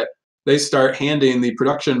through that, they start handing the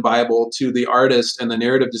production Bible to the artist and the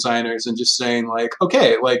narrative designers and just saying like,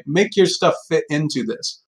 okay, like make your stuff fit into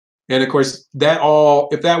this. And of course,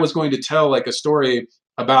 if that was going to tell like a story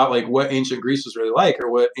about like what ancient Greece was really like or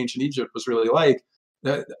what ancient Egypt was really like,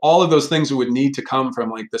 all of those things would need to come from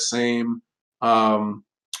like the same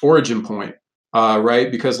origin point,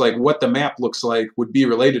 right? Because like what the map looks like would be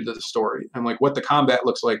related to the story, and like what the combat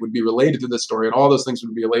looks like would be related to the story, and all those things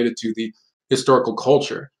would be related to the historical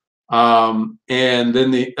culture. And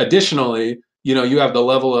then additionally, you have the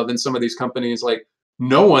level of, in some of these companies, like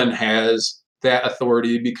no one has that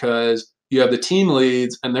authority because you have the team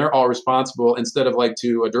leads and they're all responsible, instead of like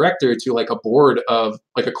to a director, to like a board of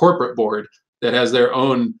like a corporate board that has their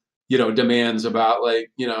own, demands about like,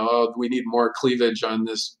 oh, we need more cleavage on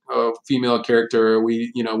this female character.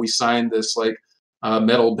 We signed this like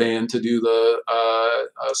metal band to do the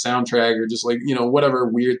soundtrack, or just like, whatever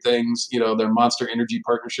weird things, their Monster Energy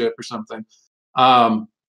partnership or something.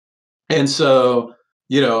 And so,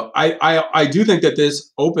 I do think that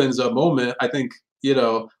this opens a moment, I think,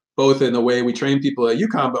 both in the way we train people at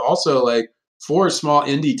UConn, but also like for small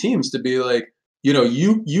indie teams to be like,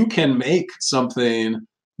 you can make something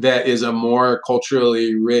that is a more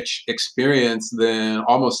culturally rich experience than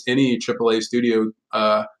almost any AAA studio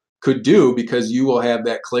could do, because you will have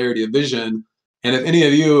that clarity of vision. And if any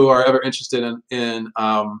of you are ever interested in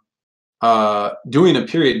doing a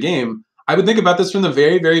period game, I would think about this from the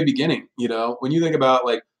very, very beginning. When you think about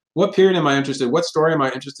like, what period am I interested in? What story am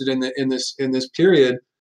I interested in this period?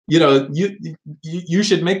 You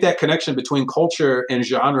should make that connection between culture and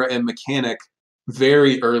genre and mechanic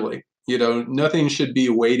very early. Nothing should be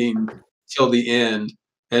waiting till the end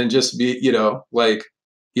and just be,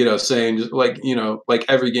 saying just like, like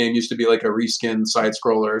every game used to be like a reskin side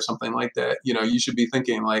scroller or something like that. You should be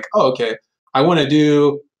thinking like, oh, okay, I want to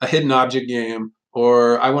do a hidden object game,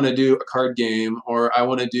 or I want to do a card game, or I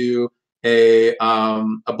want to do a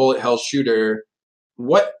bullet hell shooter.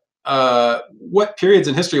 What periods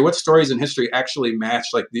in history, what stories in history actually match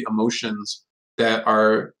like the emotions that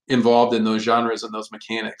are involved in those genres and those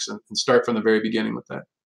mechanics, and start from the very beginning with that.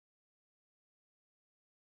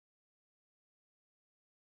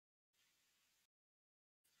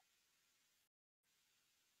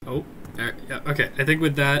 Oh, yeah, okay. I think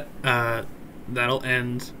with that, that'll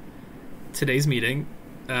end today's meeting.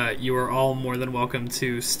 You are all more than welcome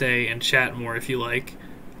to stay and chat more if you like.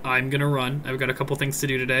 I'm gonna run. I've got a couple things to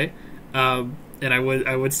do today, and I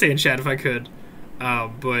would stay and chat if I could.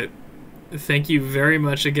 But thank you very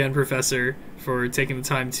much again, Professor, for taking the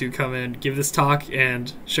time to come and give this talk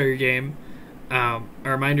and show your game. A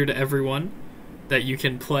reminder to everyone that you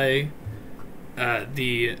can play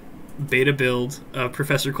the beta build of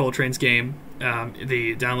Professor Coltrain's game.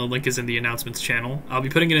 The download link is in the announcements channel. I'll be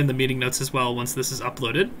putting it in the meeting notes as well once this is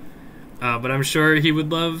uploaded. But I'm sure he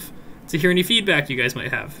would love to hear any feedback you guys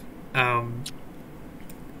might have.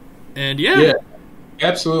 And yeah,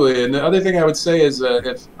 absolutely. And the other thing I would say is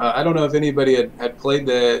if I don't know if anybody had played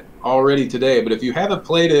that already today, but if you haven't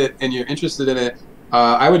played it and you're interested in it,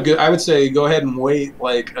 I would say go ahead and wait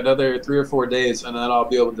like another 3 or 4 days, and then I'll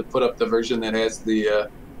be able to put up the version that has the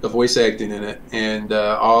voice acting in it. And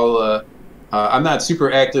I'm not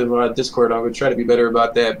super active on Discord. I'm going to try to be better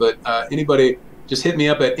about that. But anybody, just hit me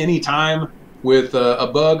up at any time with a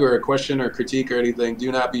bug or a question or critique or anything.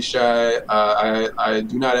 Do not be shy. I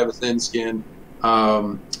do not have a thin skin,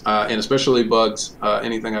 and especially bugs.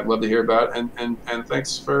 Anything I'd love to hear about. And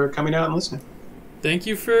thanks for coming out and listening. Thank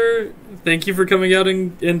you for coming out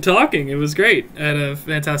and talking. It was great. I had a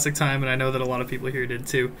fantastic time, and I know that a lot of people here did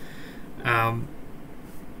too.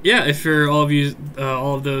 Yeah, if you're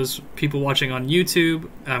all of those people watching on YouTube,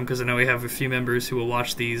 because I know we have a few members who will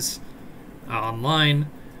watch these online.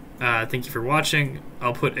 Thank you for watching.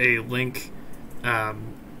 I'll put a link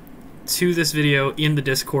to this video in the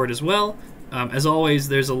Discord as well. As always,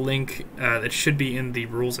 there's a link that should be in the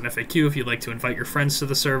rules and FAQ if you'd like to invite your friends to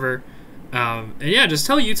the server. And yeah, just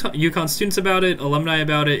tell UConn students about it, alumni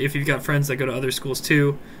about it, if you've got friends that go to other schools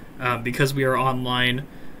too. Because we are online,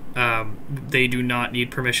 they do not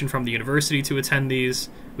need permission from the university to attend these.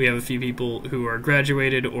 We have a few people who are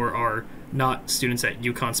graduated or are not students at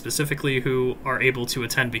UConn specifically who are able to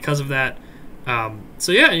attend because of that.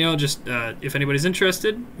 So yeah, just if anybody's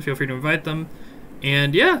interested, feel free to invite them.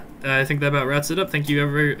 And yeah, I think that about wraps it up. Thank you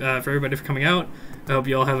for everybody for coming out. I hope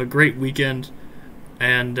you all have a great weekend.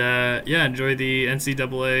 And yeah, enjoy the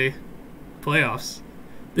NCAA playoffs.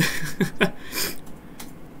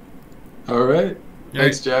 All right.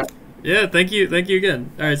 Thanks, Jack. Yeah, thank you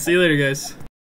again. All right, see you later, guys.